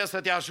să vină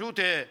să te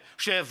ajute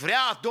și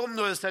vrea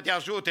Domnul să te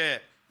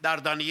ajute. Dar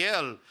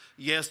Daniel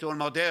este un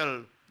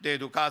model de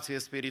educație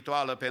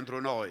spirituală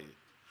pentru noi.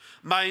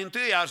 Mai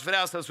întâi aș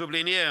vrea să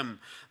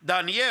subliniem,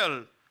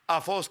 Daniel a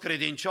fost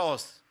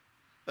credincios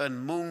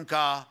în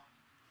munca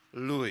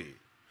lui.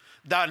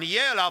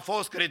 Daniel a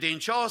fost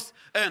credincios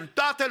în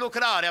toată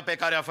lucrarea pe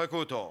care a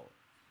făcut-o.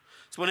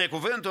 Spune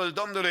cuvântul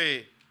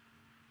Domnului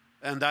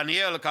în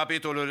Daniel,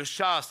 capitolul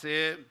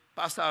 6,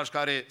 pasaj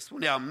care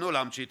spuneam, nu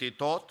l-am citit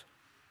tot.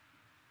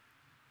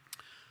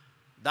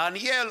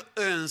 Daniel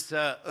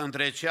însă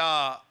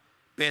întrecea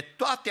pe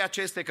toate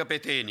aceste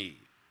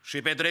căpetenii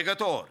și pe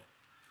dregători,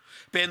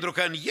 pentru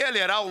că în el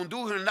era un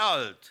duh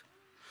înalt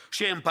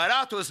și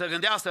împăratul se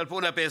gândea să-l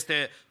pună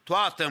peste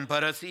toată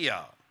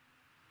împărăția.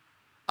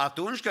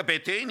 Atunci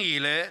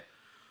căpeteniile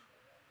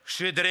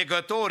și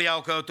dregătorii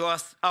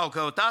au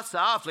căutat să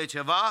afle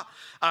ceva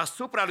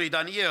asupra lui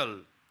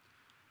Daniel,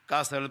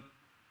 ca să-l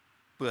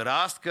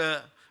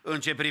părască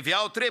în ce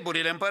priveau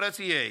treburile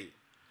împărăției.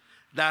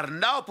 Dar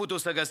n-au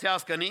putut să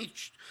găsească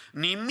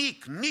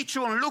nimic,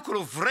 niciun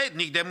lucru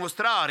vrednic de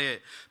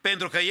mustrare,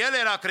 pentru că el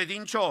era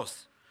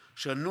credincios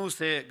și nu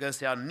se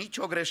găsea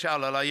nicio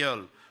greșeală la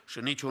el și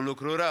niciun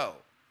lucru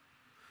rău.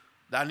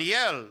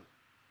 Daniel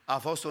a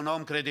fost un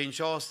om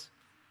credincios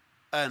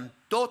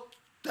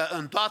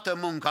în toată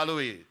munca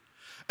lui,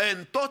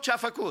 în tot ce a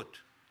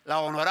făcut, l-a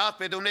onorat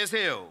pe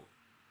Dumnezeu.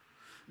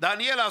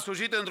 Daniel a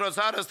slujit într-o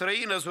țară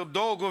străină sub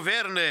două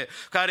guverne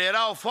care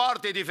erau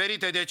foarte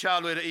diferite de cea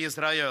lui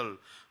Israel.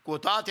 Cu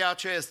toate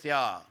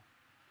acestea,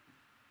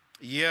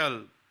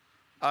 el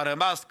a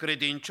rămas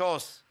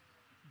credincios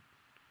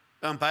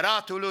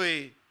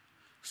împăratului,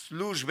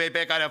 slujbei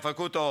pe care a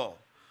făcut-o,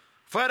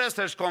 fără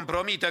să-și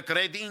compromită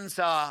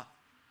credința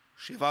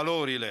și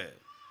valorile.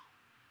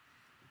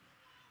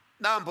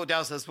 N-am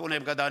putea să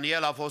spunem că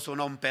Daniel a fost un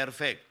om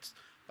perfect.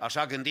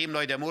 Așa gândim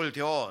noi de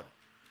multe ori.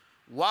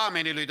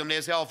 Oamenii lui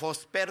Dumnezeu au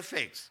fost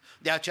perfecți.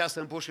 De aceea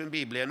sunt puși în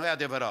Biblie. Nu e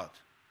adevărat.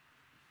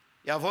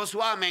 I-au fost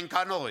oameni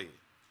ca noi.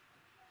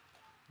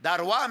 Dar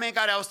oameni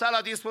care au stat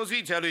la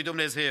dispoziția lui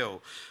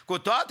Dumnezeu. Cu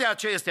toate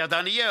acestea,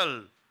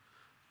 Daniel,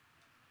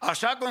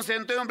 așa cum se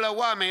întâmplă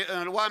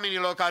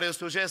oamenilor care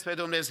slujesc pe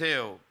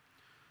Dumnezeu,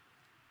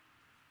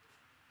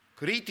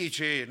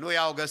 criticii nu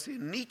i-au găsit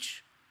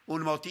nici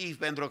un motiv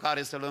pentru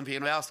care să-l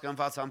învinuiască în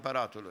fața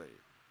împăratului.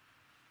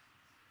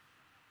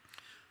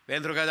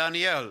 Pentru că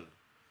Daniel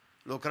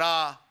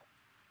lucra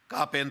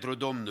ca pentru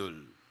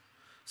Domnul.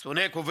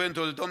 Spune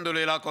cuvântul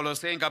Domnului la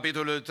Coloseni,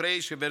 capitolul 3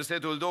 și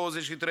versetul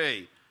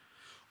 23.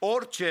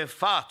 Orice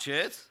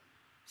faceți,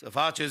 să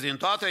faceți din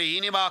toată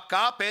inima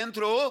ca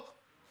pentru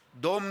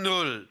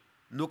Domnul,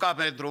 nu ca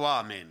pentru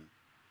oameni.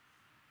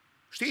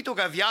 Știi tu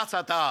că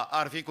viața ta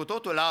ar fi cu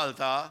totul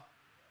alta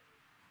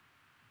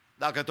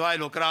dacă tu ai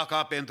lucra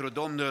ca pentru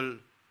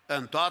Domnul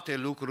în toate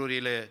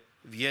lucrurile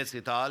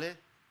vieții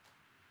tale?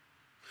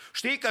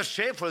 Știi că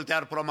șeful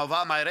te-ar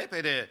promova mai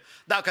repede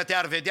dacă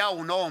te-ar vedea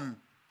un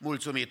om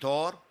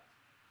mulțumitor?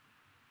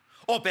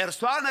 O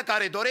persoană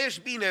care dorești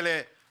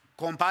binele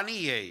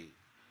companiei.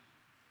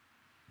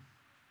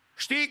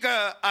 Știi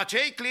că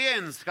acei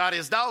clienți care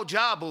îți dau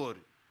joburi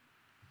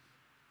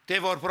te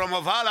vor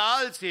promova la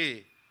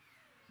alții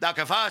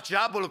dacă faci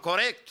jobul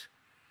corect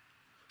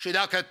și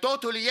dacă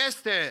totul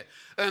este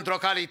într-o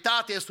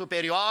calitate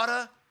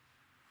superioară,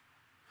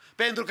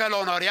 pentru că îl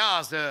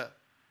onorează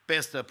pe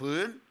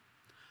stăpân,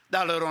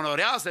 dar îl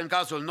onorează în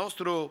cazul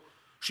nostru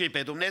și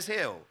pe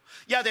Dumnezeu.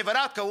 E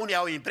adevărat că unii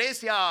au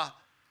impresia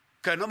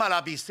că numai la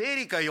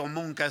biserică e o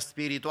muncă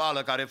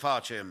spirituală care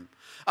facem.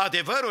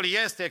 Adevărul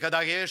este că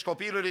dacă ești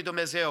copilul lui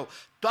Dumnezeu,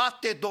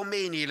 toate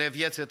domeniile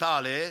vieții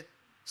tale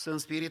sunt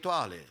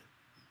spirituale.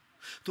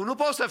 Tu nu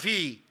poți să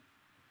fii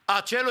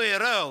acelui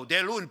rău de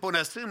luni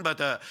până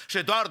sâmbătă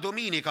și doar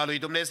duminica lui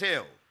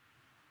Dumnezeu.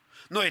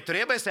 Noi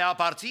trebuie să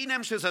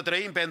aparținem și să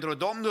trăim pentru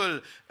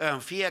Domnul în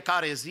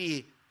fiecare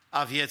zi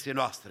a vieții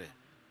noastre.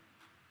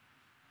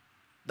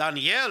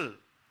 Daniel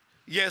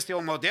este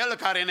un model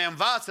care ne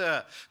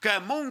învață că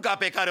munca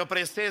pe care o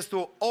prestezi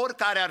tu,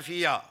 oricare ar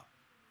fi ea,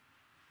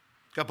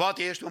 că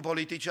poate ești un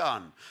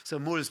politician,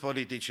 sunt mulți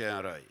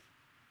politicieni răi,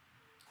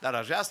 dar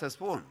aș vrea să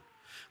spun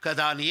că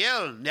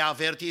Daniel ne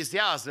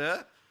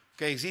avertizează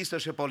că există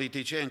și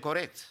politicieni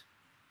corecți.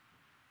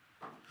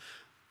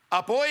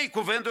 Apoi,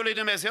 cuvântul lui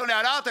Dumnezeu ne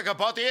arată că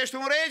poate ești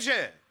un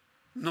rege.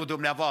 Nu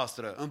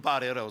dumneavoastră, îmi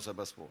pare rău să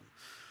vă spun.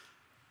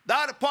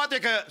 Dar poate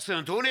că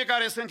sunt unii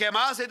care sunt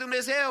chemați de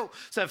Dumnezeu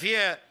să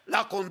fie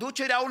la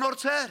conducerea unor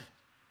țări.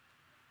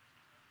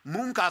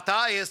 Munca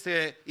ta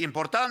este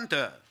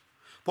importantă.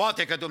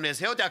 Poate că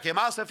Dumnezeu te-a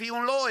chemat să fii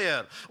un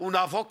lawyer, un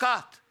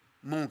avocat.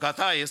 Munca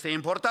ta este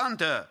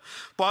importantă.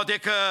 Poate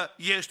că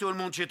ești un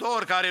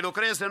muncitor care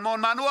lucrezi în mod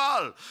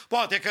manual.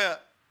 Poate că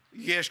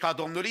ești ca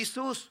Domnul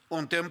Iisus,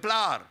 un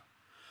templar.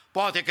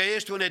 Poate că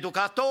ești un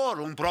educator,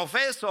 un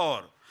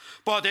profesor.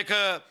 Poate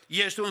că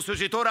ești un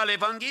slujitor al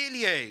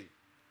Evangheliei.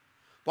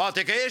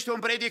 Poate că ești un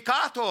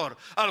predicator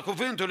al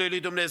cuvântului lui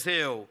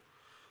Dumnezeu.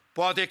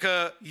 Poate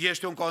că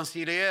ești un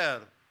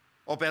consilier,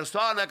 o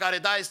persoană care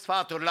dai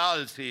sfaturi la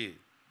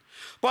alții.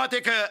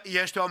 Poate că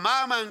ești o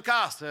mamă în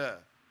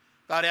casă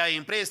care ai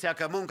impresia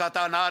că munca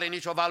ta nu are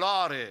nicio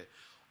valoare.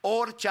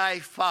 Orice ai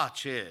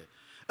face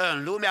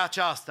în lumea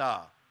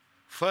aceasta,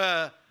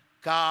 fă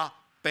ca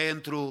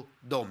pentru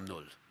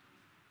Domnul.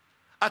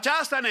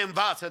 Aceasta ne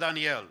învață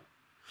Daniel.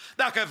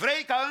 Dacă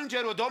vrei ca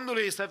îngerul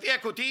Domnului să fie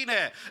cu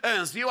tine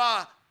în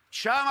ziua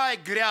cea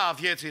mai grea a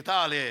vieții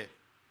tale,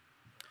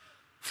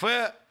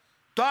 fă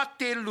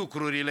toate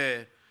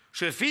lucrurile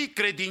și fii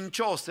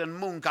credincios în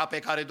munca pe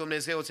care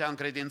Dumnezeu ți-a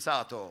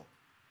încredințat-o.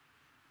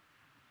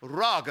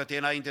 Roagă-te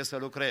înainte să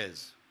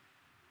lucrezi.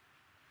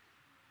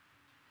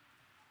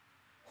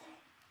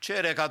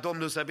 Cere ca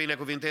Domnul să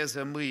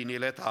binecuvinteze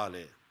mâinile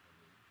tale.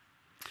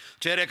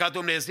 Cere ca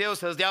Dumnezeu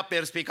să-ți dea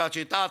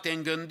perspicacitate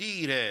în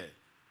gândire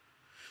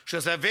și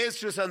să vezi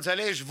și să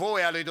înțelegi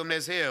voia lui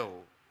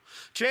Dumnezeu.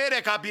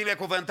 Cere ca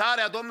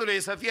binecuvântarea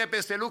Domnului să fie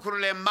peste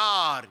lucrurile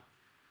mari,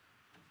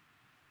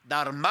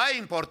 dar mai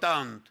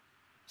important,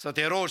 să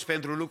te rogi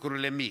pentru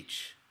lucrurile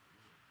mici.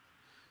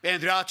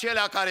 Pentru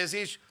acelea care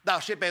zici, da,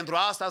 și pentru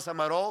asta să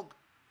mă rog?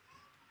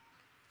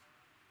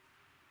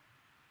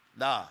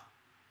 Da,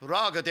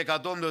 roagă-te ca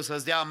Domnul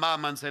să-ți dea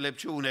mamă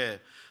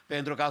înțelepciune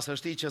pentru ca să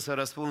știi ce să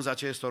răspunzi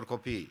acestor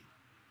copii.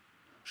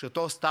 Și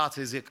toți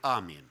tații zic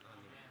amin.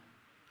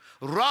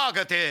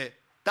 Roagă-te,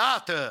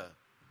 tată,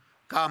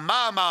 ca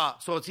mama,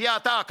 soția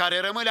ta care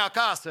rămâne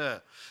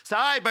acasă, să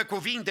aibă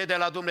cuvinte de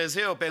la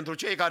Dumnezeu pentru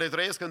cei care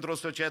trăiesc într-o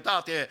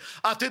societate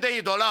atât de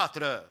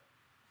idolatră,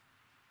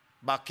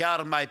 ba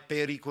chiar mai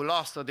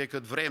periculoasă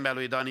decât vremea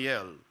lui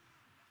Daniel.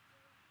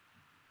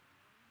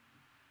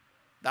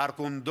 Dar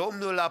cum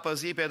Domnul l-a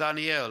păzit pe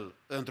Daniel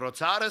într-o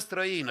țară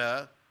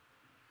străină,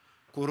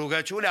 cu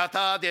rugăciunea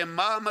ta de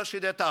mamă și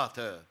de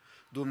tată,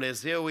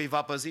 Dumnezeu îi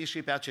va păzi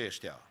și pe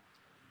aceștia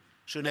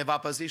și ne va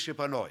păzi și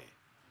pe noi.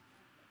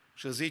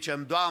 și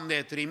zicem,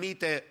 Doamne,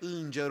 trimite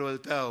îngerul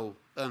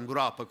Tău în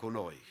groapă cu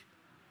noi.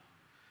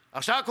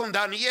 Așa cum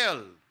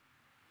Daniel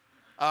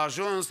a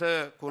ajuns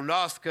să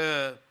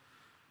cunoască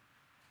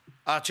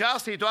acea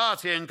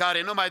situație în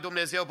care numai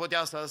Dumnezeu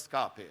putea să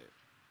scape.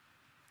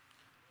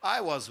 I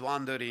was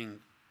wondering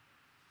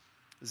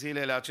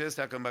zilele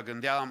acestea când mă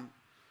gândeam,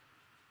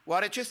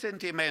 oare ce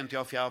sentimente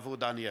o fi avut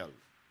Daniel?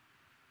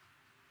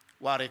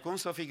 Oare cum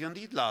s-o fi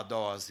gândit la a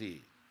doua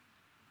zi?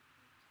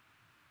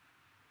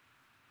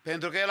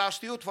 Pentru că el a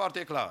știut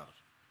foarte clar.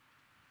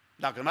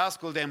 Dacă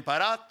n-ascult de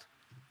împărat,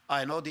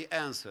 I know the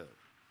answer.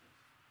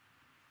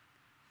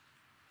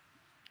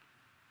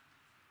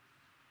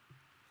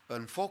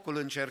 În focul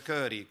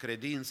încercării,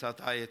 credința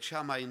ta e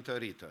cea mai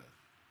întărită.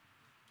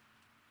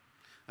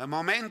 În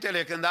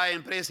momentele când ai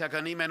impresia că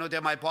nimeni nu te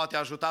mai poate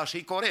ajuta,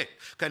 și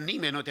corect, că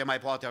nimeni nu te mai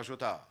poate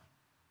ajuta,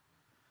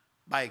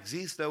 mai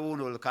există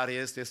unul care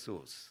este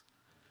sus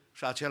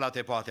și acela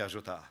te poate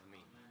ajuta.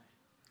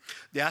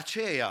 De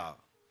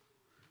aceea,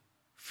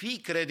 fii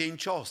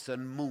credincios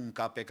în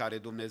munca pe care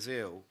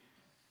Dumnezeu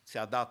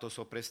ți-a dat-o să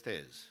o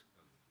prestezi,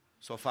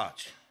 să o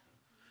faci.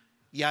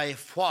 Ea e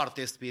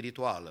foarte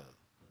spirituală.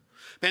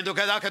 Pentru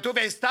că dacă tu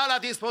vei sta la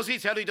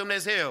dispoziția lui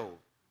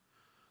Dumnezeu,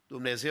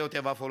 Dumnezeu te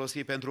va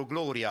folosi pentru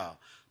gloria,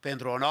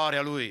 pentru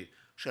onoarea Lui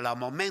și la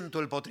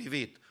momentul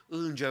potrivit,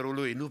 îngerul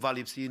Lui nu va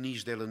lipsi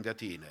nici de lângă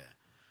tine.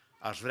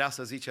 Aș vrea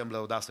să zicem,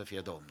 lăudat să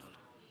fie Domnul.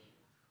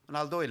 În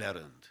al doilea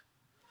rând,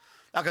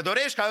 dacă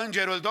dorești ca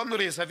îngerul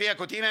Domnului să fie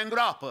cu tine în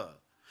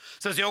groapă,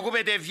 să se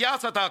ocupe de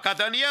viața ta, ca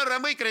Daniel,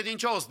 rămâi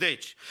credincios,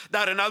 deci.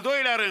 Dar în al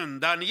doilea rând,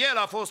 Daniel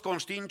a fost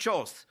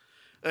conștiincios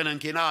în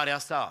închinarea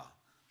sa.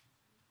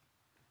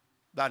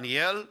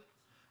 Daniel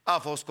a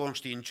fost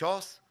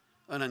conștiincios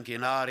în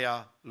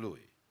închinarea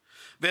lui.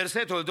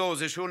 Versetul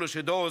 21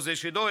 și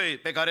 22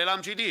 pe care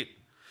l-am citit,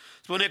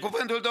 spune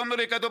cuvântul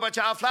Domnului că după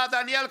ce a aflat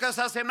Daniel că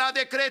s-a semnat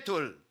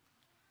decretul,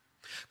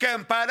 că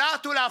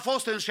împăratul a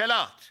fost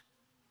înșelat,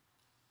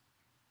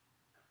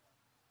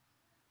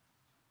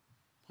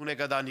 spune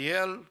că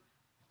Daniel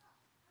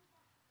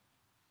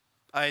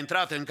a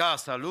intrat în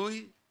casa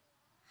lui,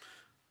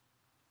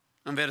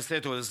 în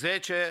versetul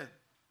 10,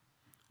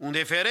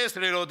 unde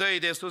ferestrele odăii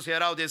de sus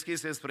erau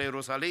deschise spre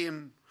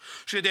Ierusalim,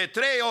 și de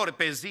 3 ori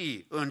pe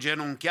zi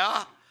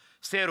îngenunchea,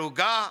 se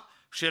ruga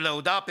și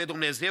lăuda pe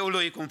Dumnezeul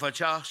lui cum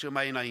făcea și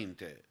mai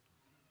înainte.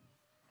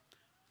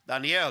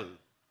 Daniel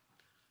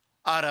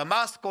a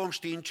rămas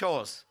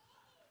conștiincios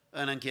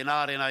în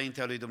închinare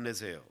înaintea lui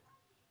Dumnezeu.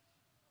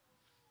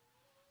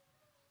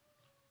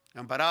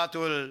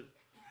 Împăratul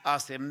a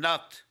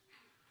semnat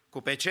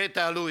cu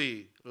pecetea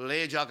lui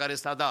legea care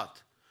s-a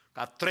dat,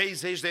 ca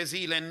 30 de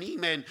zile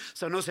nimeni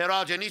să nu se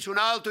roage niciun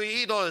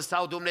altui idol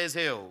sau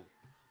Dumnezeu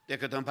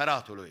decât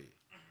împăratului.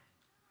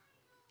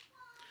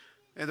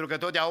 Pentru că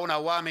totdeauna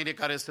oamenii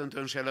care sunt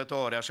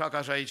înșelători, așa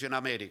ca și aici în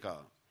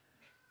America,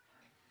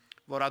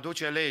 vor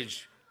aduce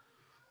legi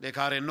de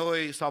care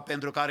noi sau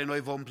pentru care noi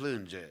vom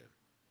plânge.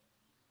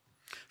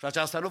 Și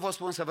aceasta nu vă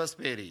spun să vă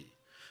sperii,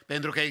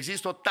 pentru că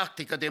există o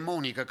tactică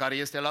demonică care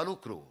este la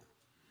lucru.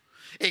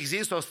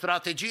 Există o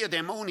strategie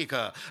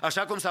demonică,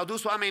 așa cum s-au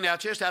dus oamenii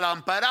aceștia la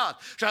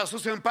împărat și au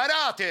spus,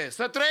 împărate,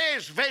 să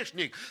trăiești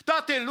veșnic,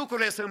 toate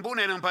lucrurile sunt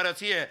bune în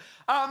împărăție.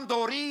 Am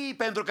dorit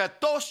pentru că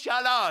toți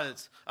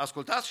ceilalți,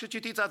 ascultați și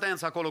citiți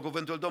atenți acolo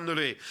cuvântul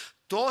Domnului,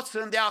 toți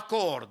sunt de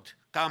acord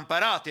ca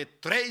împărate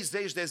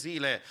 30 de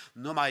zile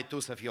numai tu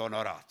să fii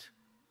onorat.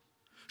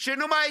 Și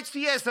numai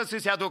ție să ți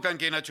se aducă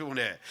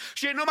închinăciune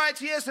și numai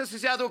ție să ți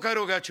se aducă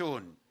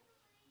rugăciuni.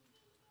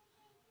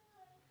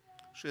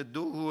 Și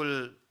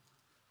Duhul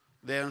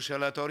de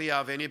înșelătorie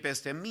a venit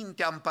peste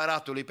mintea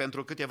împăratului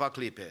pentru câteva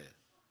clipe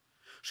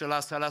și l-a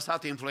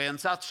lăsat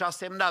influențat și a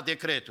semnat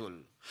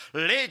decretul.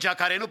 Legea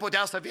care nu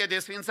putea să fie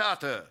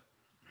desfințată.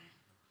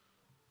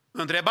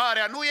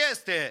 Întrebarea nu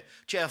este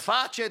ce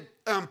face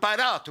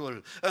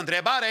împăratul,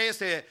 întrebarea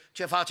este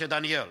ce face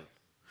Daniel.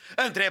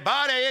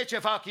 Întrebarea e ce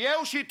fac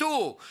eu și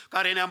tu,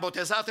 care ne-am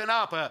botezat în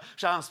apă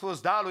și am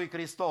spus da lui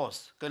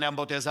Hristos când ne-am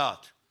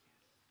botezat.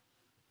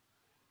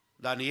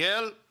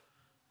 Daniel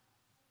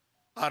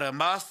a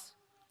rămas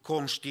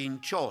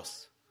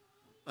conștiincios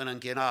în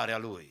închinarea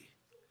lui.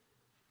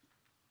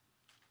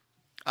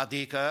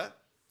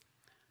 Adică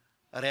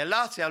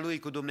relația lui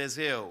cu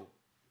Dumnezeu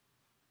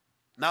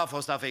n-a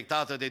fost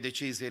afectată de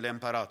deciziile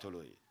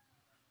împăratului.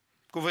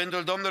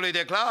 Cuvântul Domnului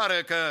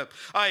declară că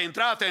a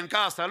intrat în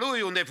casa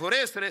lui unde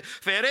ferestrele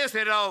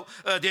erau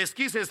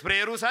deschise spre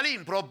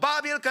Ierusalim.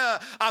 Probabil că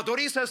a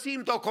dorit să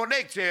simtă o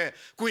conexie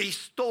cu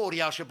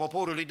istoria și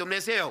poporul lui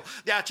Dumnezeu.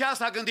 De aceea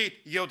s-a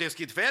gândit, eu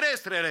deschid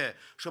ferestrele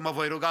și mă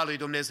voi ruga lui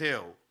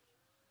Dumnezeu.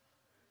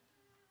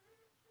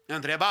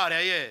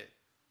 Întrebarea e,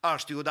 a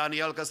știut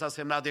Daniel că s-a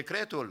semnat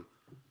decretul?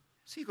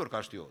 Sigur că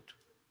a știut.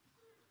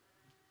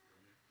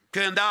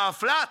 Când a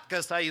aflat că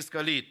s-a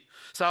iscălit,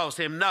 s-a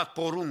semnat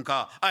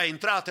porunca, a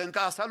intrat în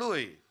casa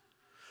lui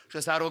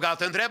și s-a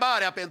rugat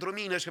întrebarea pentru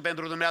mine și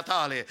pentru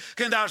dumneatale.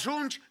 Când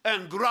ajungi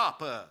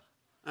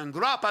în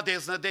groapa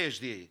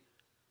deznădejdii,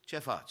 ce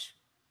faci?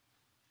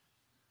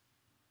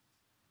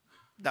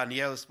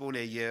 Daniel spune,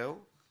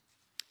 eu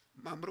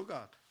m-am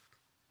rugat.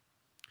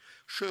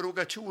 Și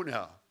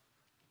rugăciunea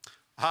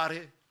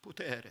are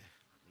putere.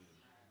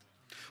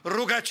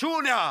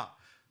 Rugăciunea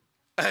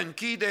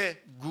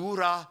închide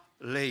gura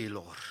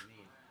leilor.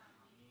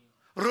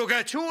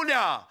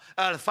 Rugăciunea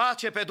îl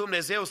face pe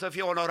Dumnezeu să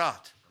fie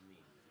onorat.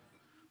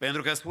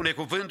 Pentru că spune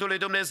cuvântul lui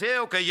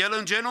Dumnezeu că El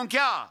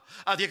îngenunchea,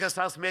 adică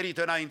s-a smerit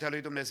înaintea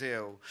lui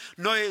Dumnezeu.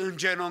 Noi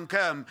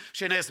îngenuncăm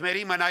și ne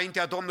smerim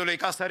înaintea Domnului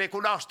ca să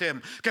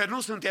recunoaștem că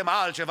nu suntem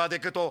altceva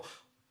decât o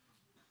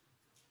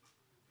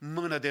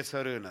mână de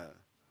țărână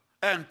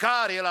în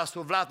care El a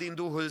suflat din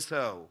Duhul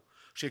Său.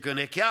 Și când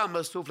ne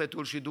cheamă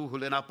sufletul și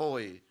Duhul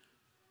înapoi,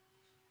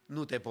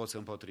 nu te poți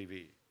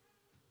împotrivi.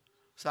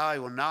 Să ai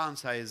un an,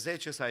 să ai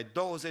 10, să ai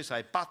 20, să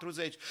ai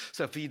 40,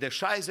 să fii de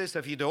 60,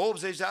 să fii de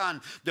 80 de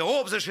ani, de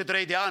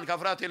 83 de ani, ca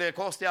fratele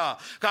Costea,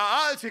 ca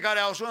alții care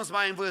au ajuns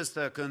mai în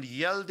vârstă. Când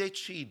El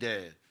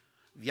decide,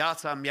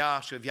 viața mea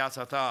și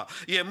viața ta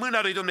e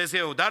mâna lui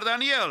Dumnezeu. Dar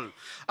Daniel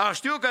a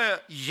știut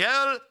că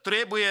el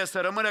trebuie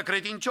să rămână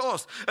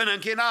credincios în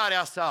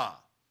închinarea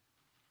sa.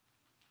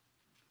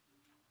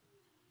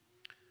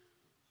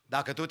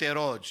 Dacă tu te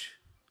rogi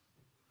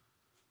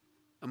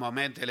în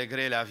momentele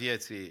grele a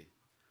vieții,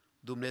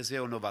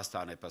 Dumnezeu nu va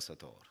sta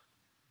nepăsător.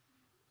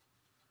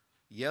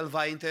 El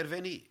va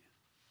interveni.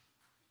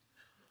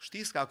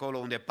 Știți că acolo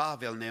unde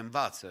Pavel ne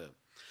învață,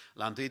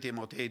 la 1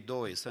 Timotei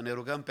 2, să ne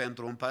rugăm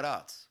pentru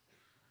împărați,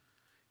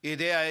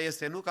 ideea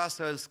este nu ca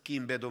să-l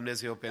schimbe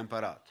Dumnezeu pe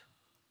împărat,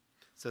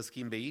 să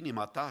schimbe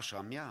inima ta și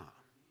a mea.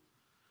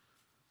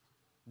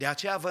 De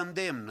aceea vă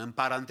îndemn, în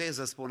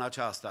paranteză spun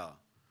aceasta,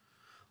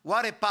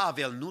 oare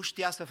Pavel nu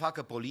știa să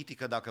facă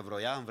politică dacă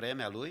vroia în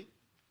vremea lui?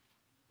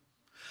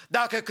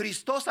 Dacă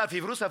Hristos ar fi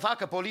vrut să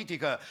facă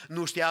politică,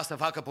 nu știa să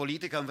facă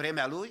politică în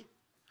vremea lui?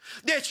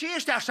 De ce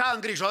ești așa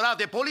îngrijorat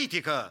de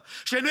politică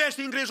și nu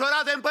ești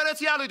îngrijorat de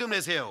împărăția lui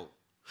Dumnezeu?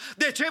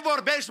 De ce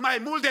vorbești mai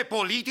mult de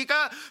politică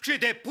și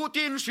de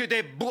Putin și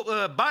de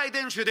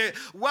Biden și de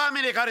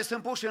oamenii care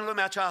sunt puși în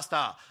lumea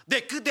aceasta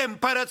decât de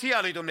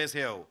împărăția lui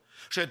Dumnezeu?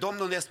 Și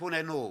Domnul ne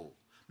spune nu.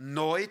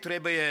 Noi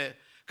trebuie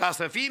ca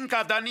să fim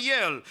ca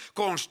Daniel,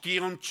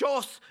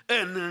 conștiincios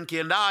în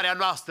închinarea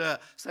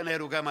noastră, să ne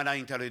rugăm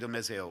înaintea lui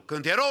Dumnezeu.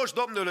 Când te rogi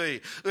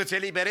Domnului, îți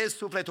eliberezi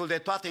sufletul de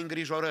toate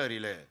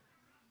îngrijorările.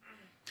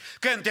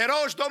 Când te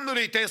rogi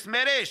Domnului, te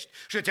smerești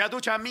și îți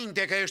aduci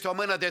aminte că ești o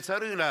mână de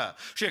țărână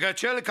și că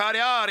Cel care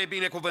are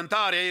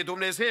binecuvântare e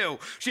Dumnezeu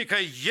și că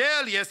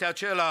El este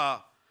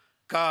acela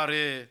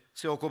care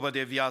se ocupă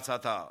de viața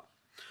ta.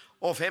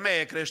 O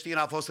femeie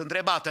creștină a fost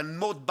întrebată în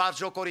mod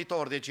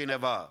batjocoritor de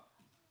cineva: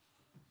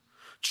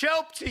 ce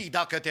obții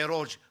dacă te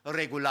rogi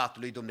regulat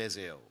lui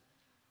Dumnezeu?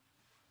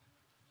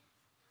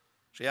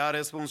 Și ea a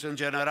răspuns în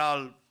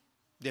general,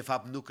 de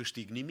fapt nu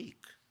câștig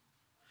nimic.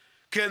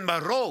 Când mă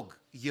rog,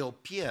 eu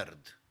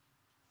pierd.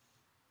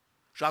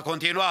 Și a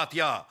continuat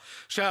ea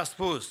și a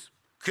spus,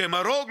 când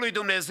mă rog lui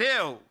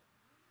Dumnezeu,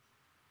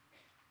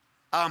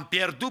 am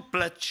pierdut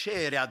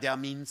plăcerea de a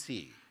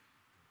minți.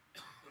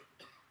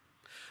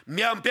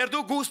 Mi-am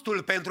pierdut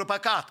gustul pentru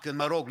păcat când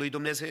mă rog lui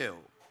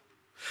Dumnezeu.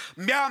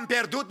 Mi-am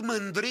pierdut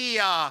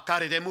mândria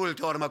care de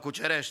multe ori mă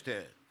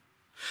cucerește.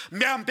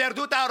 Mi-am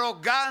pierdut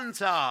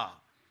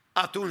aroganța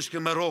atunci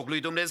când mă rog lui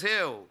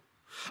Dumnezeu.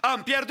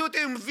 Am pierdut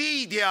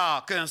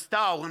invidia când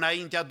stau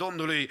înaintea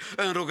Domnului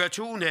în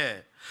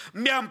rugăciune.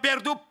 Mi-am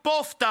pierdut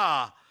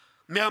pofta,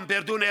 mi-am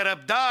pierdut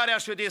nerăbdarea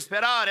și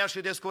disperarea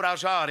și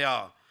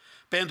descurajarea.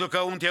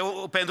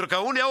 Pentru că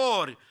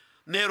uneori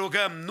ne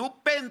rugăm nu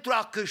pentru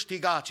a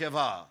câștiga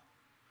ceva.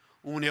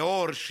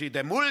 Uneori și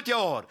de multe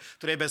ori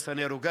trebuie să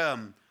ne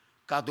rugăm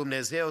ca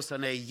Dumnezeu să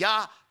ne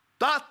ia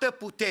toată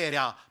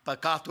puterea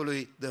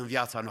păcatului din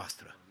viața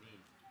noastră.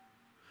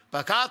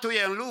 Păcatul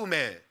e în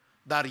lume,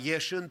 dar e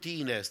și în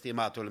tine,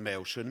 stimatul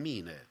meu, și în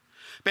mine.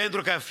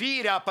 Pentru că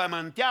firea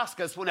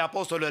pământească, spune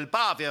apostolul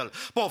Pavel,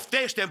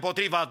 poftește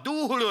împotriva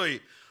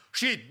Duhului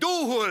și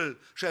Duhul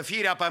și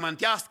firea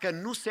pământească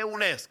nu se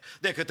unesc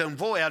decât în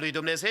voia lui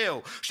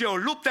Dumnezeu. Și o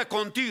luptă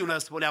continuă,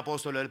 spune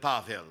apostolul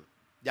Pavel.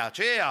 De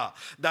aceea,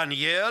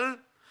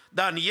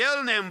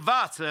 Daniel ne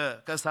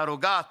învață că s-a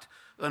rugat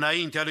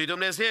înaintea lui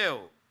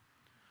Dumnezeu.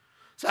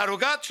 S-a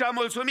rugat și a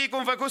mulțumit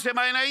cum făcuse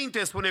mai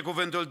înainte, spune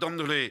cuvântul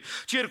Domnului.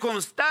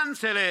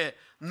 Circumstanțele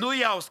nu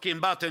i-au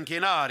schimbat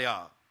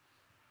închinarea.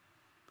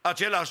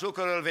 Același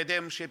lucru îl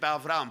vedem și pe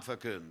Avram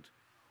făcând.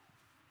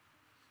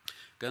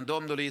 Când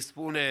Domnul îi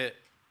spune,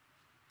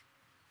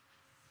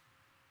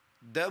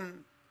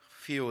 dă-mi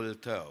fiul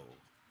tău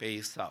pe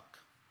Isaac.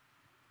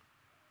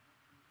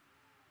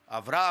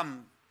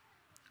 Avram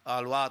a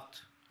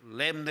luat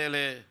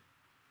lemnele,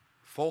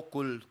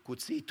 focul,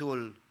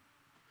 cuțitul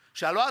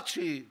și a luat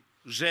și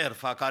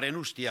jertfa care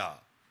nu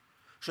știa.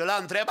 Și l-a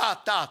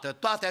întrebat, tată,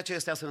 toate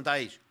acestea sunt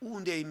aici,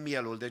 unde-i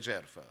mielul de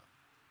jertfă?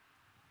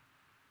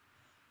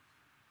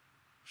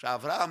 Și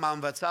Avram a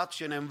învățat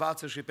și ne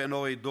învață și pe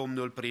noi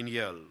Domnul prin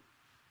el.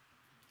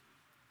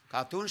 Că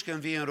atunci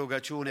când vii în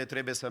rugăciune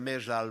trebuie să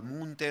mergi la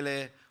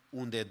muntele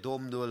unde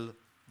Domnul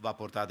va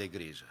purta de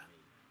grijă.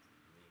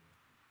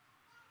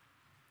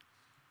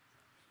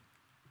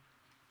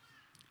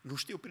 nu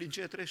știu prin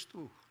ce treci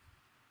tu,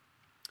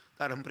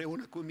 dar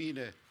împreună cu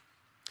mine,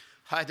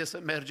 haide să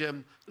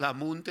mergem la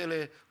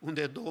muntele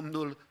unde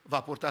Domnul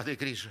va purta de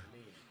grijă.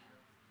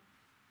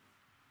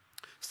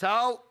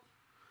 Sau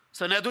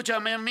să ne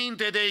aducem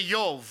aminte de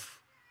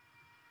Iov,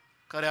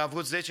 care a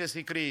avut 10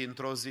 sicrii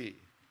într-o zi.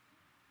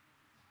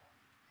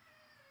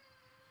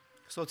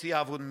 Soția a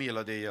avut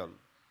milă de el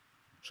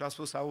și a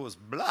spus, auzi,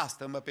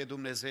 blastă-mă pe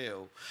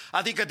Dumnezeu,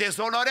 adică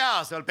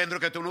dezonorează-l, pentru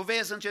că tu nu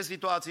vezi în ce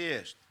situație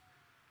ești.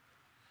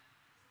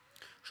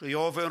 Și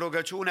Iov, în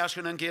rugăciunea și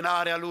în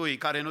închinarea lui,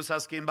 care nu s-a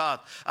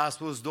schimbat, a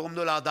spus,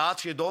 Domnul a dat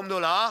și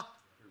Domnul a...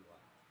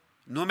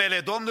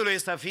 Numele Domnului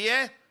să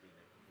fie?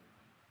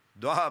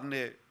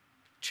 Doamne,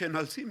 ce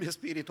înălțime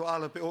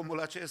spirituală pe omul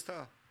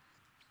acesta!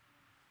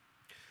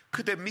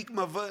 Cât de mic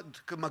mă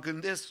văd când mă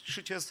gândesc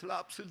și ce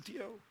slab sunt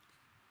eu.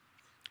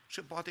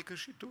 Și poate că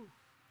și tu.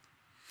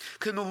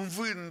 Când un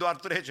vânt doar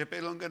trece pe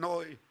lângă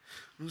noi,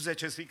 nu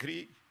 10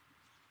 sicrii.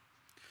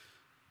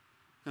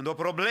 Când o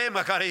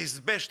problemă care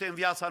izbește în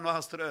viața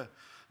noastră,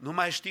 nu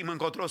mai știm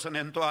încotro să ne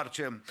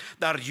întoarcem.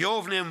 Dar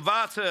Iov ne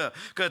învață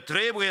că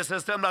trebuie să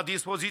stăm la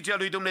dispoziția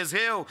lui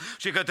Dumnezeu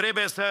și că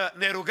trebuie să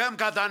ne rugăm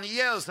ca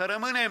Daniel, să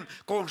rămânem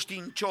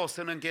conștiincios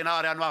în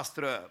închinarea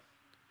noastră.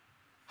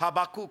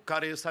 Habacuc,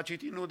 care s-a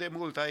citit nu de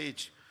mult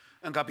aici,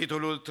 în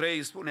capitolul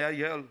 3, spunea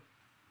el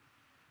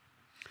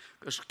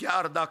că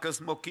chiar dacă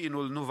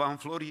smochinul nu va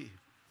înflori,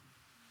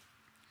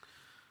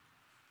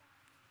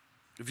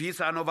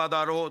 vița nu va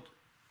da rod,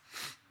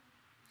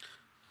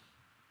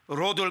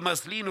 rodul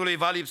măslinului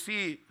va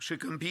lipsi și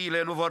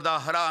câmpiile nu vor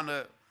da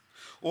hrană,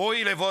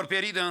 oile vor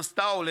pieri din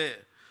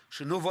staule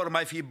și nu vor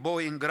mai fi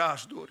boi în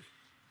grajduri.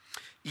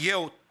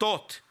 Eu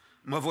tot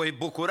mă voi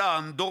bucura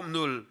în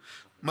Domnul,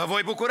 mă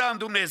voi bucura în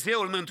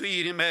Dumnezeul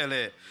mântuirii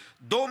mele.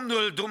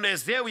 Domnul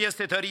Dumnezeu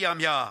este tăria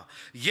mea,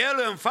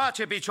 El îmi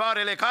face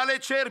picioarele ca ale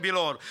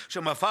cerbilor și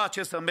mă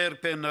face să merg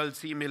pe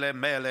înălțimile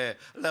mele.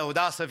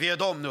 Lăudați să fie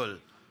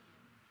Domnul!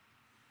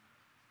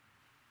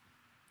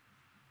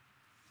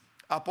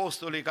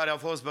 Apostolii care au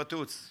fost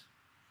bătuți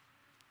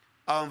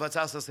au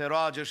învățat să se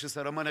roage și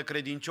să rămână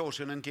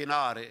credincioși în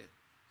închinare.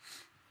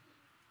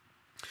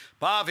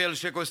 Pavel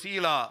și cu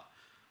Sila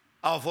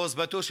au fost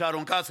bătuți și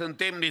aruncați în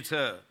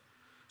temniță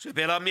și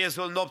pe la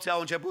miezul nopții au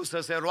început să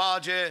se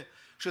roage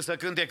și să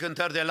cânte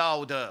cântări de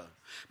laudă.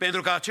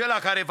 Pentru că acela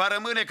care va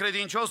rămâne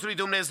credincios lui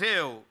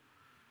Dumnezeu,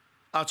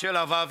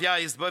 acela va avea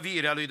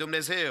izbăvirea lui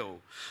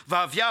Dumnezeu, va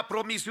avea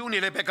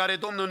promisiunile pe care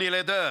Domnul ni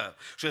le dă.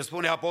 Și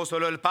spune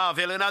apostolul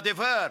Pavel, în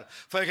adevăr,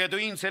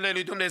 făgăduințele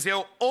lui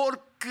Dumnezeu,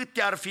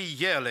 oricâte ar fi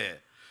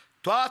ele,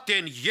 toate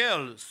în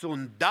El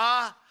sunt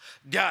da,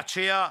 de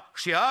aceea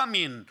și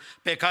amin,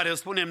 pe care îl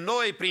spunem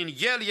noi, prin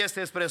El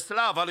este spre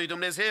slava lui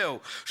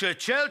Dumnezeu. Și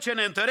Cel ce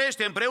ne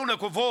întărește împreună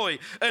cu voi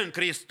în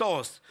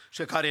Hristos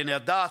și care ne-a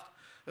dat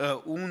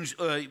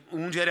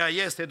ungerea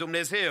este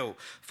Dumnezeu.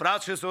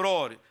 Frați și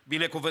surori,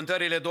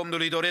 binecuvântările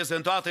Domnului doresc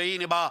în toată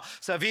inima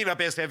să vină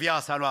peste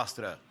viața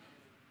noastră.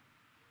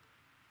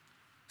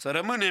 Să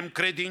rămânem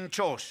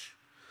credincioși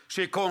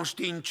și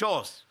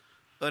conștiincios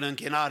în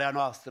închinarea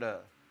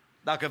noastră,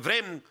 dacă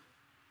vrem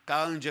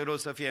ca îngerul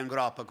să fie în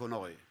groapă cu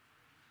noi.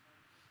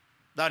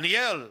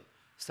 Daniel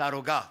s-a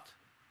rugat,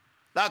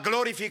 l-a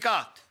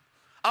glorificat,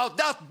 au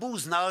dat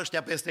buzna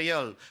ăștia peste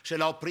el și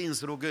l-au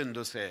prins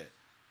rugându-se.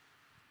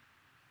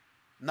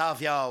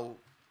 N-aveau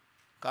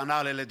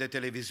canalele de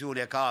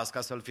televiziune ca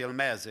să-l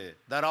filmeze,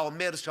 dar au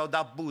mers și au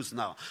dat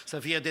buzna să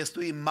fie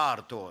destui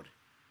martori.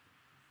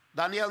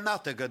 Daniel n-a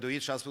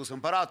tăgăduit și a spus,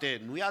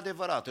 împărate, nu e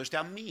adevărat,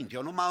 ăștia mint,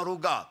 eu nu m-am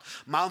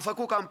rugat, m-am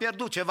făcut că am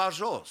pierdut ceva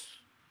jos.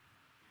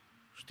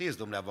 Știți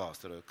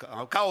dumneavoastră,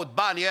 caut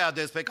banii ăia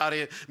despre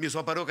care mi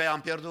s-a părut că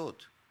i-am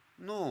pierdut.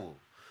 Nu,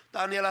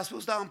 Daniel a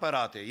spus, da,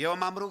 împărate, eu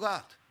m-am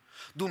rugat.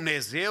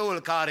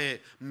 Dumnezeul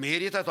care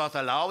merită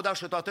toată lauda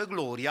și toată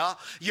gloria,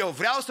 eu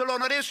vreau să-L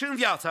onorez și în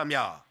viața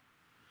mea.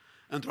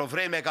 Într-o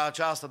vreme ca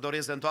aceasta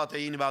doresc în toată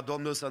inima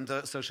Domnul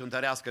să-și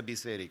întărească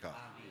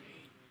biserica.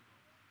 Amin.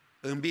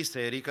 În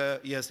biserică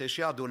este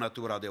și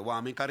adunătura de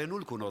oameni care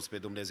nu-L cunosc pe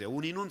Dumnezeu.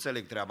 Unii nu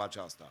înțeleg treaba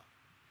aceasta.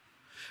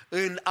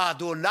 În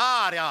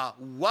adunarea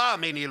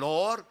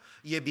oamenilor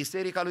e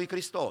biserica lui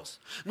Hristos.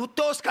 Nu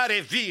toți care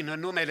vin în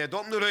numele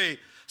Domnului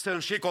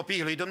sunt și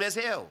copiii lui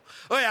Dumnezeu.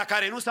 Ăia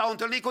care nu s-au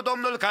întâlnit cu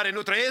Domnul, care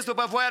nu trăiesc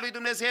după voia lui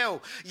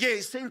Dumnezeu,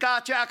 ei sunt ca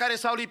aceia care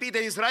s-au lipit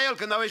de Israel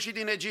când au ieșit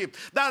din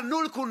Egipt, dar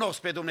nu-L cunosc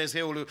pe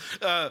Dumnezeul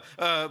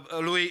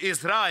lui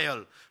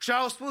Israel. Și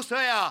au spus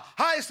ăia,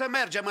 hai să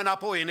mergem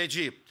înapoi în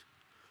Egipt.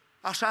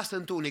 Așa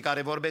sunt unii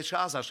care vorbesc și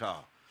azi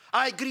așa.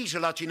 Ai grijă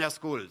la cine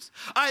asculți,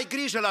 ai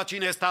grijă la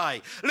cine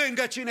stai,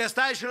 lângă cine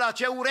stai și la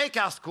ce ureche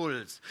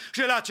asculți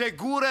și la ce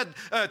gură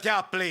te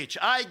apleci.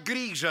 Ai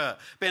grijă,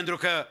 pentru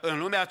că în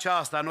lumea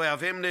aceasta noi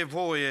avem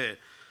nevoie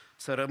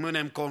să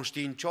rămânem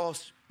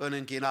conștiincioși în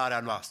închinarea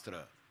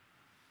noastră.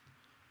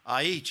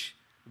 Aici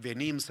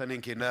venim să ne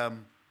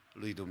închinăm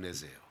lui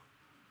Dumnezeu.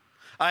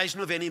 Aici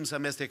nu venim să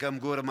mestecăm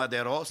gurmă de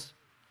rost,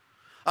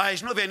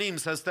 Aici nu venim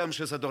să stăm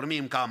și să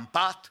dormim ca în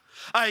pat,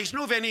 aici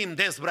nu venim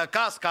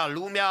dezbrăcați ca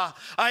lumea,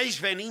 aici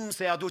venim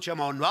să-i aducem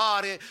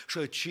onoare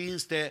și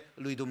cinste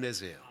lui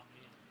Dumnezeu.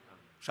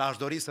 Și aș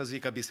dori să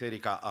zică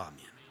biserica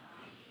amin.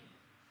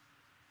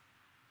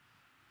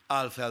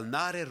 Altfel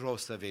n-are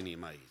rost să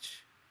venim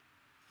aici.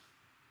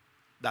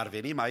 Dar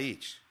venim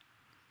aici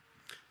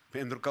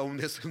pentru că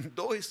unde sunt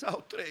 2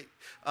 sau 3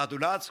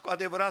 adunați cu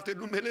adevărat în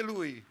numele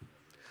Lui,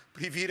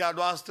 privirea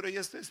noastră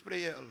este spre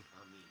El.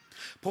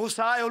 Poți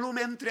să ai o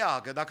lume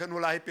întreagă, dacă nu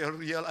l-ai pe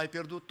El, ai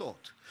pierdut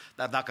tot.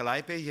 Dar dacă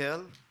l-ai pe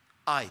El,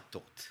 ai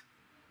tot.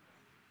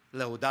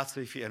 Lăudat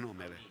să-i fie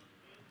numele.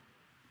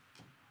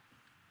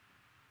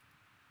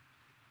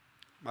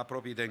 Mă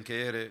apropii de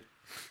încheiere.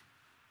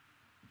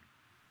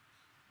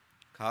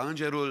 Ca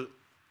îngerul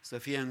să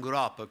fie în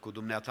groapă cu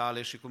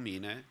dumneatale și cu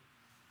mine,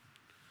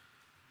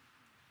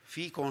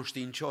 fii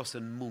conștiincios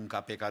în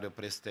munca pe care o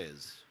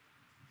prestezi.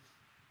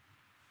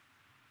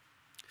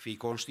 Fii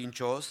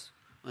conștiincios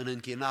în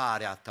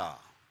închinarea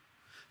ta.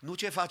 Nu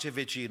ce face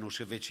vecinul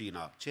și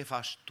vecina, ce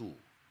faci tu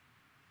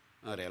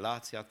în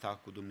relația ta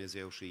cu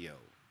Dumnezeu și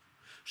eu.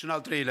 Și în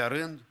al 3-lea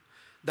rând,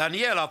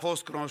 Daniel a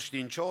fost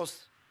conștiincios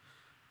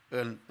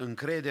în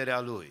încrederea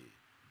lui.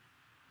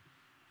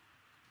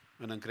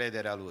 În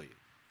încrederea lui.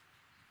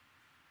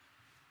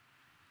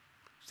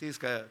 Știți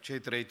că cei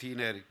 3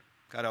 tineri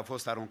care au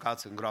fost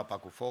aruncați în groapa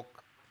cu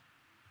foc,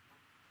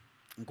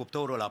 în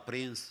cuptorul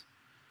aprins,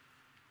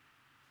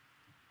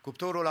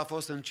 cuptorul a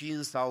fost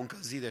încins sau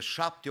încălzit de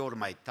 7 ori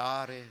mai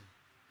tare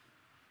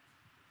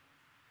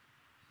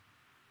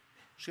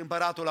și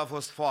împăratul a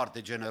fost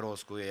foarte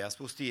generos cu ei. A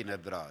spus: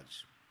 tineri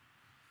dragi,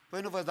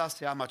 voi nu vă dați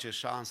seama ce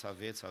șansă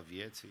aveți a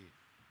vieții?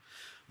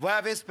 Voi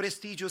aveți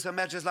prestigiu să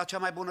mergeți la cea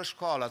mai bună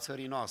școală a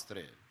țării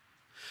noastre,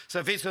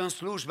 să fiți în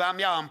slujba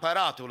mea,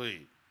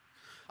 împăratului.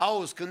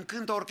 Auzi, când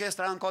cântă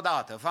orchestra încă o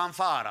dată,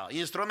 fanfara,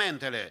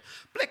 instrumentele,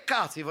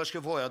 plecați-vă și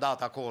voi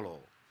odată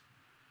acolo.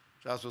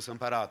 Și a spus: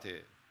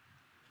 împărate,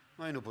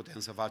 noi nu putem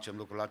să facem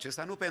lucrul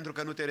acesta, nu pentru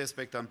că nu te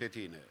respectăm pe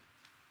tine,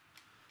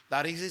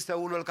 dar există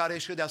unul care e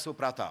și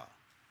deasupra ta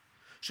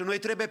și noi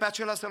trebuie pe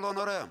acela să-l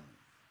onorăm.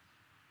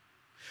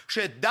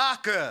 Și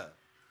dacă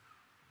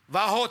va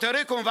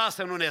hotărâ cumva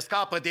să nu ne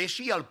scapă,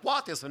 deși el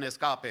poate să ne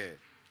scape,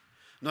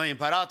 noi,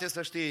 împărate,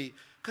 să știi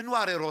că nu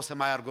are rost să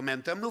mai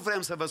argumentăm, nu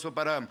vrem să vă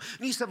supărăm,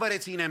 nici să vă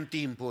reținem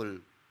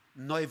timpul.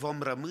 Noi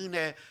vom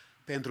rămâne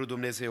pentru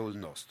Dumnezeul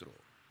nostru.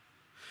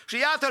 Și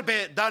iată-l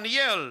pe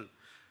Daniel,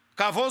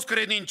 că a fost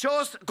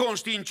credincios,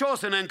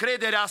 conștiincios în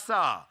încrederea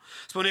sa.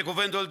 Spune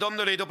cuvântul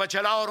Domnului, după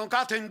ce l-au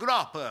aruncat în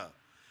groapă,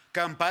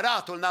 că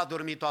împăratul n-a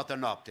dormit toată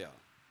noaptea.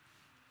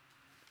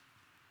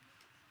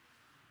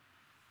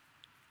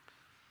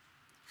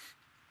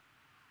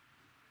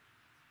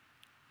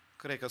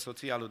 Cred că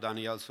soția lui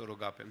Daniel s-a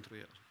rugat pentru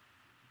el.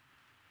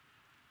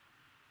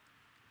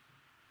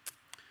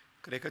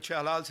 Cred că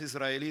ceilalți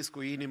izraeliți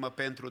cu inimă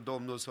pentru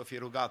Domnul s-au fi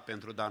rugat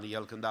pentru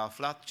Daniel când a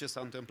aflat ce s-a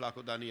întâmplat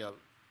cu Daniel.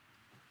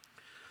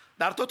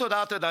 Dar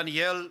totodată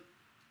Daniel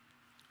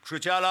și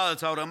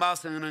ceilalți au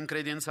rămas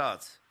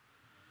încredințați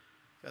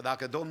că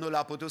dacă Domnul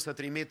a putut să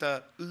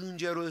trimită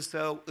îngerul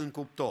său în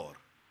cuptor,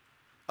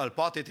 îl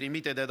poate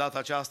trimite de data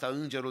aceasta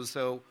îngerul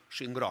său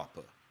și în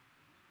groapă,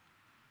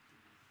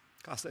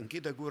 ca să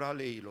închidă gura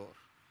leilor.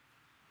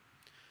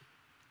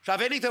 Și a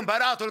venit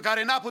împăratul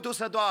care n-a putut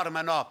să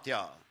doarmă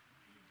noaptea.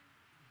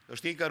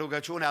 Știi că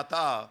rugăciunea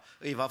ta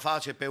îi va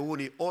face pe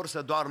unii ori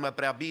să doarmă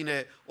prea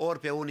bine, ori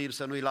pe unii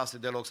să nu-i lase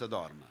deloc să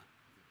doarmă.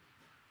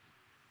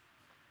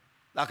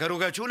 Dacă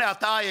rugăciunea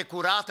ta e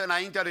curată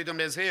înaintea lui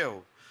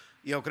Dumnezeu,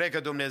 eu cred că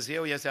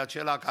Dumnezeu este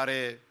acela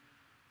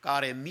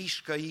care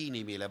mișcă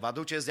inimile. Vă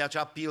aduceți de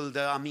acea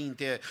pildă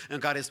aminte în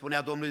care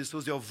spunea Domnul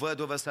Iisus de o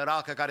văduvă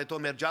săracă care tot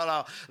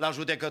mergea la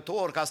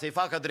judecător ca să-i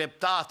facă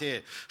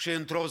dreptate și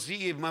într-o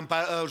zi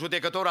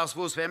judecătorul a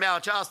spus: femeia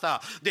aceasta,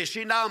 deși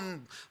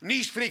n-am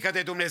nici frică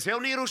de Dumnezeu,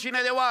 nici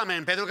rușine de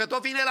oameni, pentru că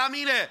tot vine la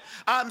mine,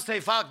 am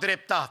să-i fac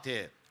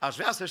dreptate. Aș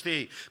vrea să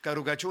știi că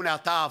rugăciunea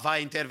ta va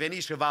interveni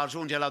și va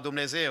ajunge la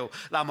Dumnezeu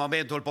la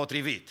momentul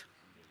potrivit.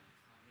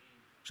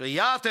 Și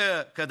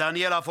iată că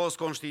Daniel a fost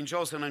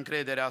conștiincios în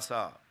încrederea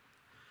sa.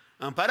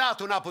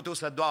 Împăratul n-a putut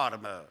să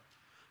doarmă,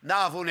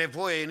 n-a avut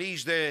nevoie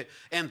nici de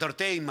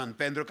entertainment,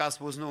 pentru că a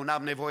spus: nu,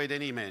 n-am nevoie de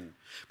nimeni.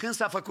 Când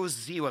s-a făcut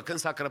ziua, când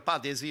s-a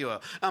crăpat de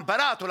ziua,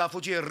 împăratul a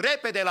fugit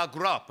repede la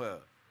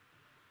groapă.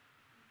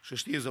 Și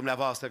știți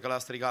dumneavoastră că l-a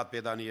strigat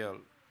pe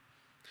Daniel.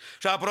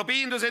 Și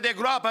apropiindu-se de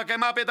groapă, a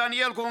chemat pe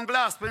Daniel cu un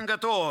glas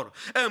plângător.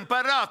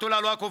 Împăratul a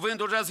luat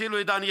cuvântul și a zis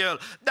lui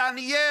Daniel: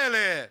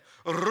 Daniele,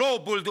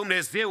 robul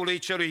Dumnezeului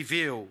celui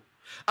viu,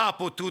 a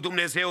putut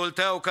Dumnezeul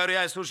tău,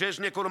 căruia îi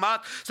slujești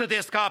necurmat, să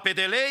te scape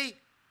de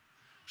lei?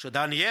 Și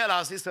Daniel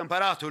a zis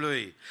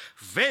împăratului: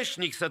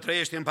 veșnic să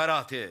trăiești,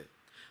 împărate,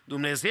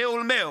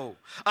 Dumnezeul meu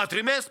a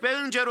trimis pe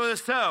îngerul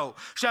său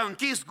și a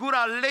închis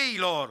gura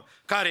leilor,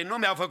 care nu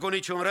mi-au făcut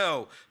niciun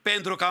rău,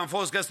 pentru că am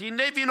fost găsit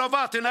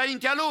nevinovat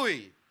înaintea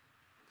lui.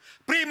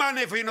 Prima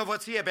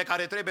nevinovăție pe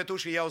care trebuie tu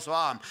și eu să o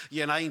am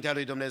e înaintea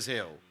lui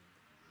Dumnezeu.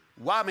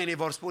 Oamenii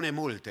vor spune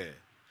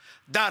multe,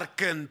 Dar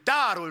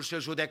cântarul și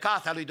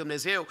judecata lui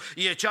Dumnezeu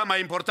e cea mai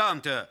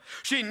importantă.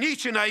 Și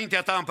nici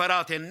înaintea ta,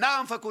 împărate,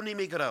 n-am făcut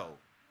nimic rău.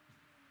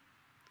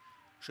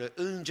 Și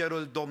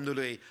îngerul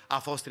Domnului a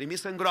fost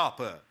trimis în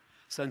groapă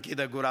să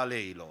închidă gura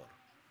leilor.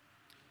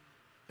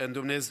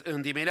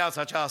 În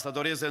dimineața aceasta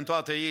doresc în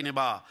toată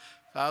inima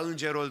ca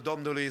îngerul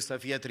Domnului să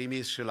fie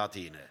trimis și la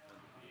tine.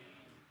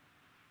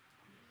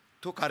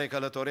 Tu care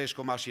călătorești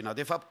cu mașina,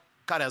 de fapt,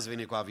 care ați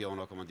venit cu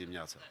avionul acum în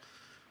dimineață?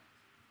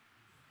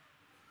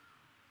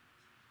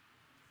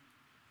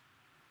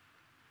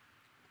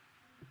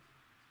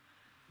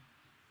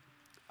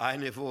 Ai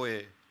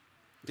nevoie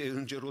de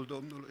îngerul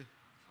Domnului.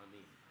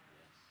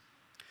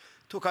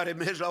 Tu care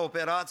mergi la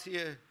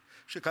operație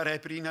și care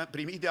ai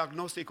primit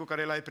diagnosticul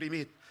care l-ai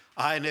primit,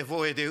 ai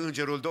nevoie de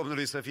îngerul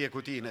Domnului să fie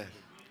cu tine.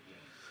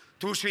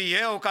 Tu și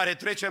eu care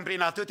trecem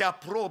prin atâtea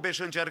probe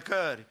și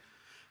încercări,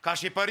 ca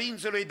și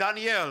părinții lui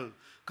Daniel,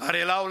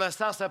 care l-au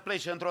lăsat să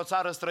plece într-o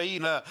țară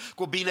străină,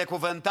 cu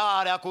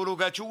binecuvântarea, cu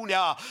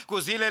rugăciunea, cu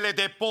zilele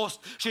de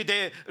post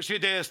și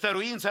de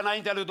stăruință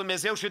înaintea lui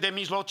Dumnezeu și de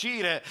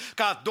mijlocire,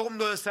 ca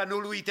Domnul să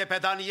nu-l uite pe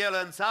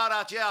Daniel în țara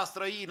aceea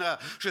străină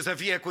și să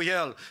fie cu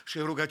el. Și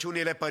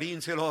rugăciunile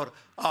părinților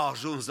au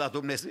ajuns la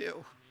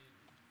Dumnezeu.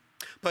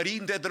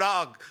 Părinte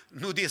drag,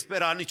 nu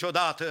dispera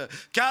niciodată,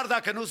 chiar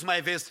dacă nu-ți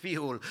mai vezi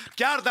fiul,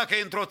 chiar dacă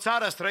e într-o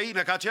țară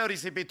străină ca cel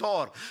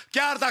risipitor,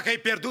 chiar dacă e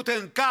pierdut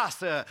în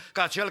casă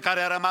ca cel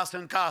care a rămas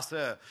în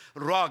casă,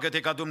 roagă-te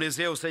ca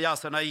Dumnezeu să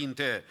iasă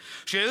înainte.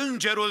 Și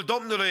îngerul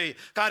Domnului,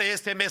 care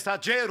este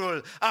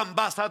mesagerul,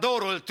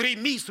 ambasadorul,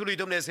 trimisul lui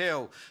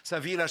Dumnezeu, să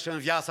vină și în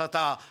viața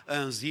ta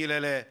în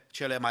zilele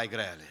cele mai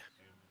grele.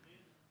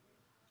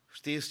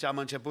 Știți ce am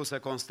început să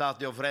constat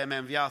de o vreme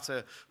în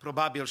viață,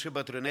 probabil și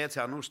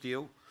bătrânețea, nu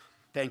știu,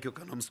 thank you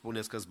că nu-mi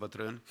spuneți că-s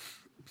bătrân,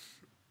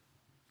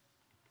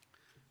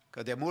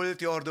 că de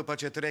multe ori după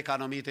ce trec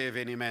anumite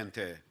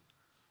evenimente,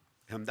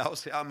 îmi dau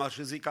seama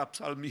și zic ca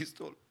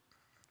psalmistul,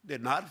 de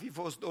n-ar fi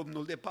fost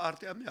Domnul de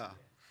partea mea.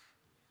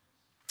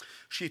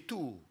 Și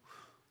tu,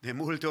 de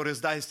multe ori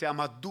îți dai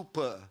seama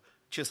după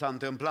ce s-a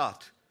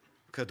întâmplat,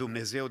 că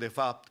Dumnezeu de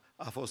fapt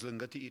a fost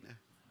lângă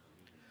tine.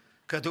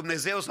 Că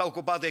Dumnezeu s-a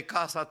ocupat de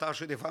casa ta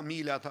și de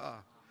familia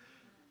ta.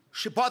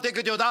 Și poate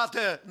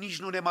câteodată nici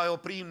nu ne mai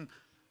oprim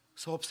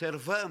să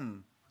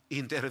observăm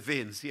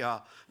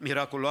intervenția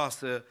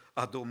miraculoasă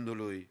a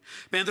Domnului.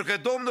 Pentru că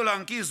Domnul a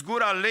închis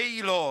gura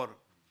leilor.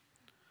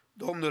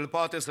 Domnul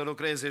poate să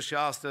lucreze și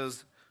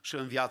astăzi și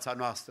în viața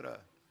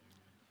noastră.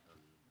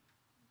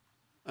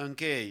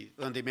 Închei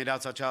în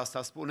dimineața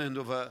aceasta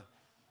spunându-vă,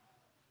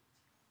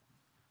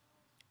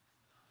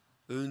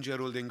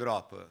 îngerul din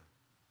groapă,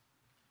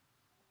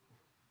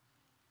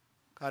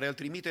 care îl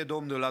trimite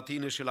Domnul la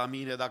tine și la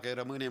mine dacă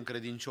rămânem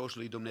credincioși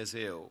lui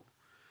Dumnezeu.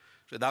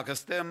 Și dacă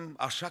stăm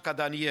așa ca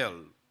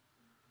Daniel,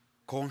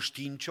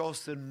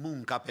 conștiincios în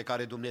munca pe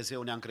care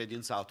Dumnezeu ne-a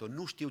încredințat-o.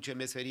 Nu știu ce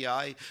meserie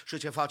ai și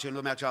ce faci în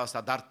lumea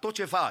aceasta, dar tot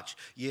ce faci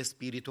e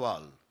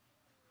spiritual.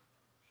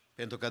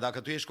 Pentru că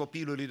dacă tu ești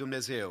copilul lui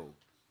Dumnezeu,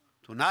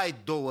 tu n-ai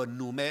două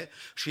nume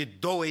și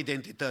două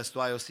identități,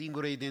 tu ai o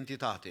singură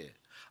identitate.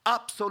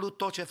 Absolut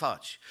tot ce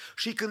faci.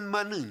 Și când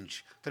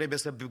mănânci, trebuie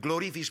să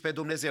glorifici pe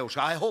Dumnezeu și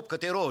ai hop că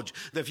te rogi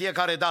de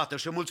fiecare dată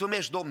și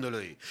mulțumești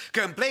Domnului.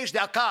 Când pleci de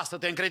acasă,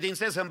 te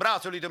încredințezi în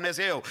brațul lui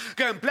Dumnezeu.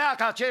 Când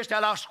pleacă aceștia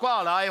la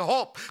școală, ai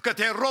hop că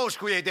te rogi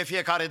cu ei de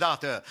fiecare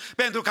dată.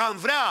 Pentru că am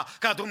vrea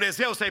ca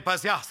Dumnezeu să-i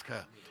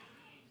păzească.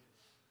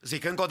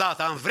 Zic încă o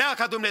dată, am vrea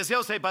ca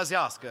Dumnezeu să-i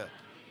păzească.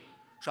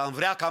 Și am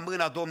vrea ca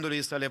mâna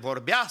Domnului să le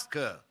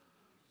vorbească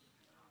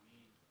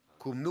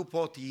cum nu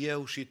pot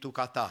eu și tu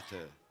ca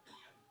tată.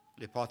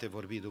 Le poate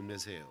vorbi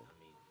Dumnezeu.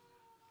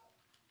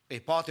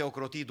 Îi poate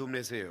ocroti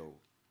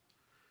Dumnezeu.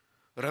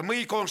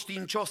 Rămâi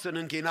conștiincios în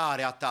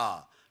închinarea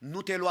ta.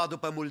 Nu te lua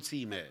după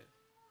mulțime.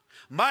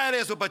 Mai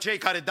ales după cei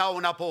care dau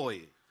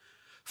înapoi.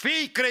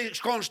 Fii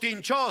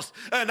conștiincios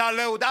în a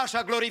lăuda și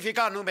a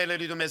glorifica numele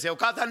lui Dumnezeu,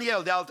 ca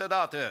Daniel de altă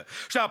dată.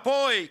 Și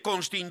apoi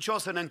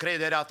conștiincios în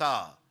încrederea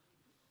ta.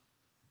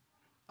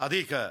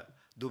 Adică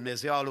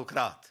Dumnezeu a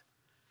lucrat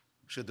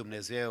și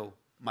Dumnezeu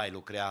mai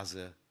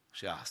lucrează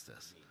și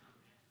astăzi.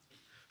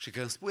 Și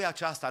când spui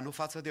aceasta, nu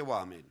față de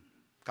oameni,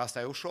 că asta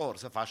e ușor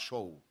să faci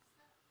show,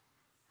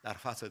 dar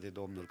față de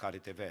Domnul care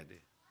te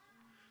vede.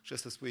 Și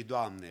să spui,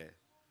 Doamne,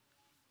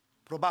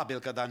 probabil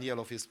că Daniel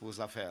o fi spus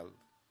la fel,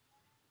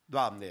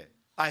 Doamne,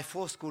 ai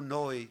fost cu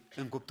noi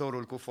în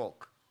cuptorul cu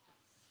foc.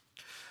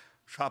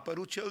 Și a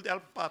apărut cel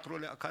de-al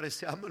patrulea care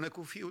seamănă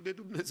cu Fiul de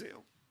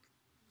Dumnezeu.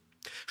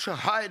 Și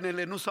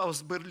hainele nu s-au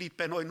zbârlit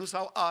pe noi, nu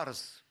s-au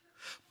ars.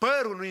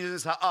 Părul nu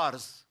s-a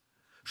ars.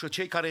 Și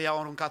cei care i-au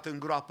aruncat în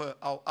groapă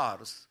au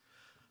ars.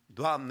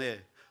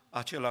 Doamne,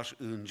 același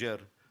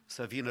înger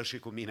să vină și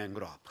cu mine în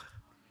groapă.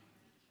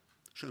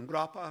 Și în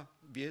groapa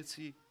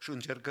vieții și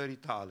încercării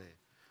tale,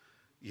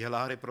 El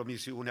are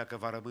promisiunea că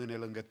va rămâne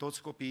lângă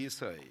toți copiii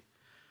săi.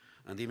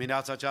 În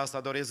dimineața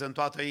aceasta doresc în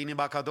toată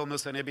inima ca Domnul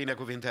să ne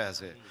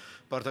binecuvinteze.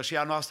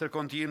 Părtășia noastră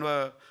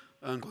continuă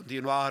în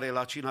continuare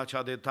la cina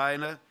cea de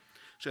taină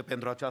și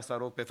pentru aceasta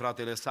rog pe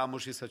fratele Samu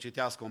și să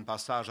citească un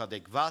pasaj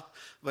adecvat.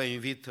 Vă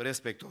invit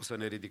respectuos să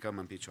ne ridicăm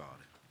în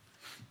picioare.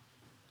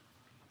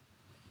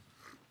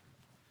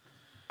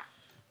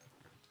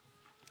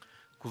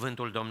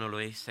 Cuvântul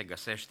Domnului se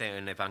găsește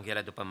în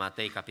Evanghelia după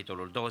Matei,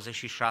 capitolul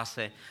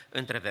 26,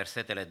 între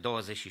versetele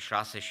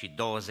 26 și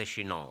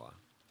 29.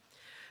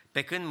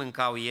 Pe când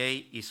mâncau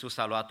ei, Iisus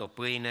a luat o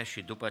pâine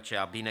și după ce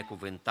a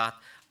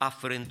binecuvântat, a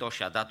frânt-o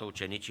și a dat-o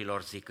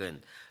ucenicilor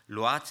zicând: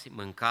 luați,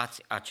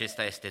 mâncați,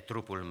 acesta este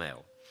trupul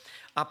meu.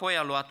 Apoi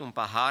a luat un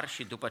pahar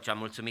și după ce a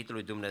mulțumit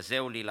lui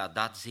Dumnezeu, li l-a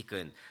dat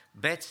zicând: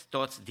 beți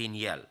toți din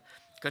el,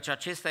 căci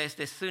acesta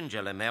este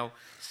sângele meu,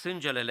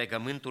 sângele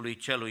legământului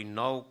celui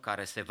nou,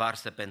 care se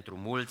varsă pentru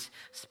mulți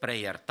spre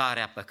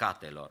iertarea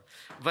păcatelor.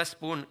 Vă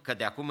spun că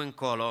de acum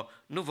încolo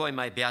nu voi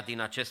mai bea din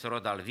acest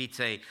rod al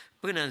viței,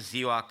 până în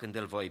ziua când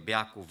îl voi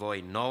bea cu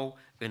voi nou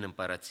în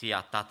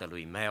împărăția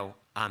Tatălui meu.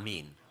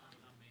 Amin.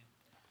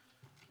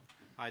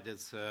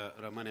 Haideți să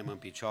rămânem în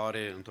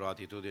picioare într-o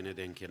atitudine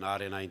de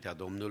închinare înaintea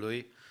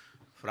Domnului.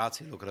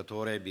 Frații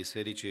lucrători ai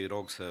bisericii îi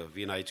rog să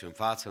vină aici în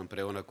față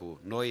împreună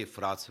cu noi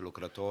frați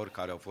lucrători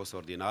care au fost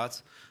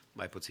ordinați,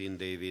 mai puțin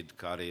David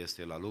care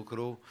este la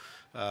lucru.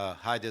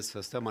 Haideți să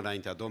stăm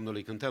înaintea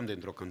Domnului, cântăm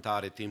dintr-o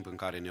cântare timp în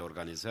care ne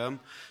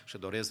organizăm și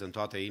doresc din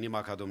toată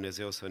inima ca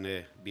Dumnezeu să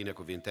ne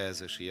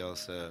binecuvinteze și El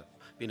să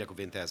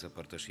binecuvinteze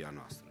părtășia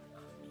noastră.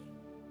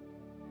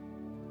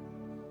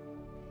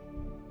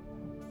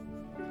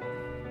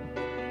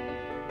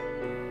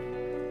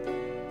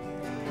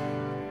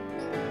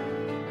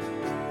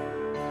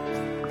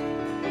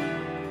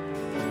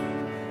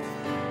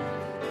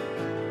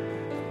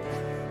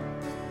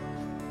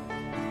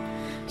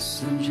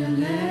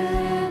 Sângele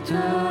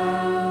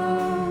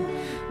Tău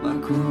m-a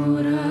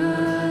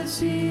curățit,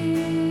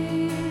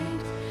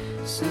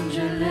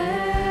 sângele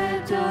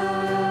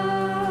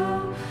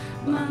Tău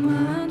m-a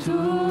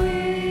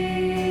mântuit,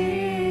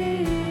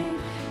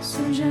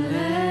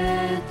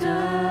 sângele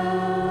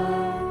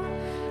Tău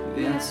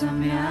viața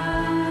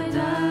mi-a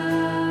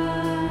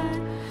dat.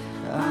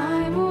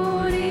 Ai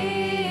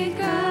murit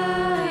ca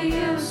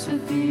eu să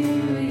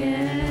fiu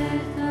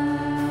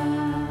iertat,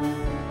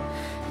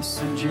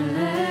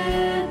 sângele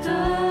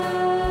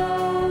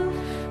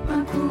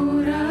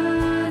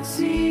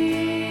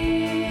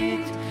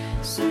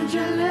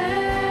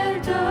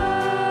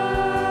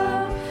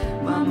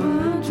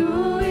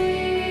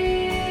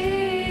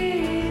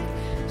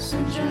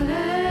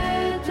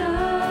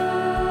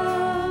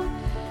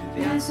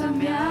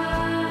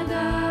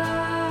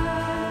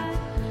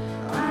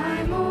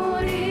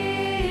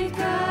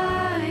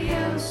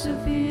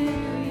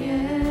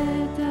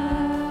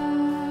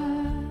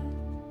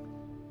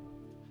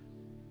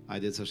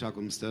Haideți, așa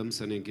cum stăm,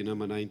 să ne închinăm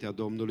înaintea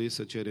Domnului,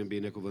 să cerem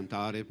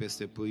binecuvântare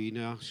peste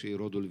pâinea și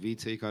rodul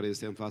viței care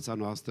este în fața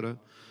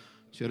noastră,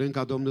 cerând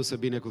ca Domnul să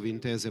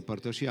binecuvinteze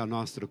părtășia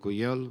noastră cu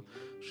El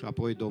și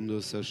apoi Domnul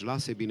să-și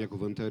lase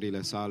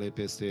binecuvântările sale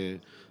peste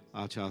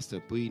această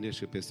pâine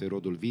și peste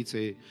rodul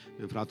viței.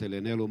 În fratele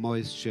Nelu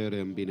Mois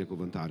cerem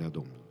binecuvântarea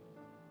Domnului.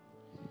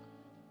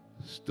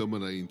 Stăm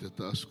înaintea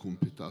Ta,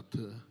 scumpe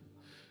Tată,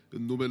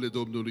 în numele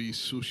Domnului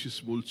Iisus și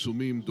îți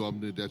mulțumim,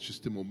 Doamne, de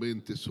aceste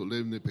momente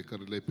solemne pe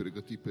care le-ai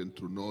pregătit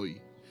pentru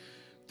noi.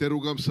 Te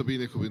rugăm să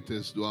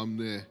binecuvântezi,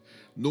 Doamne,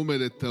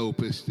 numele Tău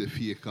peste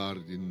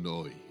fiecare din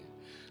noi.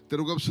 Te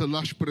rugăm să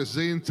lași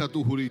prezența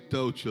Duhului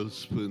Tău cel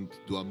Sfânt,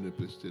 Doamne,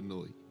 peste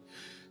noi.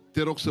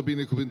 Te rog să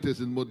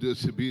binecuvântezi în mod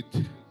deosebit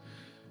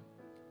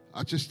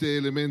aceste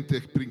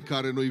elemente prin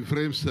care noi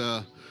vrem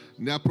să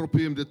ne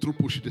apropiem de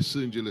trupul și de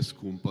sângele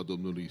scump a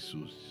Domnului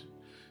Iisus.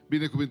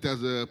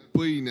 Binecuvântează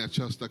pâinea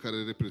aceasta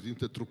care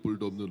reprezintă trupul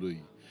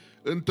Domnului.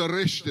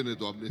 Întărește-ne,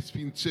 Doamne,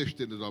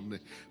 sfințește-ne,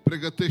 Doamne,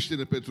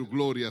 pregătește-ne pentru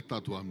gloria Ta,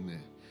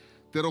 Doamne.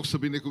 Te rog să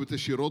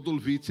binecuvântezi și rodul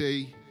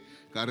viței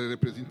care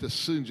reprezintă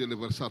sângele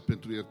vărsat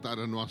pentru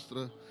iertarea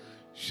noastră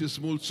și îți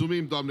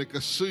mulțumim, Doamne, că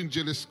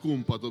sângele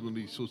scump a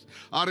Domnului Iisus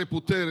are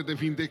putere de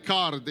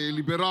vindecare, de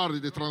eliberare,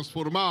 de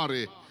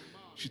transformare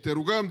și te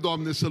rugăm,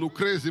 Doamne, să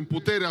lucrezi în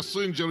puterea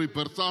sângelui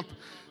vărsat,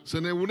 să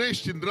ne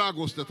unești în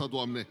dragostea Ta,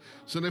 Doamne,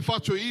 să ne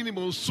faci o inimă,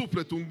 un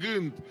suflet, un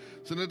gând,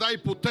 să ne dai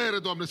putere,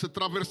 Doamne, să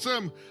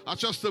traversăm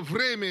această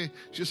vreme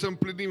și să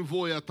împlinim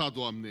voia Ta,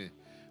 Doamne.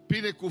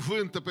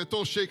 Binecuvântă pe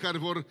toți cei care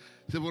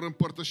se vor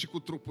împărtăși cu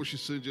trupul și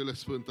sângele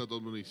sfânt a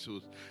Domnului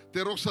Iisus.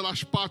 Te rog să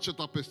lași pacea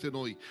Ta peste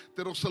noi,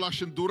 te rog să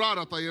lași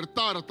îndurarea Ta,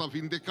 iertarea Ta,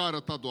 vindecarea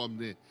Ta,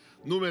 Doamne.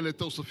 Numele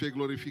Tău să fie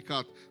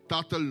glorificat,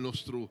 Tatăl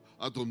nostru,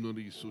 a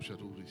Domnului Iisus și a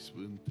Duhului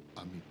Sfânt.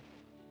 Amin.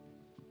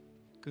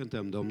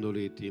 Cântăm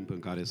Domnului timp în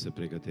care se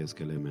pregătesc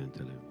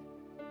elementele.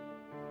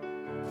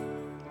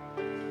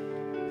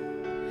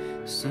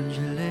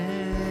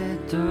 Sângele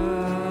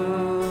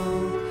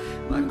Tău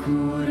m-a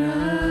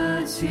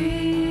curățit,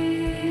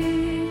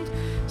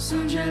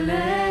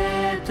 sângele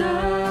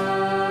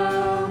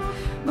Tău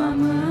m-a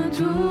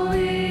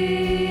mântuit,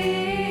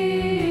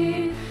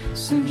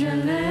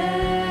 sângele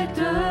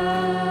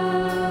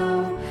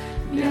Tău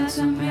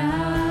viața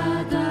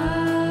mi-a dat.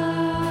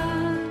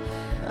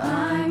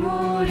 Ai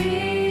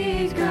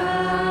murit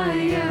ca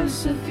eu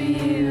să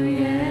fiu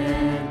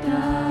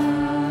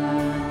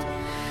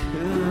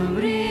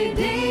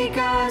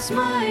ridicați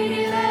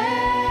mâinile,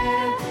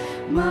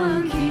 mă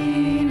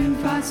închin în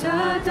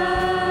fața ta.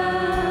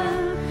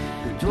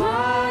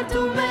 Doar tu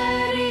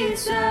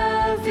meriți să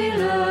fii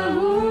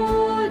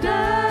lăudat.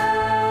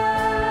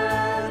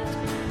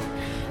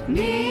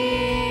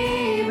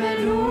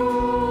 Nimeni nu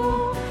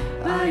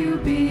a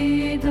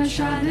iubit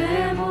așa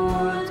de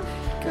mult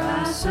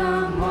ca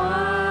să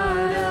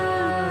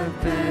moară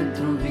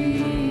pentru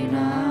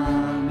vina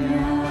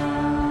mea.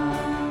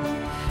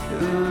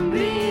 Îmi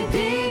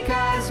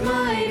ridicați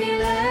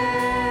mâinile,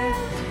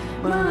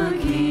 mă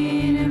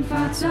închin în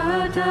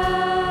fața ta.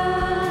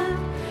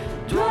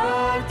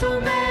 Doar tu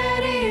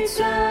meriți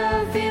să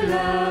fii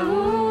lăudat.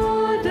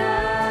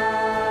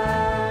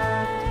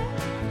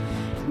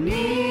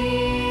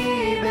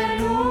 Nimeni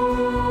nu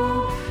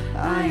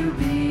a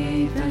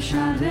iubit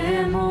așa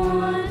de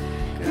mult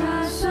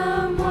ca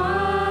să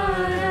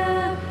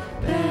moară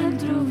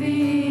pentru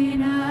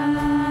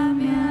vina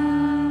mea.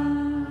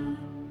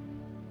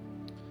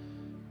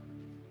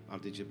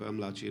 Participăm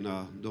la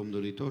cina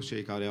Domnului. Toți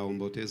cei care au un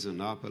botez în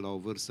apă la o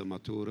vârstă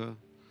matură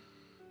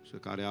și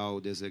care au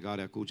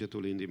dezlegarea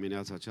cugetului în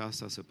dimineața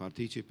aceasta să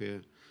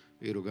participe,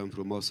 îi rugăm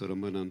frumos să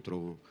rămână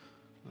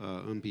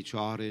în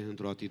picioare,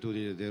 într-o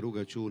atitudine de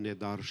rugăciune,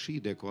 dar și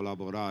de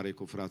colaborare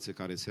cu frații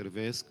care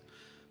servesc.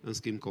 În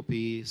schimb,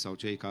 copiii sau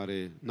cei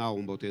care n-au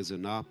un botez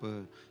în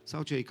apă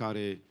sau cei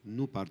care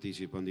nu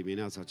participă în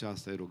dimineața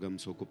aceasta, îi rugăm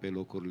să ocupe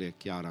locurile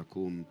chiar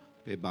acum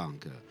pe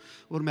bancă.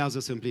 Urmează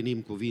să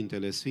împlinim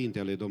cuvintele sfinte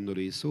ale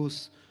Domnului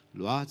Iisus: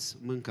 luați,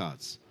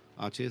 mâncați,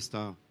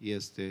 acesta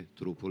este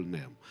trupul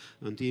meu.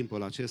 În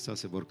timpul acesta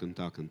se vor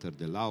cânta cântări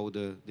de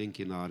laudă, de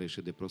închinare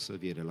și de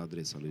proslăvire la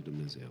adresa lui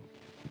Dumnezeu.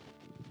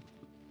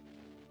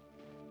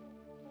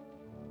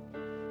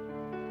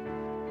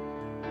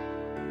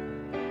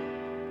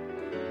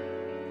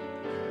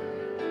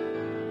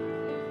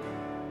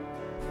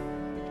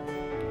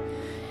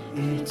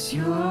 It's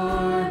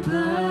your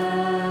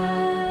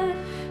blood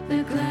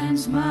that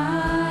cleansed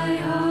my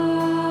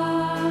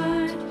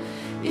heart.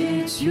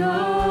 It's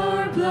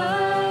your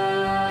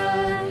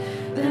blood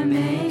that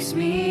makes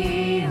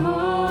me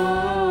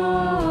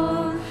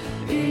whole.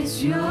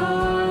 It's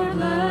your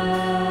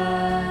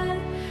blood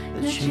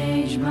that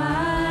changed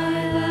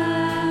my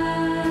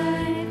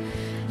life.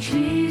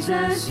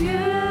 Jesus, you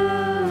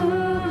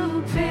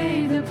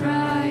paid the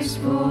price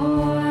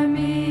for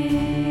me.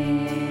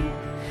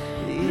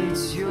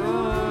 It's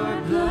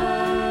your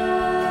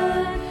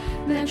blood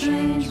that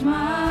changed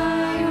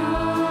my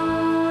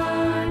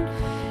heart.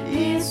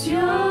 It's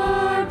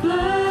your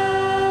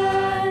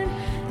blood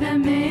that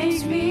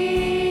makes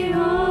me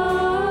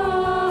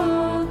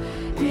whole.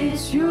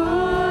 It's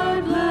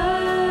your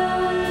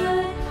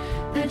blood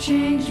that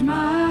changed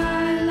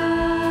my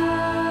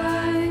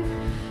life.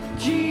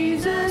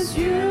 Jesus,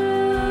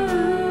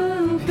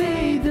 you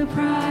paid the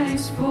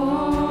price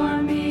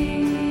for me.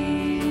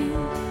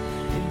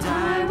 And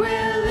I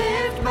will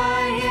lift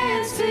my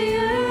hands to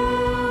you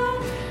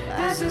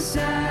as a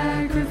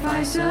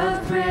sacrifice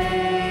of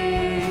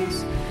praise.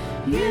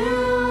 You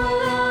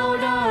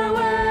alone are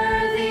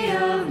worthy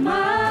of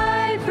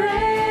my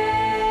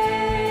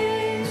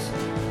praise.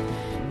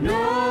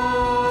 No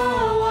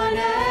one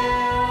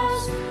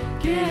else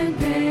can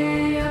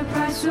pay a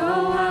price so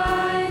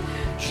high.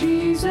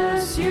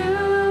 Jesus, you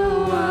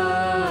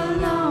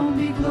alone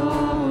be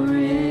glorified.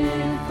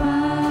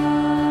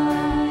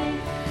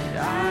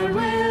 I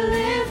will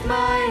lift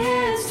my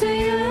hands to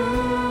you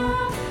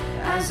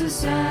as a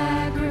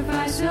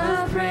sacrifice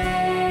of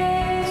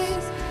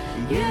praise.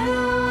 You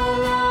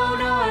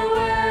alone are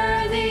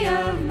worthy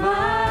of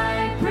my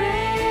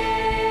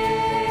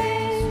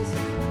praise.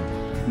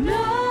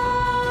 No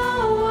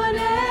one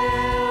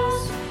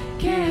else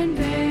can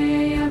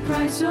pay a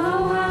price so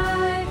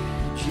high.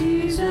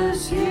 Jesus,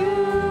 you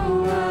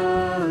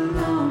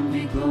alone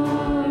be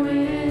glorified.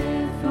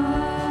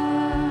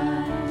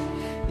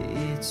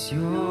 It's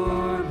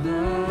your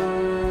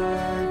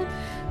blood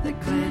that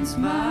cleansed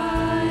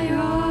my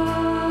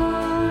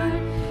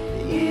heart.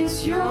 It's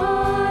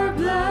your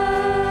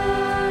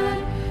blood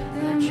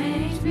that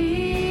makes me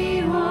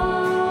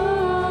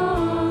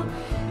whole.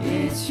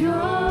 It's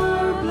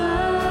your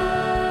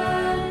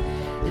blood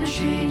that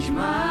changed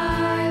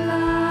my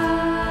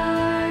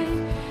life.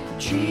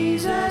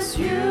 Jesus,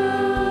 you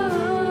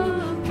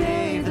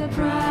paid the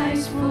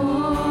price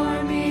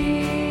for me.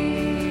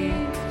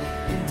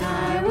 And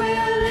I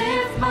will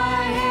lift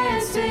my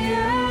hands to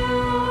you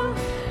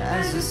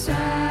as a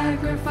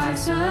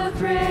sacrifice of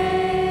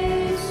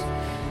praise.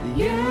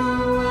 You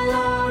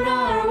alone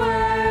are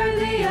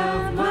worthy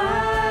of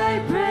my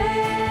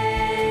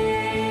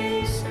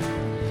praise.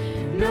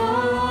 No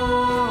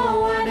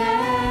one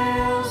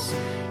else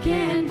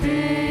can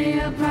pay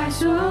a price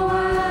so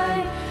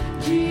high.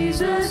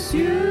 Jesus,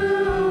 you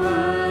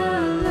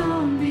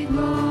alone be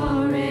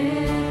glorified.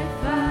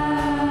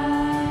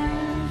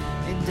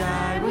 And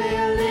I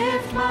will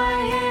lift my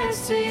hands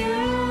to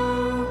you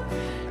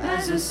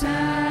as a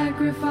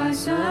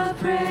sacrifice of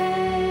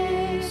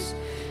praise.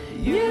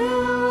 You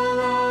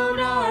alone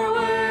are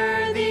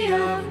worthy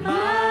of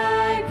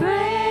my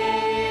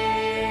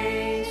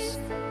praise.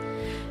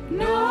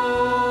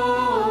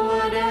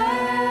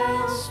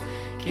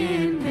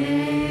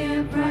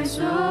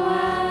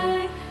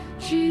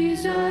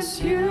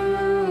 Jesus, you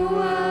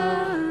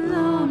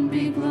alone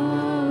be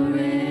glorified.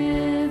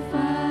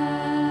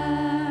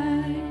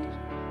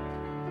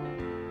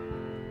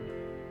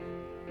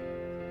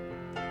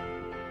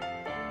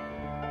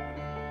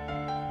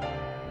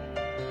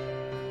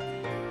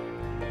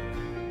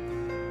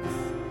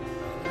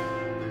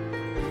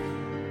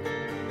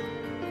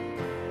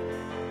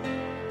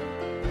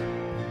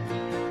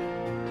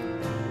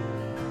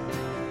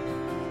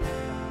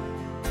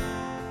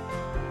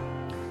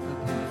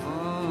 Above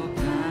all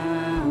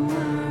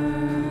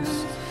powers,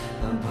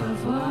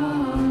 above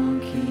all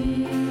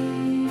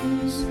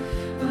kings,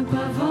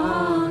 above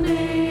all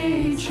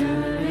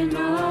nature and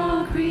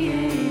all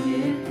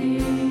created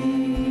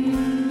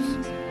things,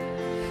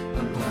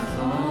 above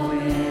all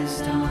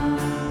wisdom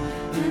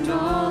and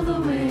all the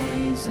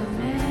ways of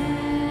man,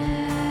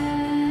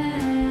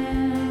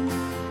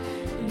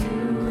 you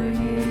were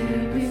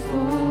here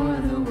before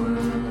the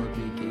world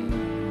began.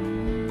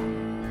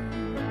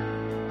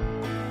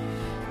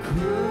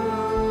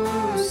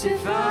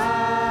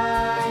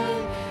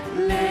 Crucified,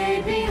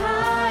 laid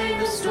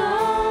behind the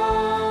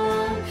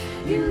stone,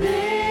 you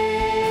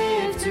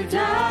lived to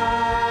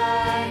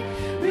die,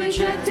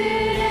 rejected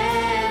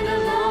and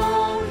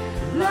alone,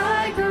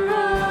 like a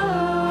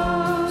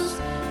rose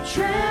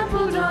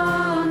trampled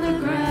on the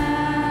ground.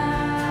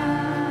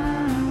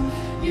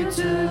 You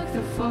took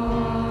the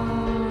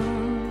fall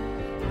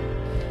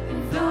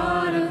and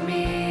thought of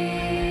me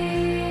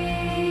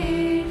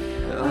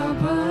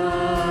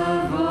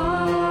above all.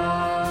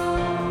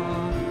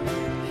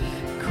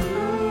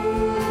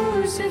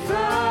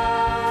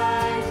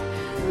 Crucified,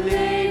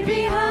 laid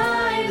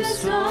behind the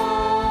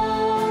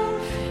stone,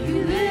 you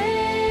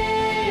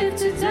lived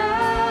to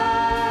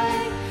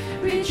die,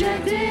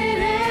 rejected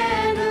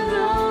and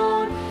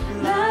alone,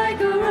 like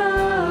a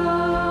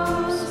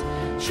rose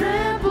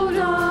trampled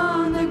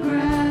on the ground.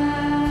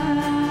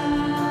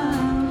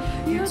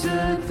 You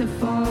took the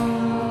fall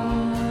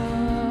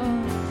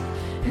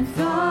and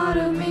thought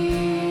of me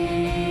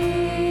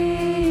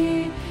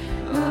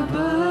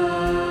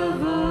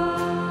above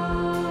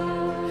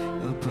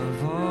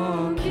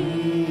all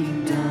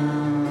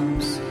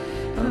kingdoms,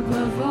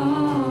 above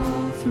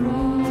all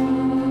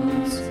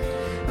thrones,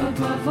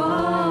 above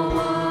all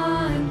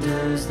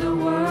wonders the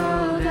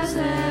world has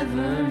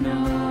ever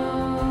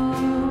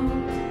known,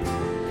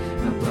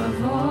 above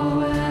all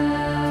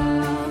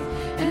wealth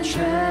and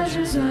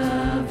treasures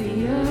of the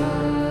earth.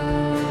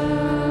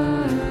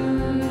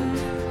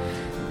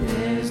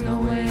 There's no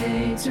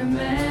way to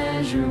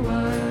measure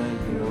what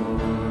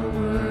you're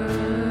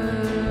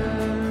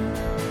worth.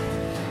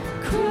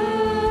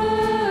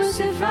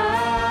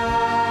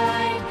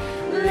 Crucified,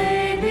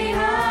 laid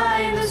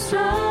behind the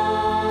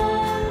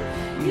stone,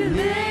 you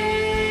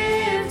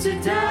lived to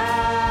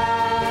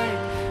die,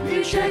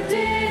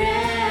 rejected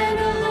and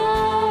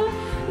alone,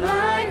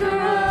 like a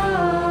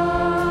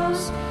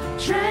rose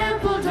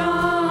trampled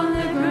on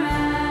the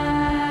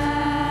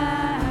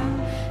ground.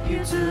 You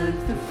took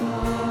the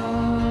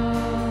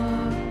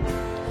fall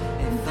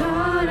and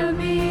thought of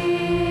me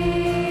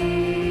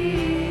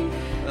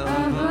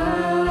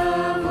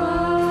above all.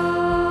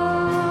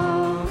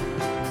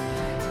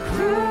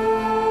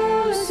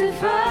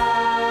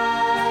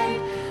 Crucified,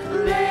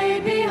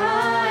 laid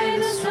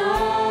behind the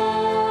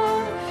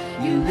stone,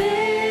 you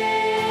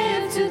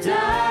lived to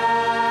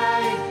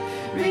die,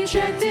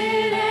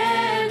 rejected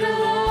and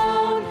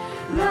alone,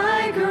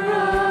 like a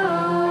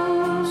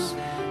rose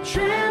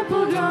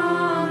trampled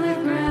on the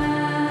ground.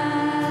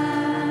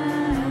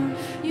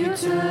 You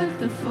took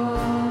the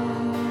fall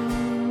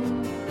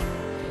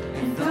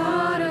and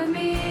thought of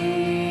me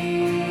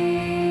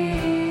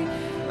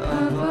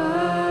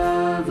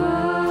above all.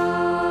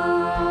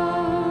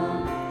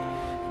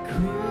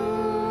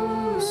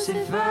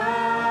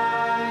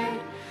 Crucified,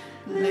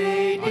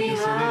 laid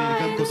Haideți să ne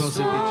ridicăm cu behind the toți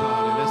în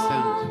picioare. Let's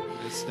stand.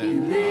 Let's You stand.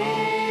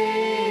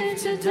 lived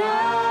to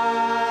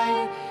die,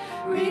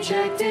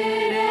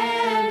 rejected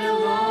and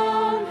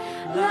alone,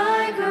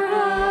 like a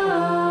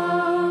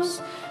rose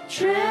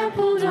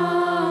trampled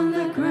on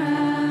the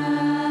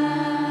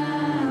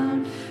ground.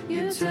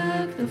 You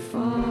took the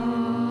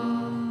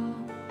fall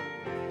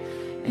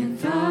and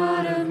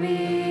thought of me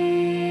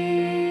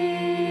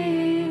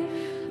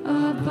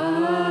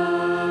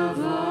above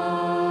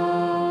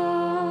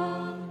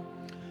all.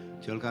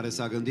 Cel care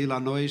s-a gândit la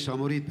noi și a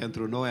murit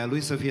pentru noi, a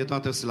Lui să fie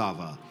toată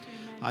slava.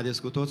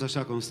 Haideți cu toți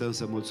așa cum stăm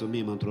să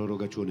mulțumim într-o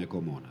rugăciune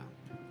comună.